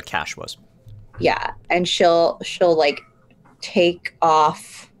the cache was. Yeah, and she'll like take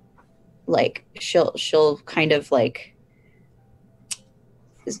off, like she'll kind of like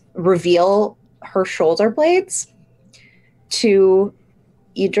reveal her shoulder blades to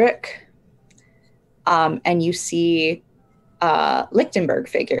Edric, and you see Lichtenberg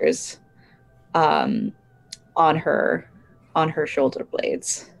figures on her shoulder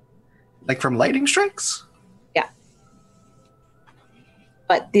blades. Like from lightning strikes? Yeah.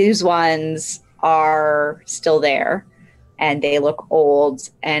 But these ones are still there, and they look old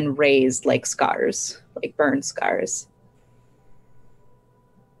and raised like scars, like burn scars.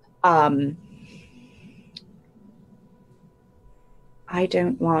 I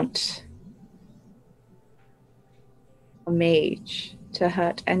don't want a mage to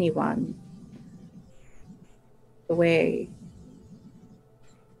hurt anyone the way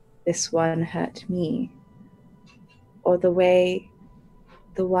this one hurt me, or the way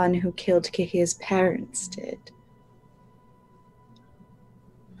the one who killed Kihir's parents did.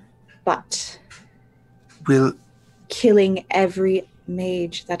 But killing every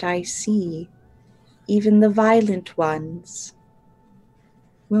mage that I see, even the violent ones,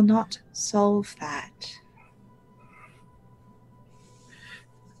 will not solve that.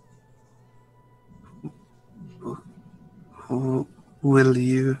 Will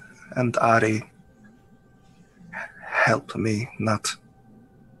you and Ari help me not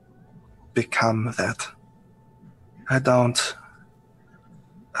become that? I don't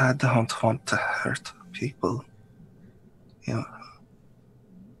want to hurt people. You know,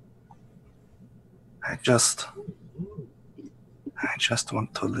 I just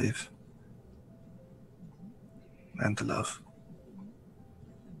want to live and love.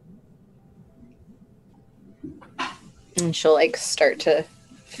 And she'll like start to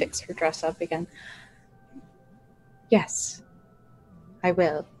fix her dress up again. Yes, I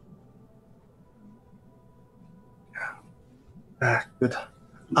will. Good.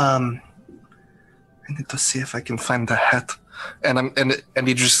 I need to see if I can find the hat. And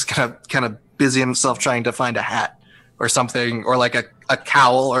he just kind of busy himself trying to find a hat or something, or like a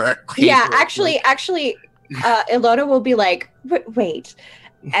cowl or a cape. Yeah, actually, Ilona will be like, wait,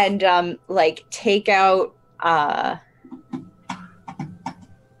 and like take out,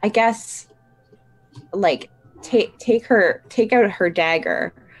 I guess, like take out her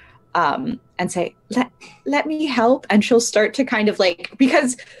dagger, and say, let me help, and she'll start to kind of like,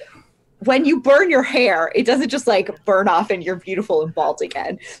 because when you burn your hair, it doesn't just like burn off and you're beautiful and bald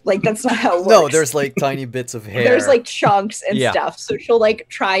again. Like, that's not how it works. No, there's like tiny bits of hair. There's like chunks and stuff. So she'll like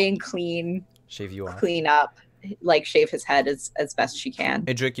try and clean up, like shave his head as best she can.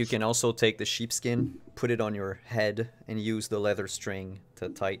 Edric, you can also take the sheepskin, put it on your head, and use the leather string to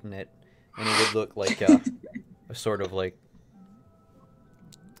tighten it, and it would look like a sort of like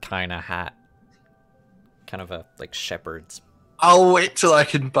kind of hat, kind of a like shepherd's. I'll wait till I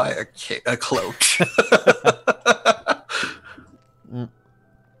can buy a cloak.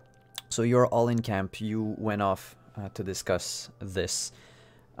 So you're all in camp. You went off to discuss this.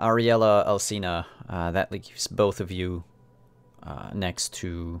 Ariella, Alcina, that leaves both of you next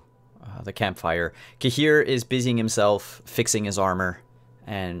to the campfire. Kihir is busying himself, fixing his armor,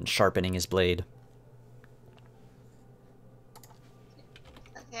 and sharpening his blade.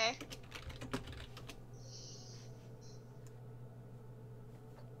 Okay.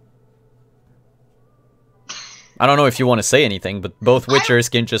 I don't know if you want to say anything, but both Witchers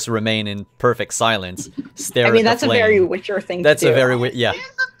can just remain in perfect silence. Stare I mean, at that's the a flame. very Witcher thing That's to do. a very yeah.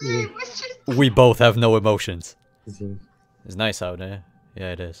 We both have no emotions. Mhm. It's nice out there.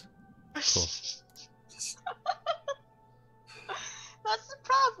 Yeah, it is. Cool. That's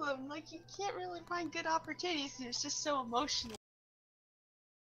problem. Like, you can't really find good opportunities, and it's just so emotional.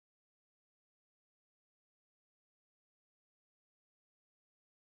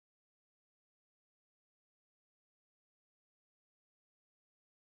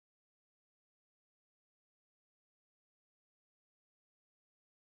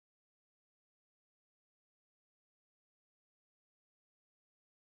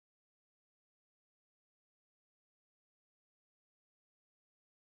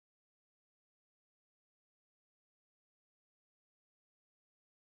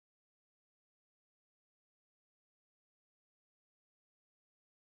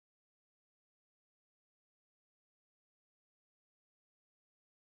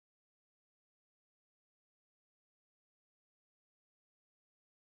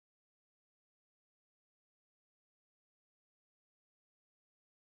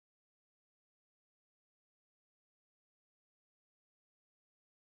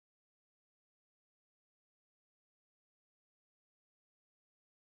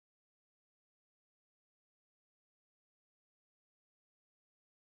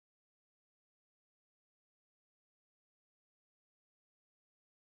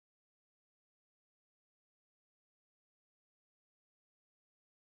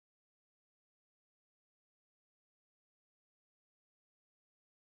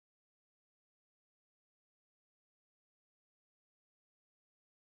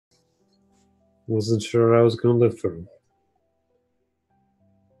 Wasn't sure I was going to live through.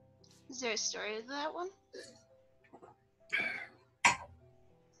 Is there a story to that one?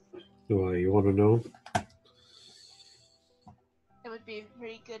 Why, you want to know? It would be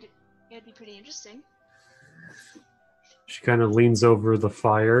pretty good. It would be pretty interesting. She kind of leans over the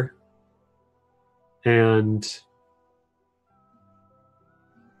fire and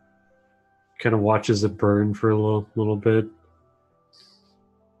kind of watches it burn for a little bit.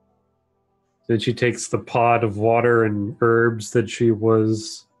 Then she takes the pot of water and herbs that she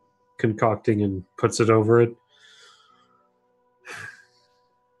was concocting and puts it over it.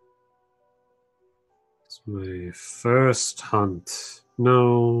 It's my first hunt.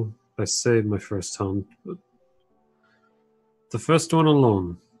 No, I saved my first hunt, but the first one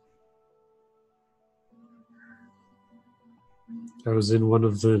alone. I was in the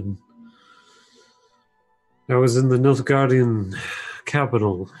Nilfgaardian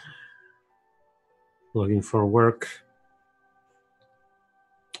capital looking for work.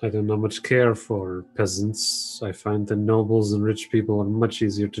 I don't know much care for peasants. I find that nobles and rich people are much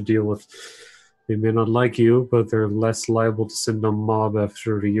easier to deal with. They may not like you, but they're less liable to send a mob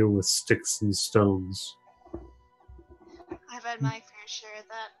after you with sticks and stones. I've had my fair share of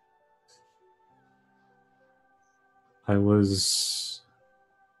that. I was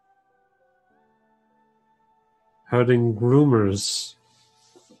hearing rumors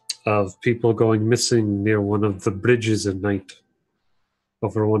of people going missing near one of the bridges at night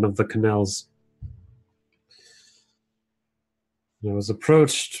over one of the canals. I was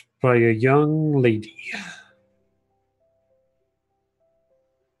approached by a young lady.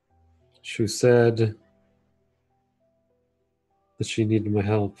 She said that she needed my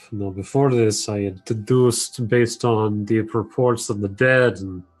help. Now, before this, I had deduced based on the reports of the dead,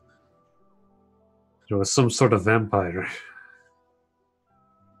 and there was some sort of vampire.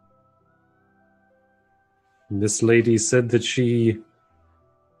 And this lady said that she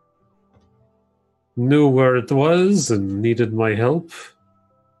knew where it was and needed my help,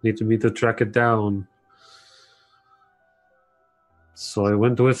 needed me to track it down. So I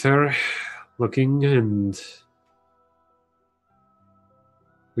went with her, looking, and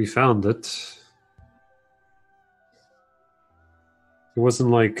we found it. It wasn't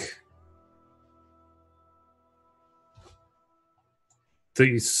like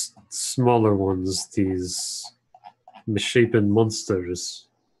these smaller ones, these misshapen monsters.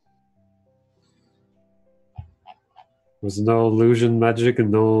 There was no illusion magic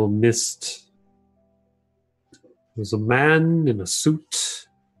and no mist. There was a man in a suit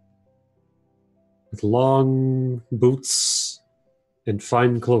with long boots and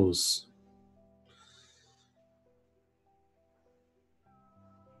fine clothes.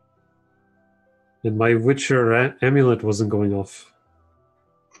 And my Witcher amulet wasn't going off.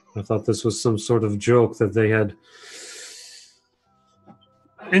 I thought this was some sort of joke that they had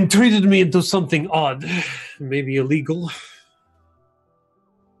entreated me into something odd, maybe illegal.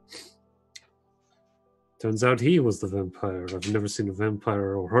 Turns out he was the vampire. I've never seen a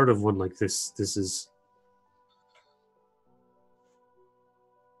vampire or heard of one like this.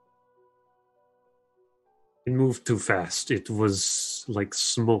 It moved too fast. It was like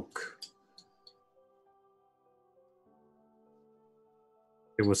smoke.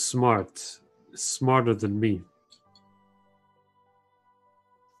 It was smart. Smarter than me.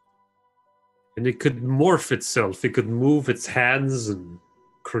 And it could morph itself. It could move its hands and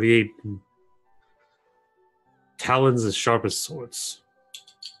create talons as sharp as swords.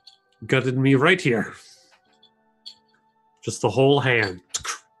 Gutted me right here. Just the whole hand.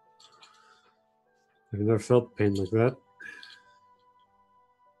 I've never felt pain like that.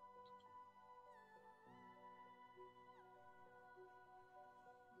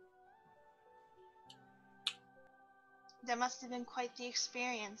 That must have been quite the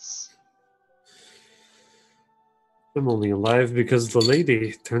experience. I'm only alive because the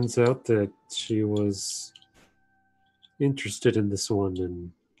lady, turns out that she was interested in this one,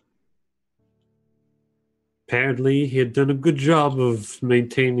 and apparently he had done a good job of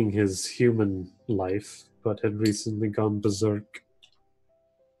maintaining his human life, but had recently gone berserk.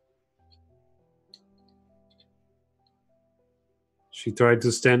 She tried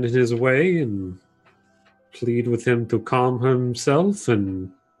to stand in his way and plead with him to calm himself, and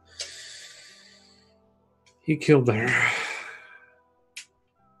he killed her.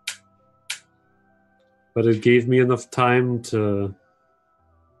 But it gave me enough time to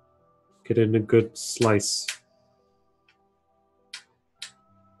get in a good slice.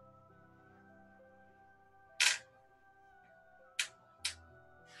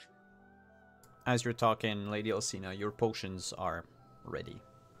 As you're talking, Lady Alcina, your potions are ready.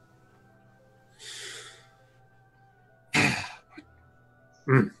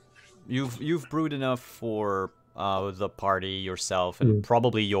 You've brewed enough for the party yourself, and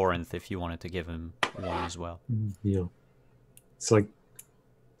probably Yorinth if you wanted to give him one as well. Yeah. It's like,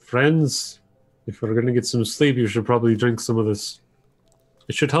 friends, if we're gonna get some sleep, you should probably drink some of this.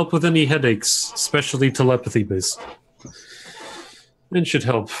 It should help with any headaches, especially telepathy-based. And should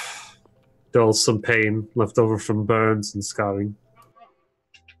help dull some pain left over from burns and scarring.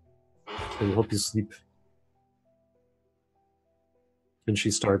 And help you sleep. And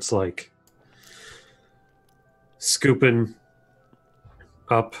she starts, like, scooping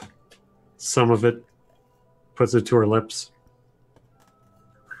up some of it, puts it to her lips.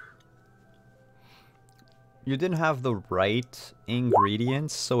 You didn't have the right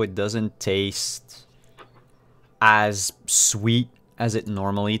ingredients, so it doesn't taste as sweet as it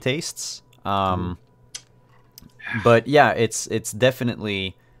normally tastes. But yeah, it's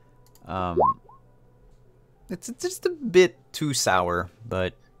definitely it's just a bit too sour,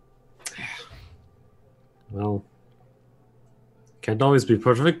 but well, can't always be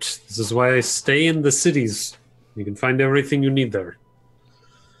perfect. This is why I stay in the cities. You can find everything you need there.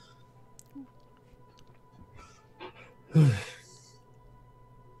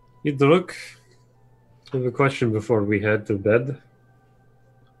 Idruk, I have a question before we head to bed.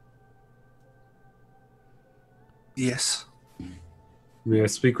 Yes. May I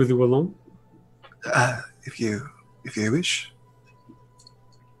speak with you alone? If you wish.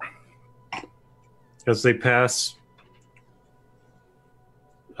 As they pass,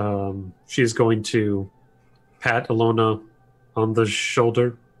 she's going to pat Alona on the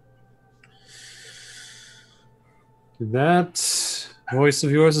shoulder. That voice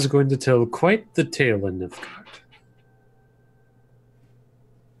of yours is going to tell quite the tale in Nilfgaard.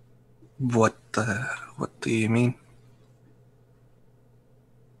 What do you mean?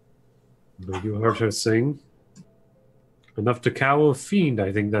 You heard her sing. Enough to cow a fiend.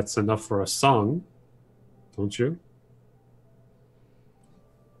 I think that's enough for a song. Don't you?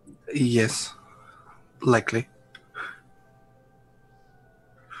 Yes. Likely.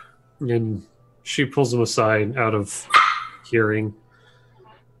 And she pulls him aside out of hearing.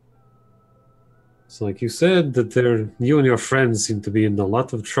 It's like you said that you and your friends seem to be in a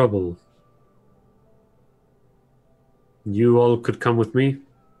lot of trouble. You all could come with me.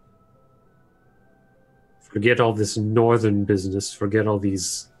 Forget all this northern business. Forget all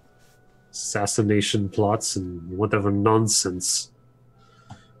these assassination plots and whatever nonsense.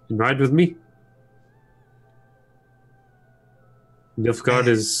 And ride with me. Nilfgaard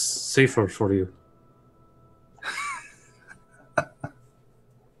is safer for you.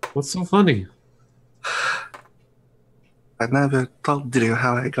 What's so funny? I never told you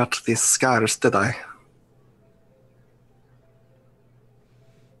how I got these scars, did I?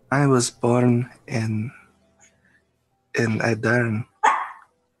 I was born in Adarn,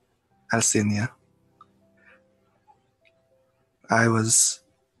 Alcinia. I was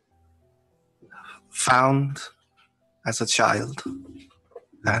found as a child,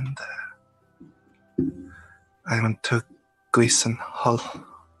 and I went to Guisen Hall,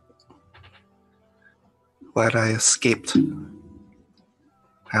 where I escaped and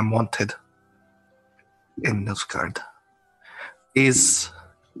wanted in Nilfgaard. Is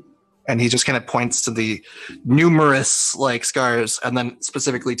And he just kind of points to the numerous like scars, and then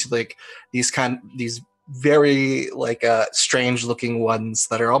specifically to like these very like strange looking ones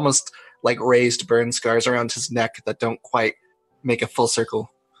that are almost like raised burn scars around his neck that don't quite make a full circle.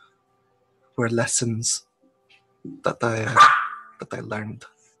 Were lessons that I learned,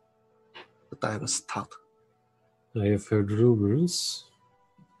 that I was taught. I have heard rumors.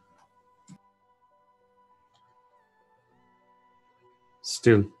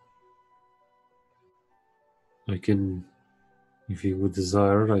 Still, I can, if you would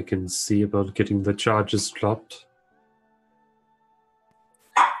desire, I can see about getting the charges dropped.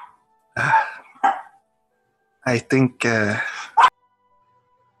 I think the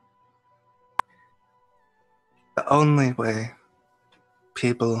only way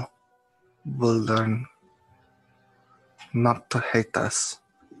people will learn not to hate us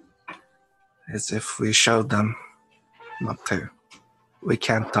is if we show them not to. We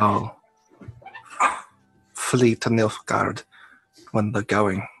can't all flee to Nilfgaard when the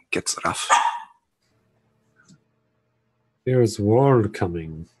going gets rough. There is war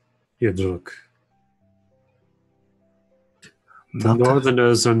coming, Yadruk. The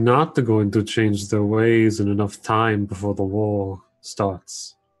Northerners are not going to change their ways in enough time before the war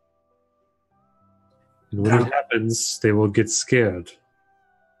starts. And when it happens, they will get scared.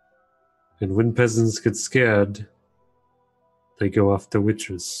 And when peasants get scared, they go after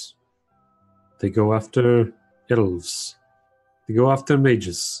witches. They go after elves. They go after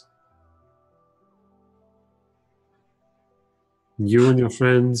mages. You and your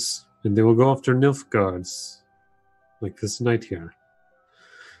friends, and they will go after Nilfgaards, like this night here.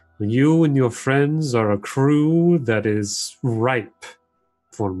 You and your friends are a crew that is ripe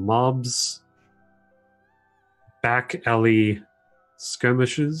for mobs, back alley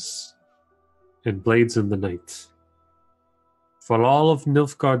skirmishes, and blades in the night. For all of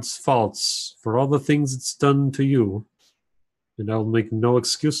Nilfgaard's faults, for all the things it's done to you, and I'll make no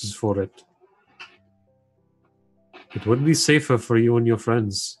excuses for it, it would be safer for you and your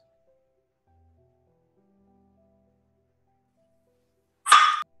friends.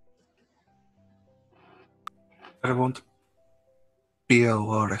 There won't be a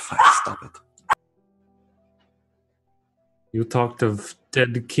war if I stop it. You talked of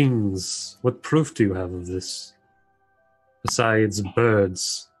dead kings. What proof do you have of this? Besides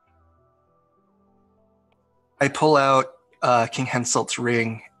birds. I pull out King Henselt's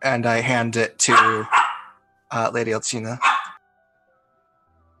ring and I hand it to Lady Alcina.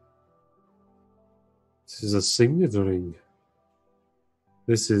 This is a signet ring.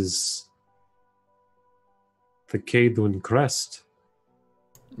 This is the Cadwin crest.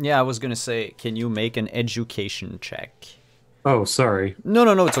 Yeah, I was gonna say, can you make an education check? Oh, sorry. No,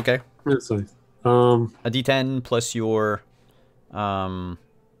 it's okay. It's fine. A D10 plus your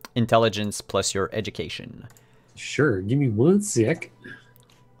intelligence plus your education. Sure, give me 1 sec.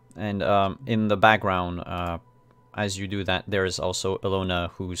 And in the background, as you do that, there's also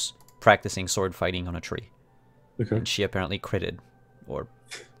Ilona who's practicing sword fighting on a tree. Okay. And she apparently critted, or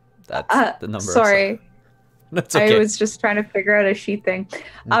that's the number. Sorry. That's okay. I was just trying to figure out a sheet thing.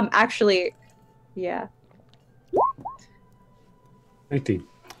 Actually, yeah. 19.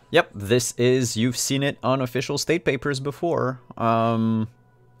 Yep, this is, you've seen it on official state papers before.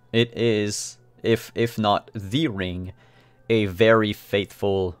 It is, if not the ring, a very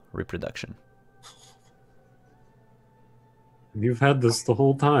faithful reproduction. You've had this the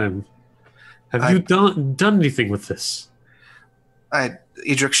whole time. Have you done anything with this?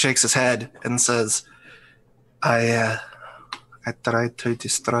 Edric shakes his head and says, I tried to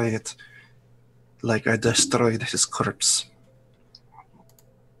destroy it like I destroyed his corpse.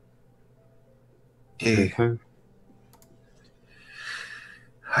 Okay.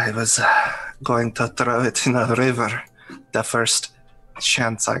 I was going to throw it in a river the first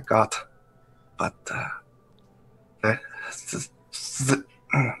chance I got, but there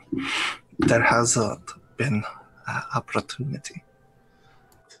hasn't been opportunity.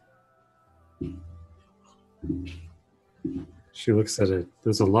 She looks at it.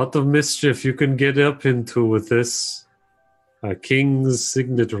 There's a lot of mischief you can get up into with this. A king's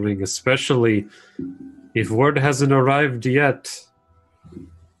signet ring, especially if word hasn't arrived yet.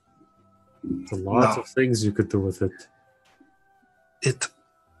 There's a lot of things you could do with it. It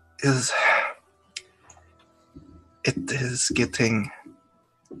is getting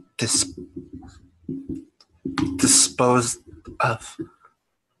disposed of.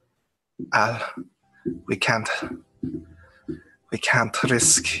 We can't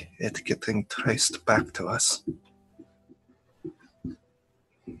risk it getting traced back to us.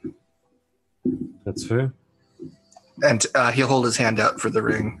 That's fair. And he'll hold his hand out for the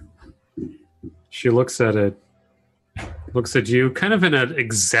ring. She looks at it, looks at you, kind of in an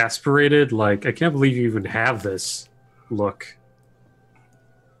exasperated, like, I can't believe you even have this look.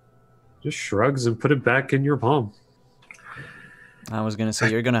 Just shrugs and put it back in your palm. I was gonna say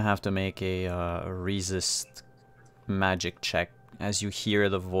you're gonna have to make a resist magic check as you hear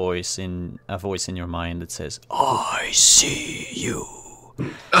the voice in your mind that says, "I see you."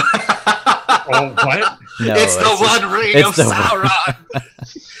 Oh, what? No, it's the One Ring of Sauron.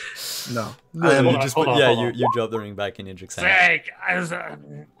 No, you drop the ring back in Idric's hand. Fake.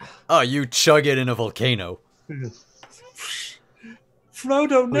 Oh, you chug it in a volcano.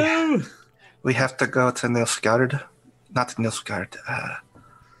 Frodo, no. We have to go to Nilfgaard. Not Nilfgaard.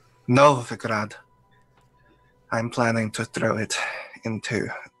 Novigrad. I'm planning to throw it into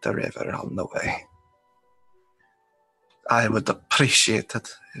the river on the way. I would appreciate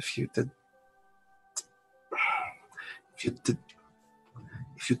it if you did.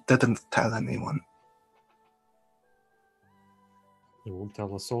 If you didn't tell anyone. I won't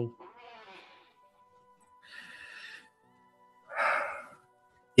tell a soul.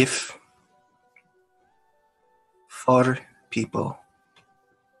 If 4 people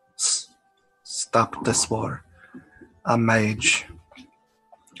stop this war, a mage,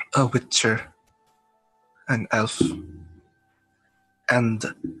 a witcher, an elf, and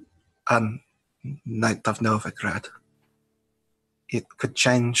a knight of Novigrad, it could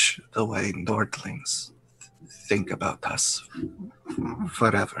change the way Nordlings think about us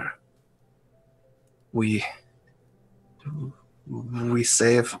forever. We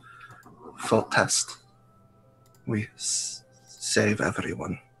save Foltest. We save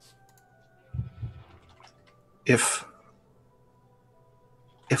everyone. If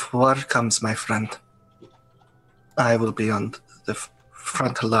war comes, my friend, I will be on the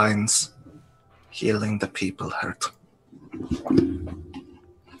front lines healing the people hurt.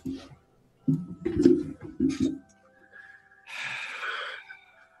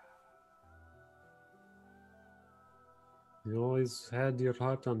 You always had your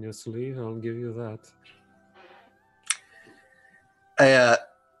heart on your sleeve, I'll give you that. I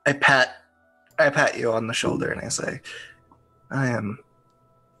pat you on the shoulder and I say, I am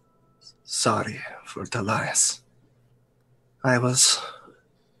sorry for the lies. I was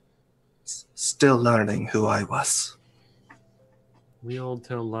still learning who I was. We all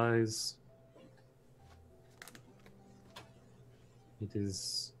tell lies. It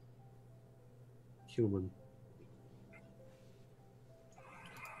is human.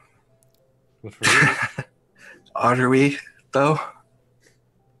 But for you, Are we, though?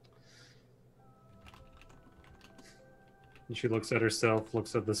 and she looks at herself,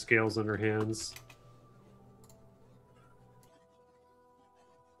 looks at the scales in her hands.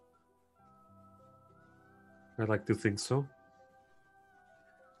 I like to think so.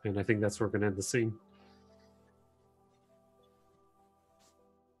 And I think that's where we're going to end the scene.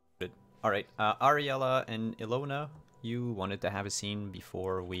 Good. All right, Ariella and Ilona, you wanted to have a scene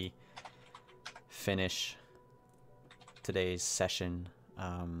before we finish today's session.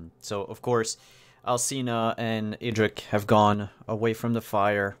 So, of course, Alcina and Idric have gone away from the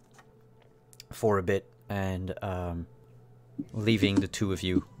fire for a bit and leaving the two of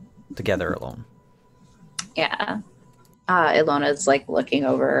you together alone. Yeah. Ilona's like looking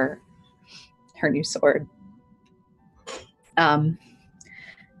over her new sword. And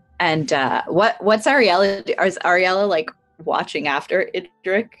what's Ariella? Is Ariella like watching after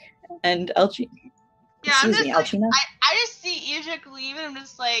Idric and Elchina? Yeah, Excuse me, Elchina? I just see Idric leave and I'm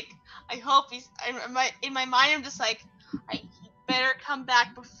just like, I hope he's. In my mind, I'm just like, he better come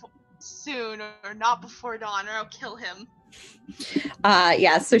back soon or not before dawn, or I'll kill him.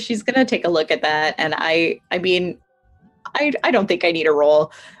 Yeah. So she's gonna take a look at that, and I mean, I don't think I need a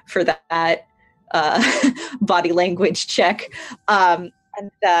roll for that body language check. Yeah.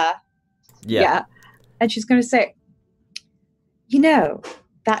 And she's gonna say,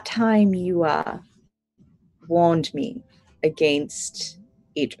 that time you warned me against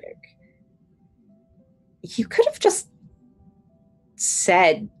Idric. You could have just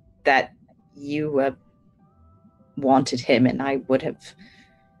said that you wanted him and I would have,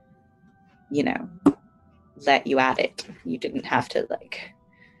 let you at it. You didn't have to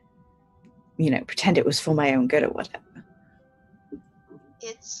pretend it was for my own good or whatever.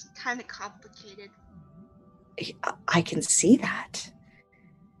 It's kind of complicated. I can see that.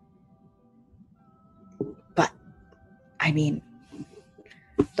 But, I mean,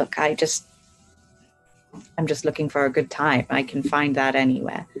 look, I'm just looking for a good time. I can find that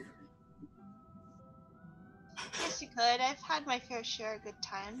anywhere. Yes, you could. I've had my fair share of good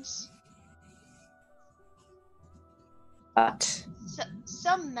times. But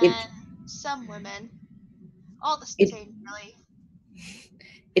Some men some women. All the same, really.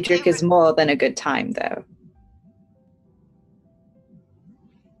 Idrik is more than a good time, though.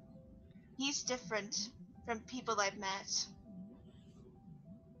 He's different from people I've met.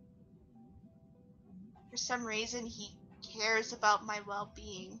 For some reason, he cares about my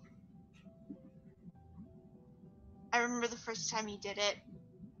well-being. I remember the first time he did it.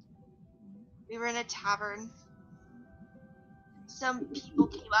 We were in a tavern. Some people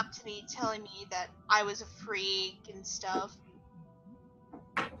came up to me telling me that I was a freak and stuff.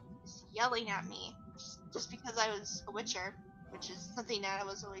 Just yelling at me. Just because I was a witcher, which is something that I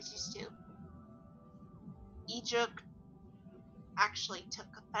was always used to. Egypt actually took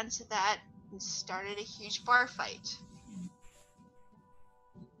offense to that and started a huge bar fight.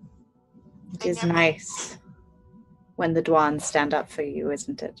 It is nice when the Dwans stand up for you,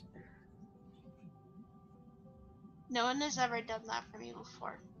 isn't it? No one has ever done that for me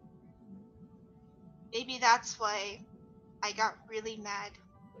before. Maybe that's why I got really mad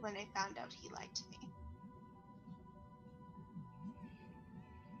when I found out he lied to me.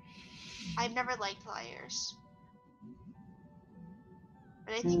 I've never liked liars.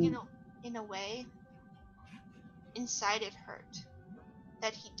 But I think in a way, inside it hurt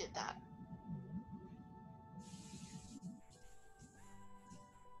that he did that.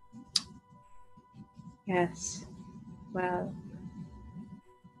 Yes. Well,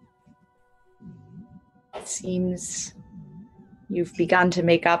 it seems you've begun to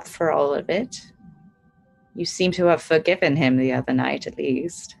make up for all of it. You seem to have forgiven him the other night, at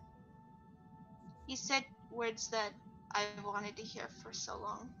least. He said words that I wanted to hear for so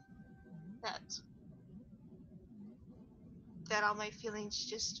long. That all my feelings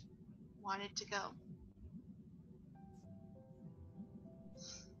just wanted to go.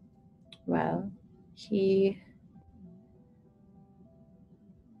 Well, he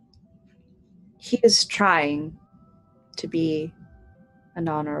is trying to be an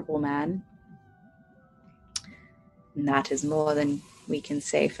honorable man. And that is more than we can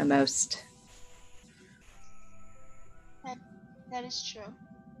say for most. That is true.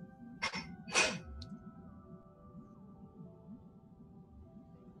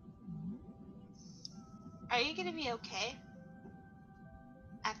 Are you gonna be okay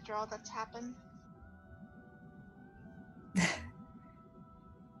after all that's happened?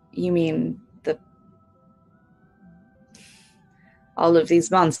 You mean all of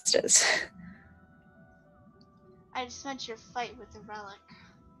these monsters? I just meant your fight with the relic.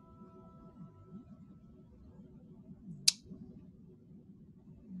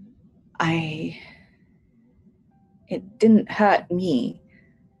 It didn't hurt me.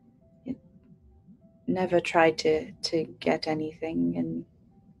 It never tried to get anything, and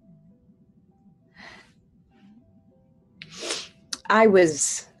I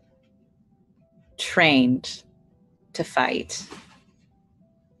was trained to fight.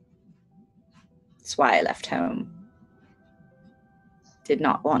 That's why I left home. Did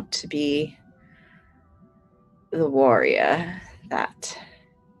not want to be the warrior that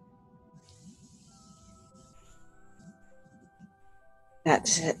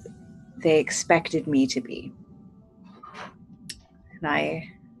they expected me to be. And I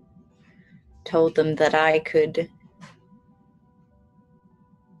told them that I could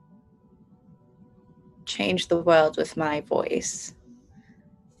change the world with my voice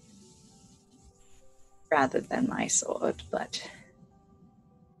rather than my sword, but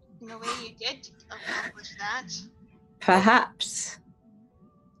In a way, you did accomplish that. perhaps.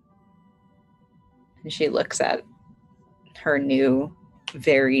 And she looks at her new,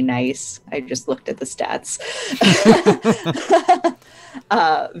 very nice, I just looked at the stats,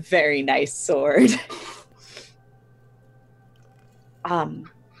 very nice sword.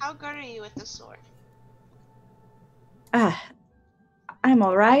 How good are you with the sword? I'm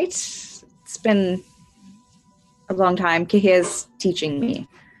all right. It's been a long time. Kahir's teaching me.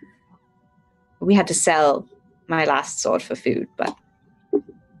 We had to sell my last sword for food, but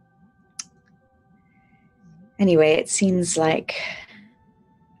anyway, it seems like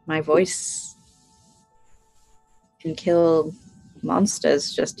my voice can kill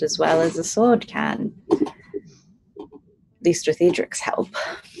monsters just as well as a sword can. At least with Idrik's help.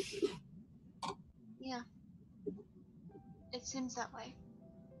 Yeah. It seems that way.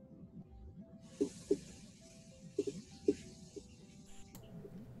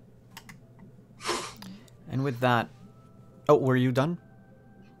 And with that... Oh, were you done?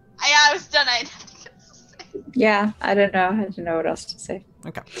 I was done. I had nothing else to say. Yeah, I don't know what else to say.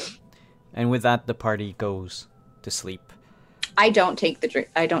 Okay. And with that, the party goes to sleep. I don't take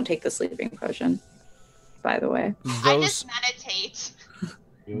the sleeping potion, by the way. I just meditate.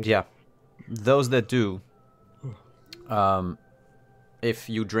 Yeah. those that do, if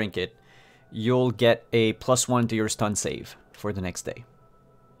you drink it, you'll get a +1 to your stun save for the next day.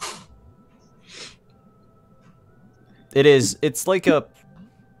 It's like a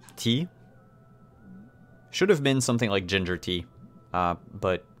tea. Should have been something like ginger tea,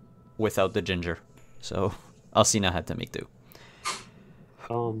 but without the ginger. So Alcina had to make do.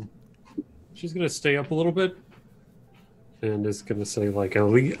 She's gonna stay up a little bit, and is gonna say like,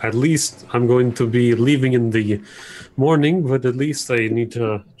 at least I'm going to be leaving in the morning, but at least I need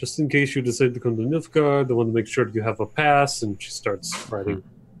to, just in case you decide to come to Nilfgaard, I want to make sure you have a pass. And she starts writing.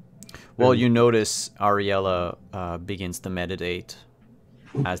 Well, you notice Ariella begins to meditate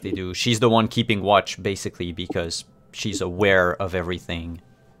as they do. She's the one keeping watch, basically, because she's aware of everything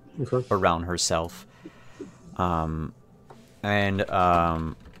around herself.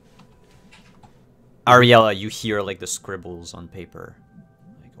 Ariella, you hear like the scribbles on paper,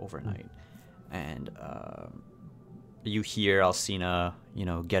 like overnight, and you hear Alcina,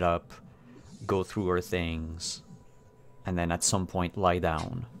 get up, go through her things, and then at some point lie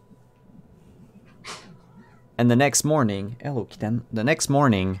down. And the next morning, hello, Kitten. The next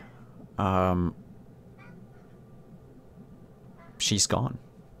morning, she's gone.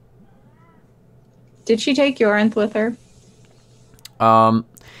 Did she take Yorinth with her?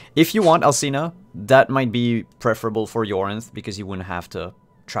 If you want, Alcina, that might be preferable for Yorinth because you wouldn't have to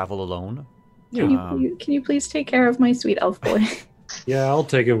travel alone. Can you please take care of my sweet elf boy? Yeah, I'll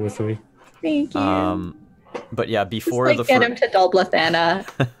take it with me. Thank you. But yeah, before just, get him to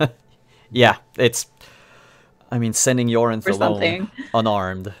Dolblathana. Yeah, sending Yorinth or alone,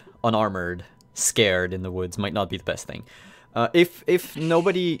 something. unarmored, scared in the woods might not be the best thing. If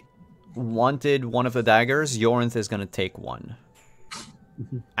nobody wanted one of the daggers, Yorinth is gonna take one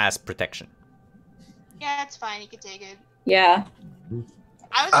as protection. Yeah, it's fine. You can take it. Yeah.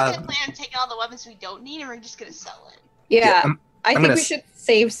 I was gonna plan on taking all the weapons we don't need, and we're just gonna sell it. Yeah, I think we should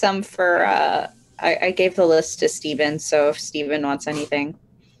save some for. I gave the list to Steven, so if Steven wants anything.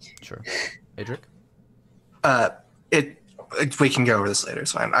 Sure. Adric? We can go over this later.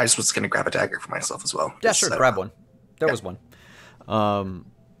 It's fine. I just was gonna grab a dagger for myself as well. Yeah, sure. Grab one. There was one.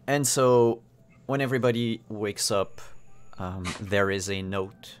 And so when everybody wakes up, there is a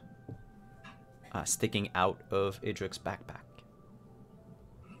note sticking out of Adric's backpack.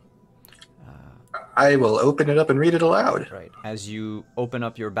 I will open it up and read it aloud. Right. As you open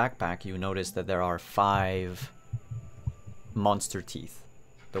up your backpack, you notice that there are 5 monster teeth.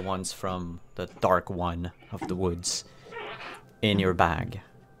 The ones from the dark one of the woods in your bag.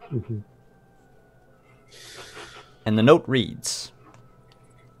 Mm-hmm. And the note reads,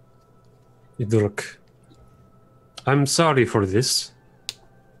 Idruk, I'm sorry for this.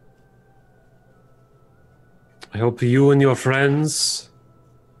 I hope you and your friends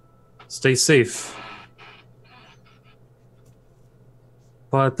stay safe.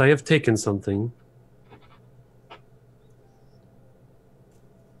 But I have taken something.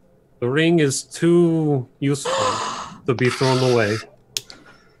 The ring is too useful to be thrown away.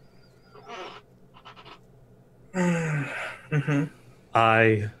 Mm-hmm.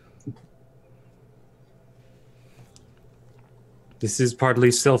 This is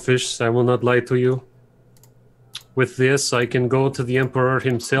partly selfish, I will not lie to you. With this, I can go to the Emperor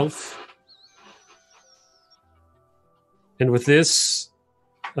himself. And with this,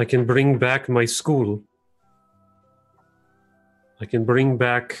 I can bring back my school. I can bring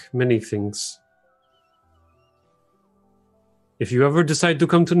back many things. If you ever decide to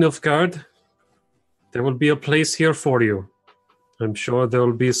come to Nilfgaard, there will be a place here for you. I'm sure there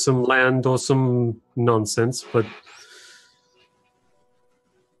will be some land or some nonsense, but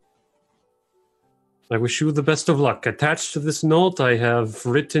I wish you the best of luck. Attached to this note, I have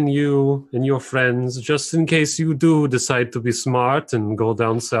written you and your friends, just in case you do decide to be smart and go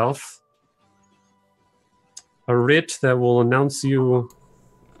down south. A writ that will announce you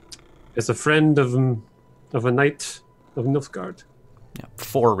as a friend of a knight of Nilfgaard. Yeah,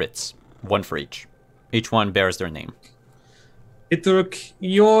 4 writs, 1 for each. Each one bears their name. Idruk,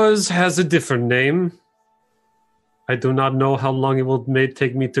 yours has a different name. I do not know how long it may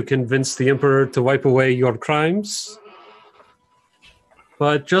take me to convince the Emperor to wipe away your crimes.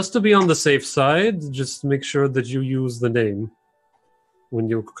 But just to be on the safe side, just make sure that you use the name when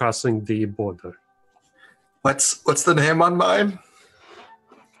you're crossing the border. What's the name on mine?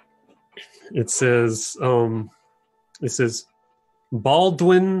 It says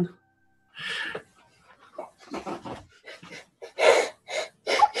Baldwin.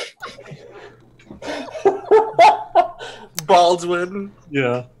 Baldwin.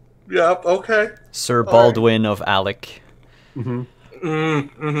 Yeah. Yep. Okay. Sir Baldwin of Alec. Mm-hmm.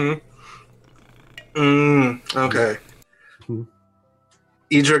 Mm-hmm. Okay. Hmm.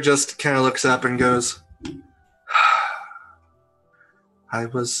 Idra just kind of looks up and goes, I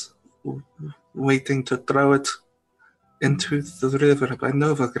was waiting to throw it into the river by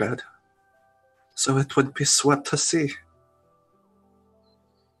Novigrad, so it would be swept to sea.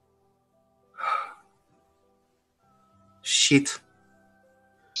 Shit.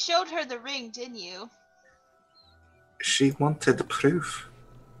 Showed her the ring, didn't you? She wanted proof.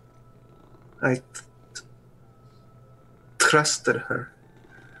 I trusted her.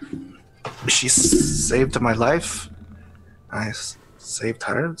 She saved my life. I saved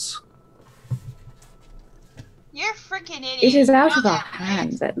hers. You're a freaking idiot. It is out You of know our that, right?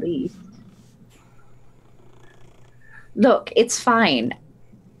 hands, at least. Look, it's fine.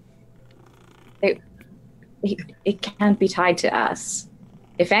 It can't be tied to us.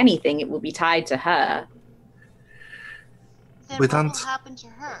 If anything, it will be tied to her. Then We what will don't- happen to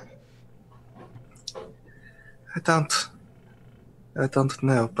her? I don't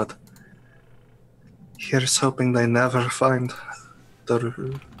know, but here's hoping they never find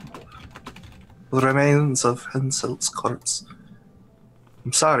the remains of Hensel's corpse.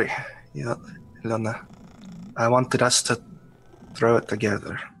 I'm sorry, Ilona. I wanted us to throw it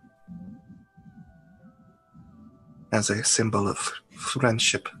together as a symbol of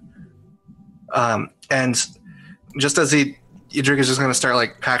friendship. And just as Idrik is just going to start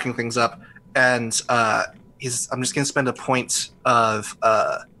like packing things up, and I'm just going to spend a point of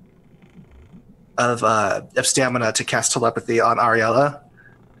stamina to cast telepathy on Ariella.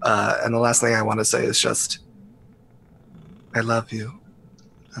 And the last thing I want to say is just, I love you.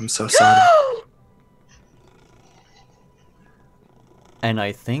 I'm so sorry. And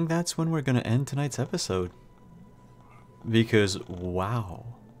I think that's when we're gonna end tonight's episode. Because, wow.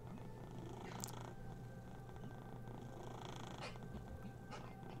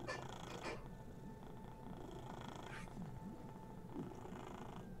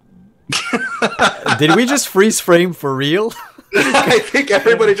 Did we just freeze frame for real? I think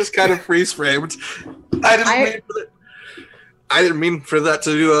everybody just kind of freeze framed. I didn't mean for that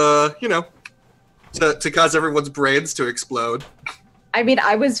to to cause everyone's brains to explode. I mean,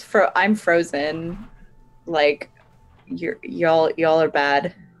 I'm frozen. Like, y'all are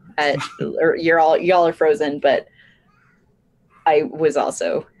bad at, or y'all are frozen, but I was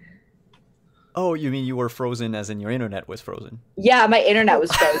also. Oh, you mean you were frozen as in your internet was frozen? Yeah, my internet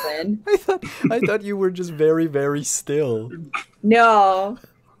was frozen. I thought you were just very, very still. No,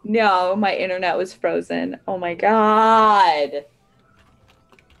 my internet was frozen. Oh my god.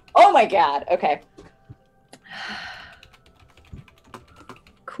 Okay.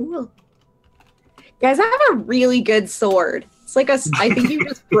 Cool. Guys, I have a really good sword. It's like I think you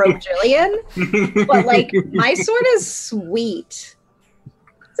just broke Jillian, but like my sword is sweet.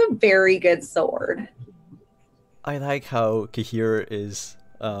 It's a very good sword. I like how Kahir is,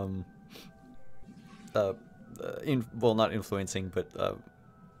 not influencing, but,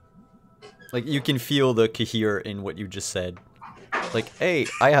 like, you can feel the Kahir in what you just said. Like, hey,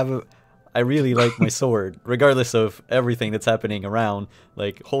 I really like my sword, regardless of everything that's happening around.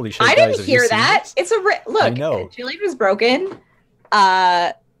 Like, holy shit, I guys, didn't have you hear seen that. this? It's look. I know. Jillian was broken.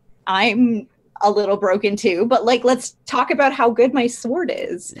 I'm a little broken too, but like, let's talk about how good my sword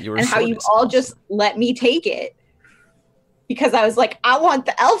is Your and how sword you is all awesome. just let me take it. Because I was like, I want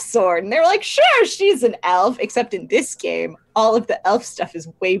the elf sword. And they were like, sure, she's an elf. Except in this game, all of the elf stuff is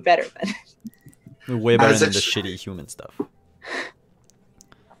way better than Way better As than it the should shitty human stuff.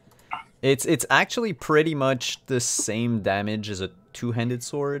 It's actually pretty much the same damage as a two-handed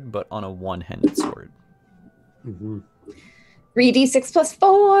sword, but on a one-handed sword. Mm-hmm. 3d6 plus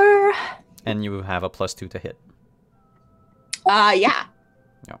 4. And you have a +2 to hit. Yeah.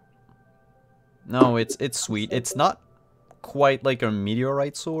 No, it's sweet. It's not quite like a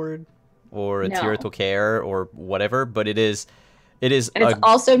meteorite sword or a No. Teratocare or whatever, but it is And it's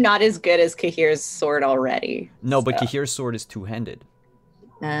also not as good as Kahir's sword already. no, but so. Kahir's sword is two-handed.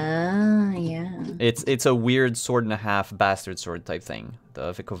 Ah, yeah. It's a weird sword and a half bastard sword type thing,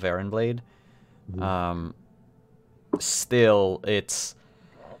 the Vicovaran blade. Still, it's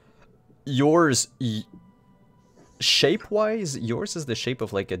yours. Shape-wise, yours is the shape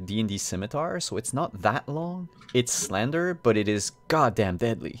of like a D&D scimitar, so it's not that long. It's slender, but it is goddamn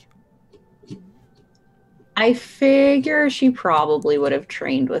deadly. I figure she probably would have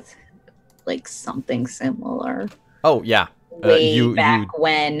trained with like something similar. Oh yeah, Way back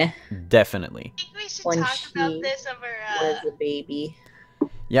when definitely. I think we should When talk about she this over. was a baby.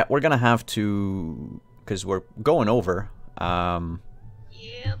 Yeah, we're gonna have to, because we're going over.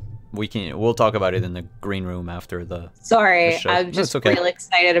 Yep. we'll talk about it in the green room after the. Sorry, show. I'm No, just it's okay. real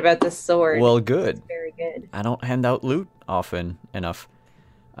excited about this sword. Well, good. It's very good. I don't hand out loot often enough.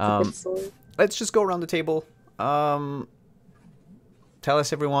 It's a good sword. Let's just go around the table. Tell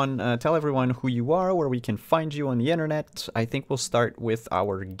everyone who you are, where we can find you on the internet. I think we'll start with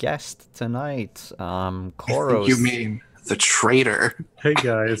our guest tonight, Coros. You mean the traitor? Hey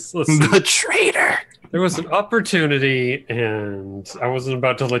guys, listen. The traitor. There was an opportunity, and I wasn't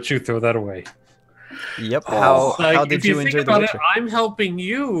about to let you throw that away. Yep. Oh. How did if you think enjoy The about Witcher? it, I'm helping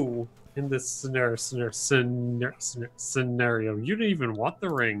you in this scenario. You didn't even want the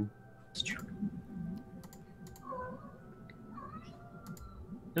ring.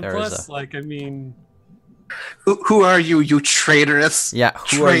 And There is plus, like, I mean, Who are you, you traitorous? Yeah.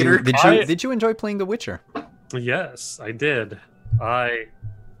 Who are you? Traitor. Did you enjoy playing The Witcher? yes, I did. I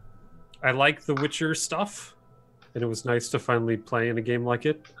like The Witcher stuff, and it was nice to finally play in a game like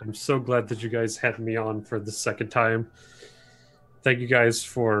it. I'm so glad that you guys had me on for the second time. Thank you guys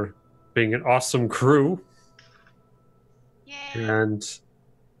for being an awesome crew. Yay. And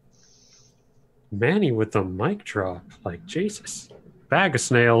Manny with the mic drop, like Jesus. Bag of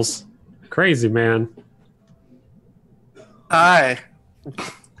snails. Crazy, man. Hi.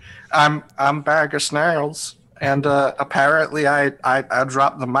 I'm Bag of Snails, and apparently I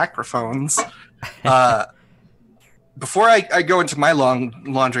dropped the microphones. Before I go into my long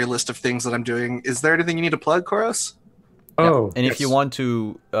laundry list of things that I'm doing, is there anything you need to plug, Koros? Oh, And if yes. you want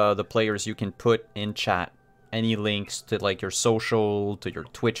to, the players, you can put in chat any links to like your social, to your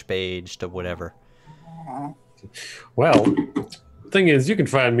Twitch page, to whatever. Well, thing is, you can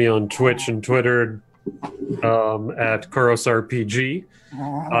find me on Twitch and Twitter at CorosRPG.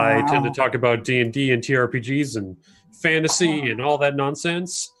 I tend to talk about D&D and TRPGs and fantasy and all that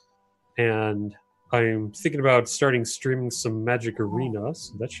nonsense. And I'm thinking about starting streaming some Magic Arena,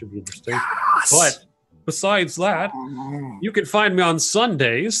 so that should be interesting. Yes. But besides that, you can find me on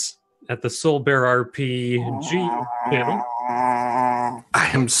Sundays at the SoulBearRPG channel.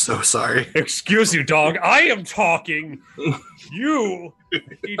 I am so sorry. Excuse you, dog. I am talking. You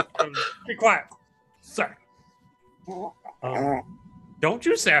need to be quiet. Sorry. Don't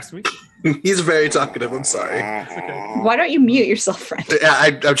you sass me. He's very talkative. I'm sorry. It's okay. Why don't you mute yourself, friend? Yeah,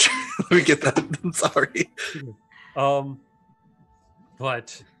 I'm trying. Let me get that. I'm sorry.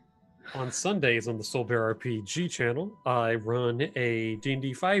 But on Sundays on the SoulBearRPG channel, I run a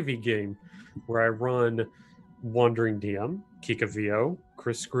D&D 5e game where I run Wandering DM, Kika Vio,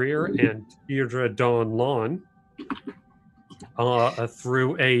 Chris Greer, and Deirdre Dawn Lawn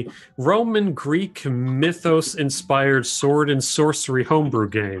through a Roman Greek mythos-inspired sword and sorcery homebrew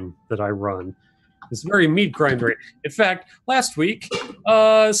game that I run. It's very meat grinder. In fact, last week,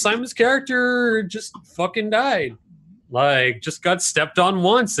 Simon's character just fucking died. Like, just got stepped on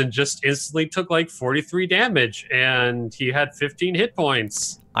once and just instantly took like 43 damage, and he had 15 hit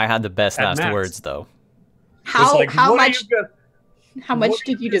points. I had the best At last max. words though. How It's like, how what are much you gonna- how much what-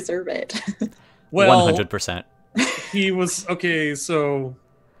 did you deserve it? Well, 100%. he was okay. So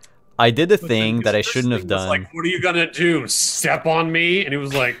I did a the thing his that I first shouldn't have thing was done. Like, what are you gonna do? Step on me? And he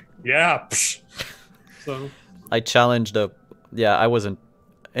was like, yeah. Psh. So I challenged a. Yeah, I wasn't.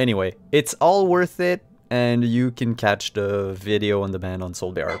 Anyway, it's all worth it, and you can catch the video on demand on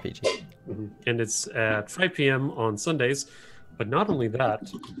SoulBearRPG. and it's at 5 p.m. on Sundays. But not only that,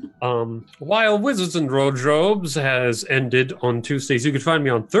 while Wizards and Wardrobes has ended on Tuesdays, you can find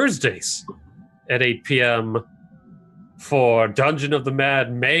me on Thursdays at 8 p.m. for Dungeon of the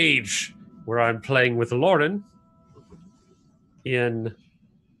Mad Mage, where I'm playing with Lauren in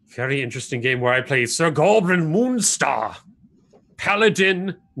a very interesting game where I play Sir Goblin Moonstar,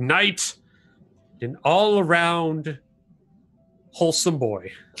 Paladin, Knight, an all-around wholesome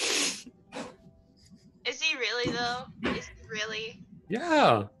boy. Is he really though? Is he really?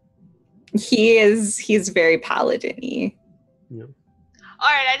 Yeah. He's very paladin-y. All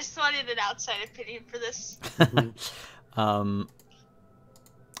right, I just wanted an outside opinion for this.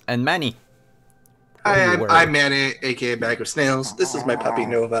 And Manny. Hi, Where- I'm Manny, aka Bag of Snails. This is my puppy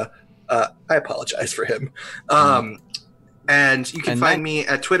Nova. I apologize for him. And you can And find that- me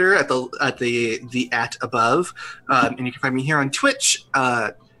at Twitter at the at above, and you can find me here on Twitch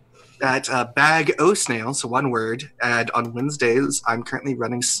at Bag O Snail, so one word. And on Wednesdays, I'm currently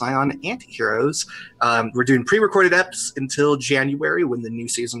running Scion Antiheroes. We're doing pre-recorded eps until January when the new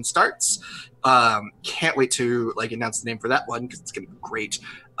season starts. Can't wait to announce the name for that one because it's gonna be great.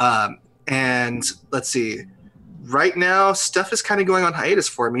 And let's see. Right now, stuff is kind of going on hiatus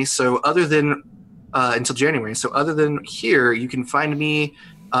for me. So other than until January. So other than here, you can find me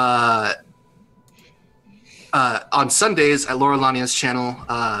on Sundays at Laura Lania's channel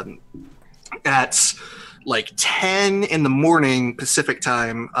at like 10 in the morning Pacific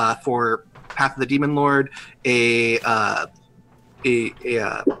time for Path of the Demon Lord, a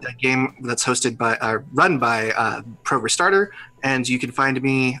game that's hosted by run by Pro Restarter, and you can find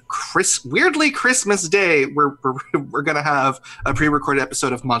me weirdly Christmas Day. We're gonna have a pre-recorded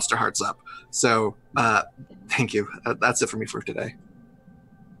episode of Monster Hearts up. So thank you. That's it for me for today.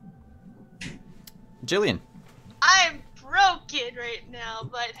 Jillian. I'm broken right now,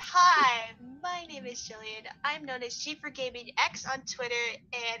 but hi, my name is Jillian. I'm known as G for Gaming X on Twitter,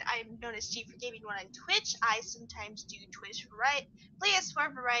 and I'm known as G for Gaming 1 on Twitch. I sometimes do Twitch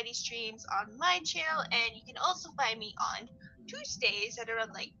PS4 variety streams on my channel, and you can also find me on Tuesdays at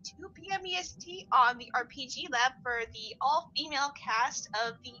around like 2 p.m. EST on the RPG Lab for the all-female cast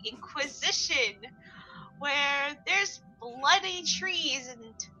of the Inquisition, where there's bloody trees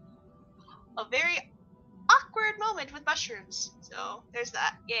and a very awkward moment with mushrooms. So there's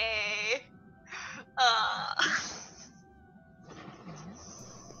that. Yay.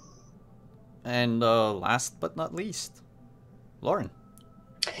 And last but not least, Lauren.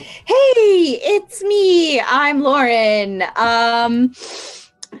 Hey, it's me. I'm Lauren. Yeah,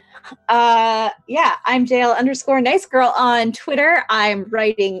 I'm JL_nice girl on Twitter. I'm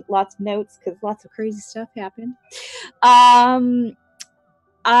writing lots of notes because lots of crazy stuff happened.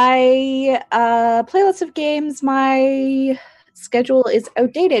 I play lots of games. My schedule is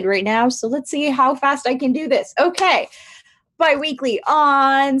outdated right now, so let's see how fast I can do this. Okay. Bi-weekly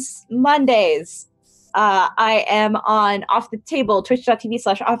on Mondays. I am on Off the Table,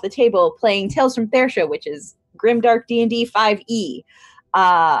 twitch.tv/Off the Table, playing Tales from Thersha, which is Grimdark D&D 5e.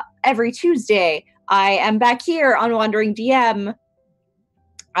 Every Tuesday, I am back here on Wandering DM,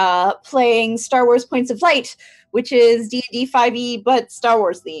 playing Star Wars Points of Light, which is D&D 5e, but Star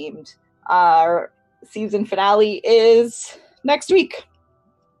Wars themed. Our season finale is next week,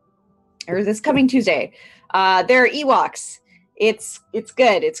 or this coming Tuesday. There are Ewoks. It's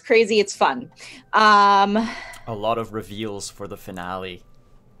good. It's crazy. It's fun. A lot of reveals for the finale.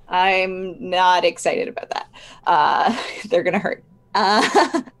 I'm not excited about that. They're gonna hurt.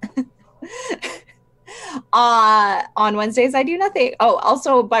 On Wednesdays, I do nothing. Oh,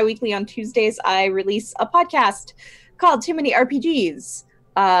 also bi-weekly on Tuesdays, I release a podcast called Too Many RPGs.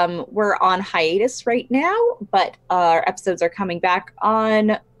 We're on hiatus right now, but our episodes are coming back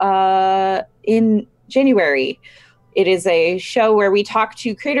on in January. It is a show where we talk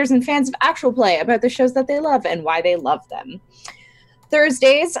to creators and fans of actual play about the shows that they love and why they love them.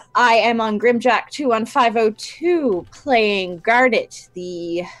 Thursdays, I am on Grimjack 2 on 502, playing Garnet,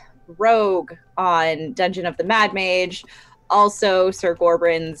 the rogue on Dungeon of the Mad Mage, also Sir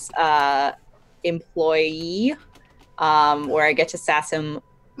Gorbrin's employee, where I get to sass him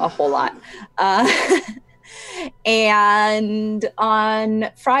a whole lot. And on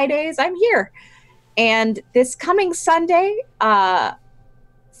Fridays, I'm here. And this coming Sunday,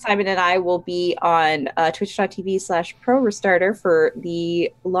 Simon and I will be on twitch.tv/Pro Restarter for the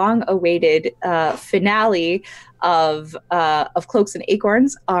long-awaited finale of Cloaks and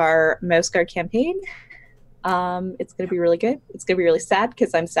Acorns, our Mouse Guard campaign. It's going to be really good. It's going to be really sad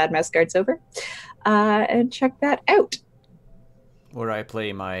because I'm sad Mouse Guard's over. And check that out. Where I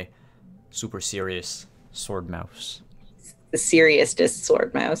play my super serious sword mouse. The seriousest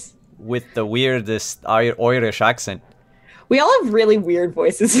sword mouse. With the weirdest Irish accent. We all have really weird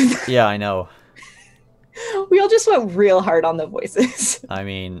voices. Yeah, I know. We all just went real hard on the voices. I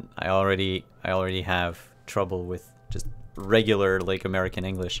mean, I already have trouble with just regular like American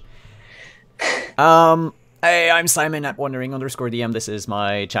English. Hey, I'm Simon at Wondering_DM. This is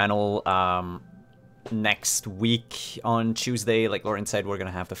my channel. Next week on Tuesday, like Lauren said, we're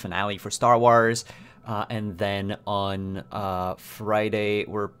gonna have the finale for Star Wars, and then on Friday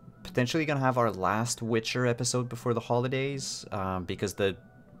we're potentially gonna have our last Witcher episode before the holidays, because the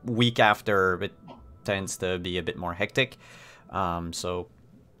week after it tends to be a bit more hectic. So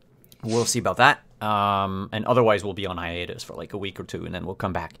we'll see about that. And otherwise we'll be on hiatus for like a week or two, and then we'll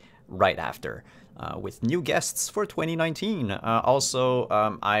come back right after with new guests for 2019. Also,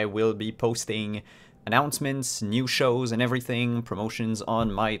 I will be posting announcements, new shows and everything, promotions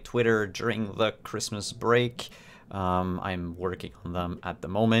on my Twitter during the Christmas break. I'm working on them at the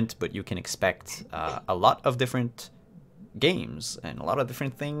moment, but you can expect a lot of different games and a lot of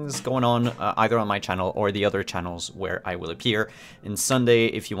different things going on either on my channel or the other channels where I will appear. And Sunday,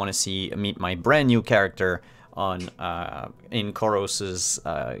 if you want to meet my brand new character on in Koros's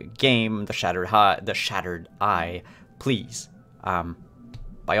game, The Shattered Eye, please,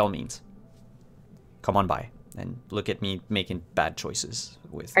 by all means, come on by and look at me making bad choices.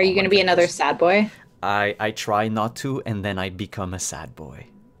 With Are you going to be another characters. sad boy? I try not to, and then I become a sad boy.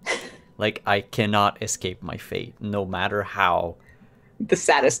 Like, I cannot escape my fate, no matter how The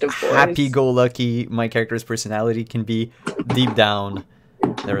saddest of boys. happy-go-lucky my character's personality can be. Deep down,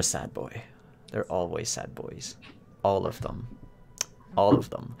 they're a sad boy. They're always sad boys. All of them. All of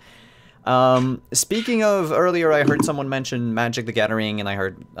them. Speaking of, earlier I heard someone mention Magic the Gathering, and I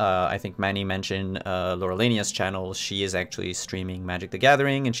heard, I think Manny mention Lorelania's channel. She is actually streaming Magic the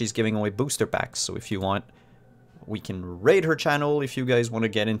Gathering, and she's giving away booster packs. So if you want, we can raid her channel if you guys want to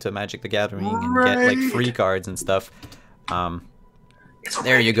get into Magic the Gathering and get like free cards and stuff.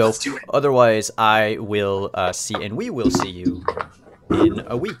 There you go. Otherwise, I will see, and we will see you in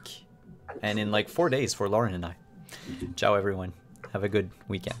a week. And in like 4 days for Lauren and I. Ciao, everyone. Have a good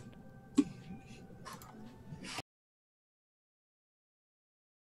weekend.